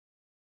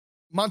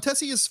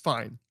 Montesi is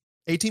fine.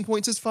 18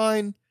 points is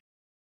fine.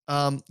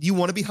 You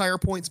want to be higher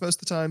points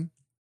most of the time,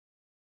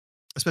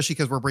 especially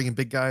because we're bringing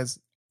big guys.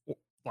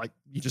 Like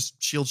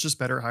Shield's just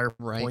better at higher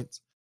Right.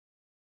 points.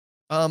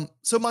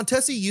 So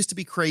Montesi used to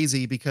be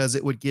crazy because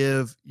it would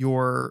give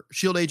your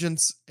shield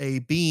agents a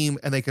beam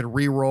and they could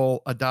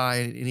re-roll a die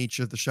in each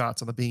of the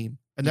shots on the beam.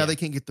 And now Yeah. they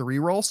can't get the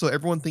re-roll, so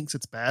everyone thinks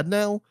it's bad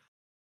now.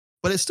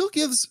 But it still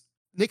gives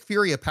Nick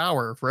Fury a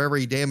power for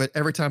every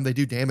time they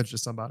do damage to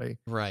somebody.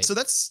 Right. So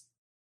that's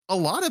a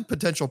lot of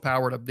potential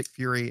power to Nick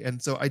Fury.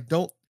 And so I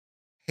don't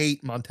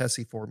hate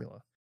Montesi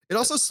formula. It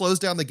also slows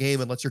down the game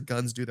and lets your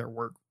guns do their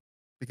work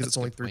because That's it's a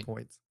only good 3 point.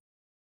 points.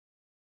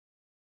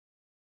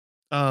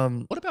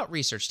 What about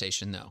Research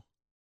Station, though?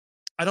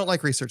 I don't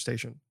like Research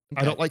Station. I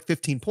Okay. don't like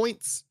 15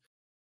 points.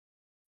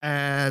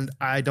 And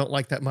I don't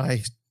like that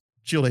my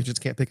shield agents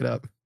can't pick it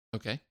up.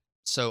 Okay.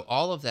 So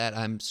all of that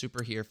I'm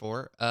super here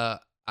for.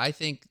 I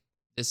think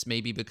this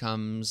maybe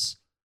becomes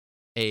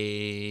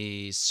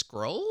a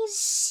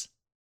Scrolls.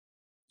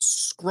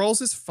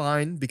 Scrolls is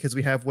fine because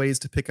we have ways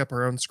to pick up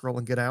our own scroll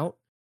and get out.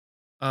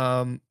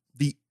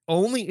 The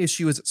only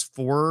issue is it's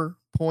 4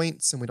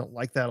 points and we don't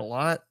like that a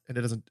lot and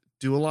it doesn't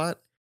do a lot.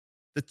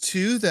 The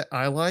two that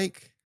I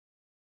like,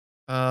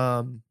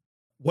 one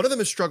of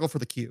them is Struggle for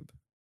the Cube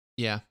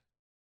Yeah.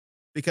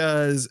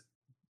 because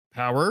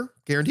power,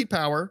 guaranteed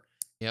power,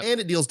 Yep.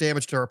 and it deals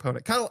damage to our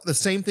opponent. Kind of the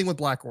same thing with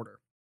Black Order.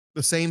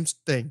 The same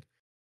thing.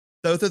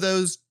 Both of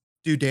those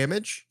do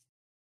damage.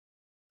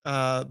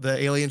 The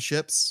alien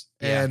ships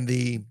Yeah. and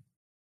the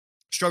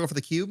Struggle for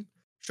the Cube.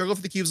 Struggle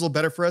for the Cube is a little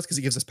better for us because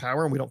it gives us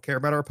power and we don't care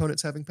about our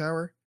opponents having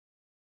power.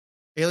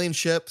 Alien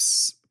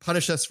ships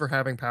punish us for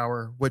having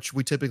power, which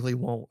we typically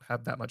won't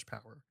have that much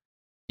power.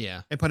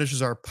 Yeah. And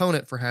punishes our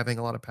opponent for having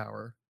a lot of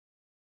power,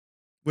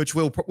 which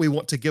we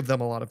want to give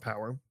them a lot of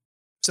power.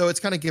 So it's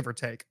kind of give or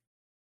take.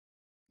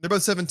 They're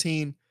both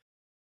 17.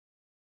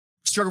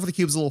 Struggle for the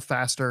Cube is a little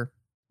faster.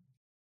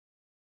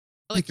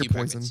 I like Pick your cube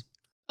poison. fragments.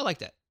 I like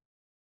that.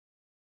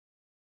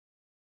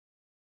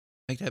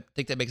 I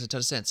think that makes a ton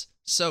of sense.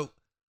 So,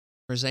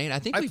 Zane, I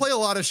think I play a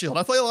lot of Shield.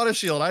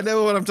 I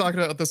know what I'm talking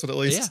about with this one at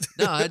yeah, least.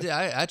 no,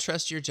 I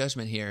trust your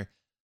judgment here,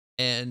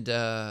 and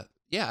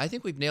yeah, I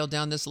think we've nailed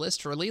down this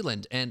list for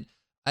Leland, and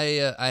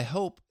I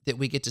hope that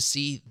we get to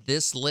see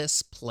this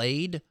list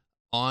played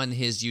on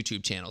his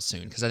YouTube channel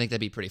soon because I think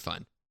that'd be pretty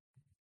fun.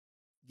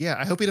 Yeah,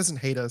 I hope he doesn't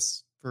hate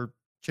us for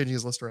changing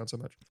his list around so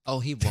much. Oh,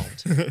 he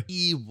won't.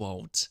 He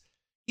won't.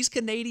 He's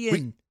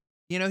Canadian.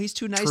 He's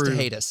too nice to True.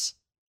 hate us.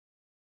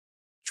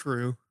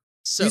 True.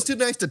 So He's too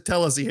nice to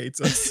tell us he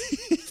hates us.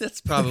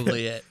 that's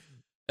probably it.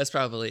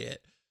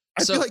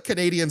 I feel like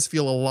Canadians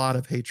feel a lot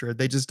of hatred.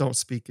 They just don't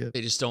speak it.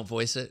 They just don't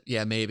voice it.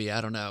 Yeah, maybe.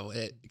 I don't know.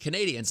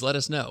 Canadians, let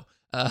us know.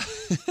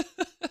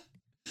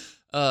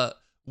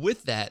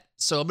 With that,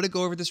 so I'm going to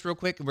go over this real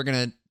quick, and we're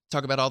going to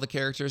talk about all the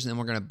characters, and then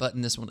we're going to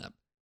button this one up.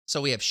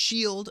 So we have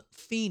Shield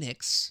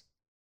Phoenix,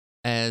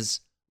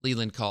 as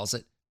Leland calls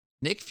it,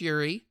 Nick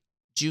Fury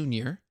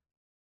Jr.,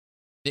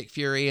 Nick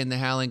Fury and the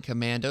Howling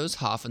Commandos,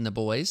 Hoff and the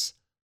Boys,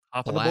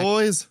 Black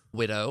Boys,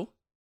 Widow,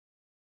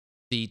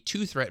 the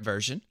two-threat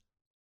version,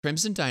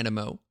 Crimson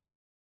Dynamo,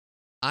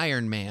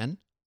 Iron Man,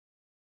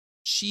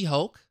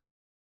 She-Hulk,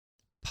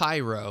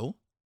 Pyro,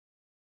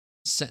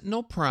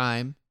 Sentinel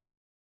Prime,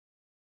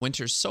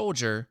 Winter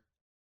Soldier,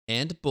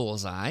 and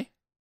Bullseye.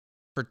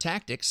 For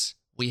tactics,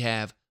 we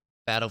have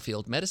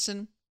Battlefield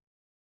Medicine,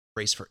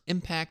 Brace for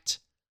Impact,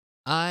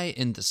 Eye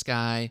in the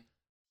Sky,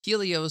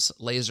 Helios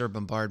Laser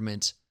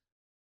Bombardment,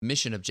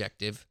 Mission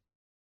Objective,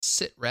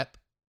 Sit Rep,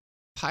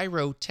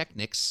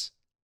 Pyrotechnics,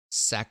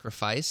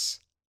 Sacrifice,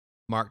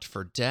 Marked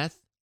for Death,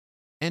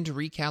 and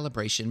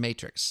Recalibration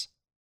Matrix.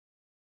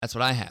 That's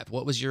what I have.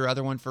 What was your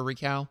other one for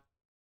recal?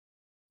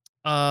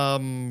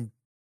 Shield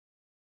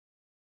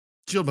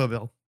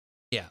Mobile.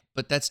 Yeah,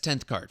 but that's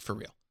 10th card for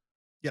real.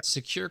 Yeah.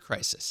 Secure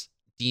Crisis,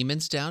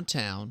 Demons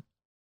Downtown,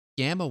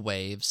 Gamma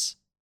Waves,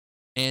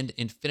 and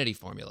Infinity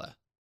Formula.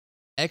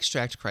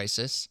 Extract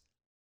Crisis,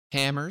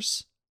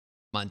 Hammers,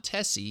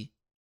 Montesi,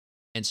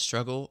 and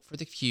Struggle for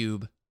the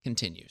Cube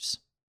continues.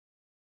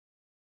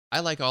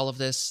 I like all of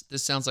this.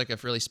 This sounds like a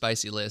really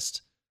spicy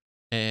list.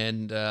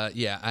 And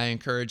yeah, I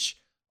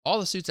encourage all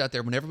the suits out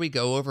there, whenever we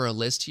go over a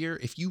list here,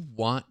 if you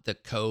want the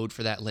code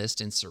for that list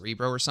in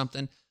Cerebro or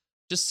something,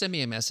 just send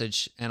me a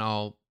message and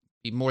I'll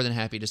be more than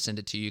happy to send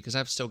it to you because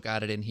I've still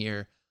got it in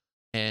here.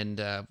 And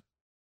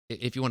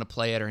if you want to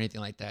play it or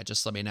anything like that,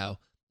 just let me know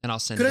and I'll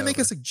send it over. Could I make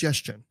a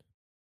suggestion?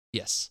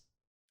 Yes.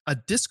 A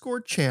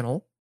Discord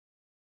channel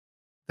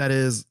that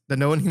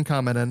no one can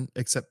comment in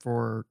except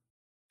for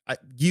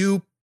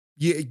you,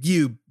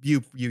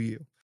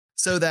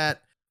 so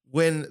that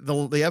when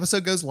the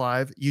episode goes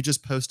live, you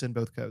just post in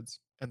both codes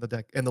and the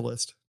deck and the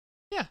list.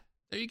 Yeah,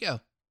 there you go.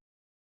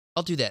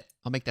 I'll do that.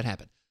 I'll make that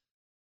happen.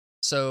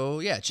 So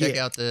yeah, check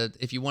out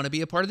if you want to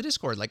be a part of the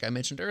Discord, like I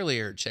mentioned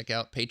earlier, check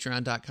out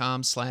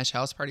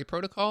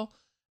patreon.com/housepartyprotocol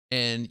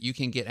and you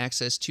can get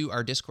access to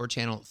our Discord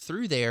channel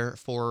through there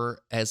for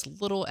as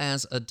little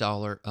as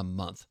 $1 a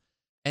month.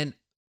 And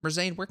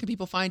Merzane, where can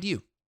people find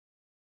you?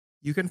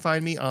 You can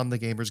find me on the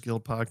Gamers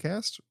Guild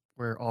podcast,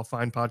 where all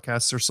fine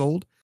podcasts are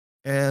sold,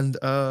 and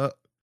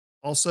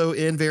also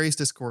in various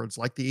Discords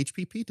like the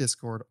HPP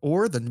Discord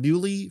or the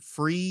newly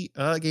free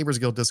Gamers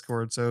Guild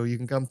Discord. So you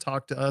can come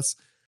talk to us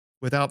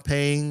without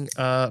paying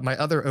my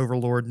other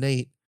overlord,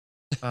 Nate,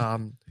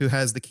 who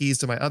has the keys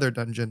to my other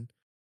dungeon,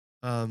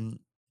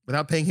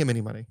 without paying him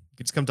any money. You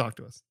can just come talk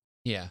to us.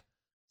 Yeah.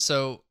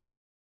 So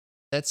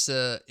that's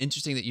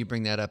interesting that you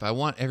bring that up. I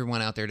want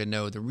everyone out there to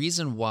know the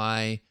reason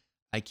why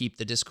I keep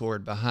the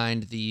Discord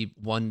behind the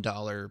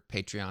 $1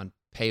 Patreon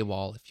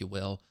paywall, if you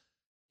will.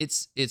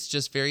 It's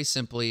just very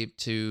simply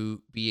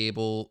to be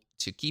able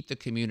to keep the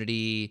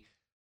community.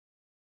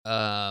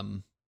 I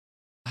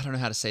don't know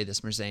how to say this,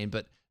 Merzane,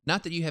 but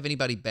not that you have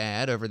anybody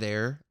bad over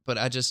there, but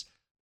I just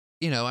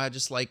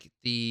like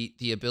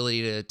the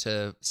ability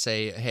to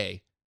say,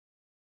 hey,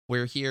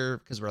 we're here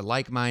because we're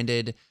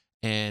like-minded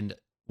and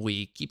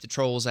we keep the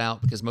trolls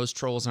out because most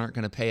trolls aren't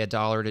going to pay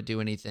 $1 to do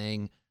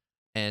anything.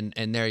 And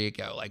there you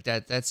go. Like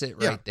that's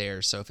it right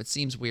there. So if it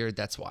seems weird,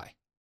 that's why.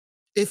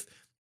 If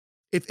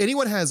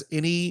anyone has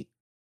any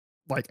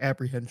like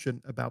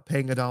apprehension about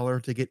paying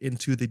 $1 to get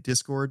into the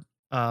Discord,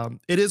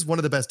 it is one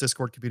of the best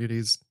Discord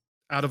communities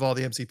out of all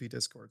the MCP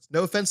Discords.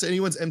 No offense to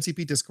anyone's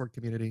MCP Discord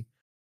community.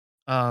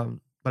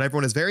 But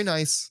everyone is very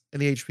nice in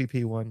the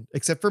HPP one,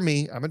 except for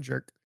me. I'm a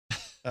jerk.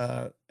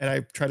 And I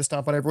try to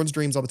stomp on everyone's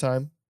dreams all the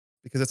time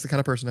because that's the kind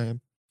of person I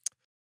am.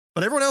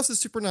 But everyone else is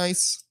super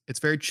nice. It's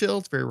very chill.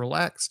 It's very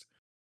relaxed.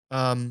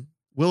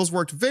 Will's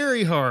worked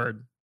very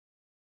hard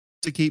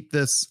to keep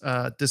this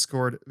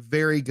Discord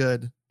very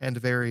good and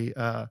very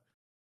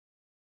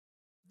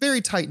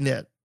very tight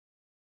knit.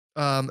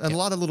 And a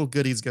lot of little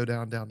goodies go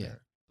down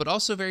there. But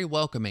also very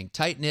welcoming,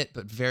 tight knit,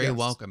 but very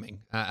welcoming.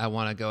 I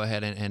want to go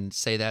ahead and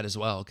say that as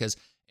well, because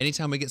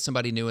anytime we get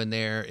somebody new in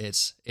there,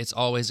 it's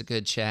always a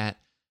good chat.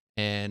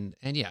 And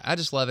yeah, I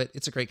just love it.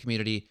 It's a great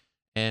community.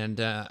 And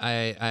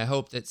I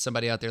hope that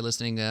somebody out there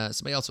listening,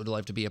 somebody else would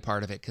love to be a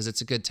part of it because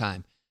it's a good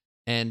time.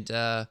 And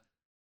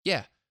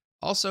yeah,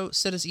 also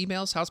send us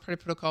emails,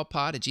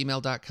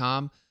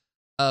 housepartyprotocolpod@gmail.com.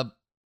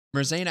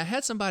 Merzane, I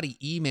had somebody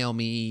email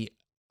me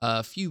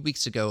a few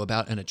weeks ago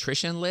about an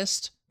attrition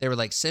list. They were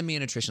like, send me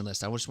an attrition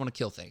list. I just want to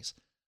kill things.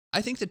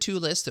 I think the 2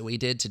 lists that we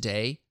did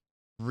today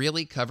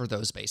really cover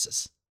those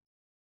bases.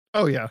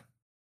 Oh, yeah.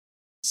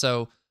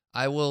 So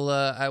I will,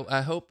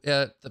 I hope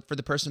for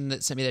the person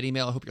that sent me that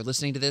email, I hope you're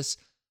listening to this.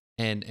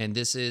 And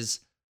this is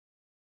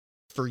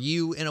for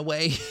you in a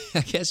way, I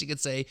guess you could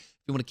say.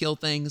 If you want to kill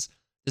things,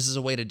 this is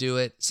a way to do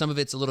it. Some of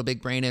it's a little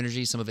big brain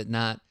energy, some of it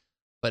not.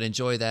 But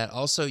enjoy that.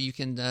 Also, you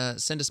can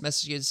send us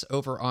messages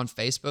over on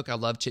Facebook. I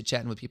love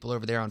chit-chatting with people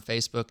over there on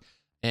Facebook.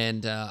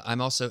 And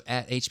I'm also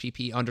at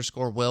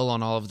HPP_Will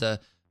on all of the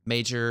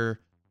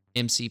major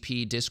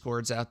MCP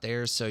Discords out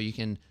there. So you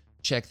can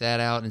check that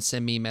out and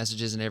send me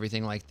messages and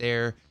everything like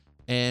there.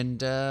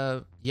 And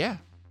yeah,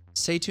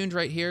 stay tuned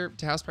right here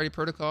to House Party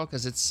Protocol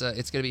because it's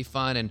going to be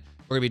fun. And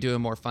we're going to be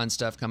doing more fun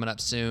stuff coming up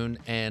soon.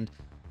 And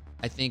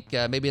I think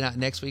maybe not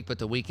next week, but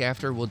the week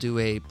after, we'll do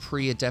a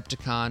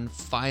pre-Adepticon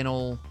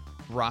final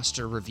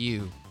roster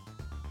review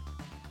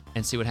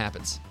and see what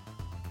happens.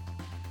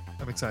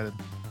 I'm excited.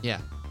 Yeah.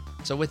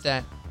 So with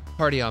that,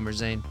 party on,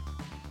 Merzane.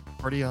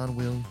 Party on,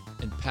 Will.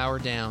 And power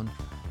down,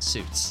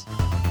 Suits.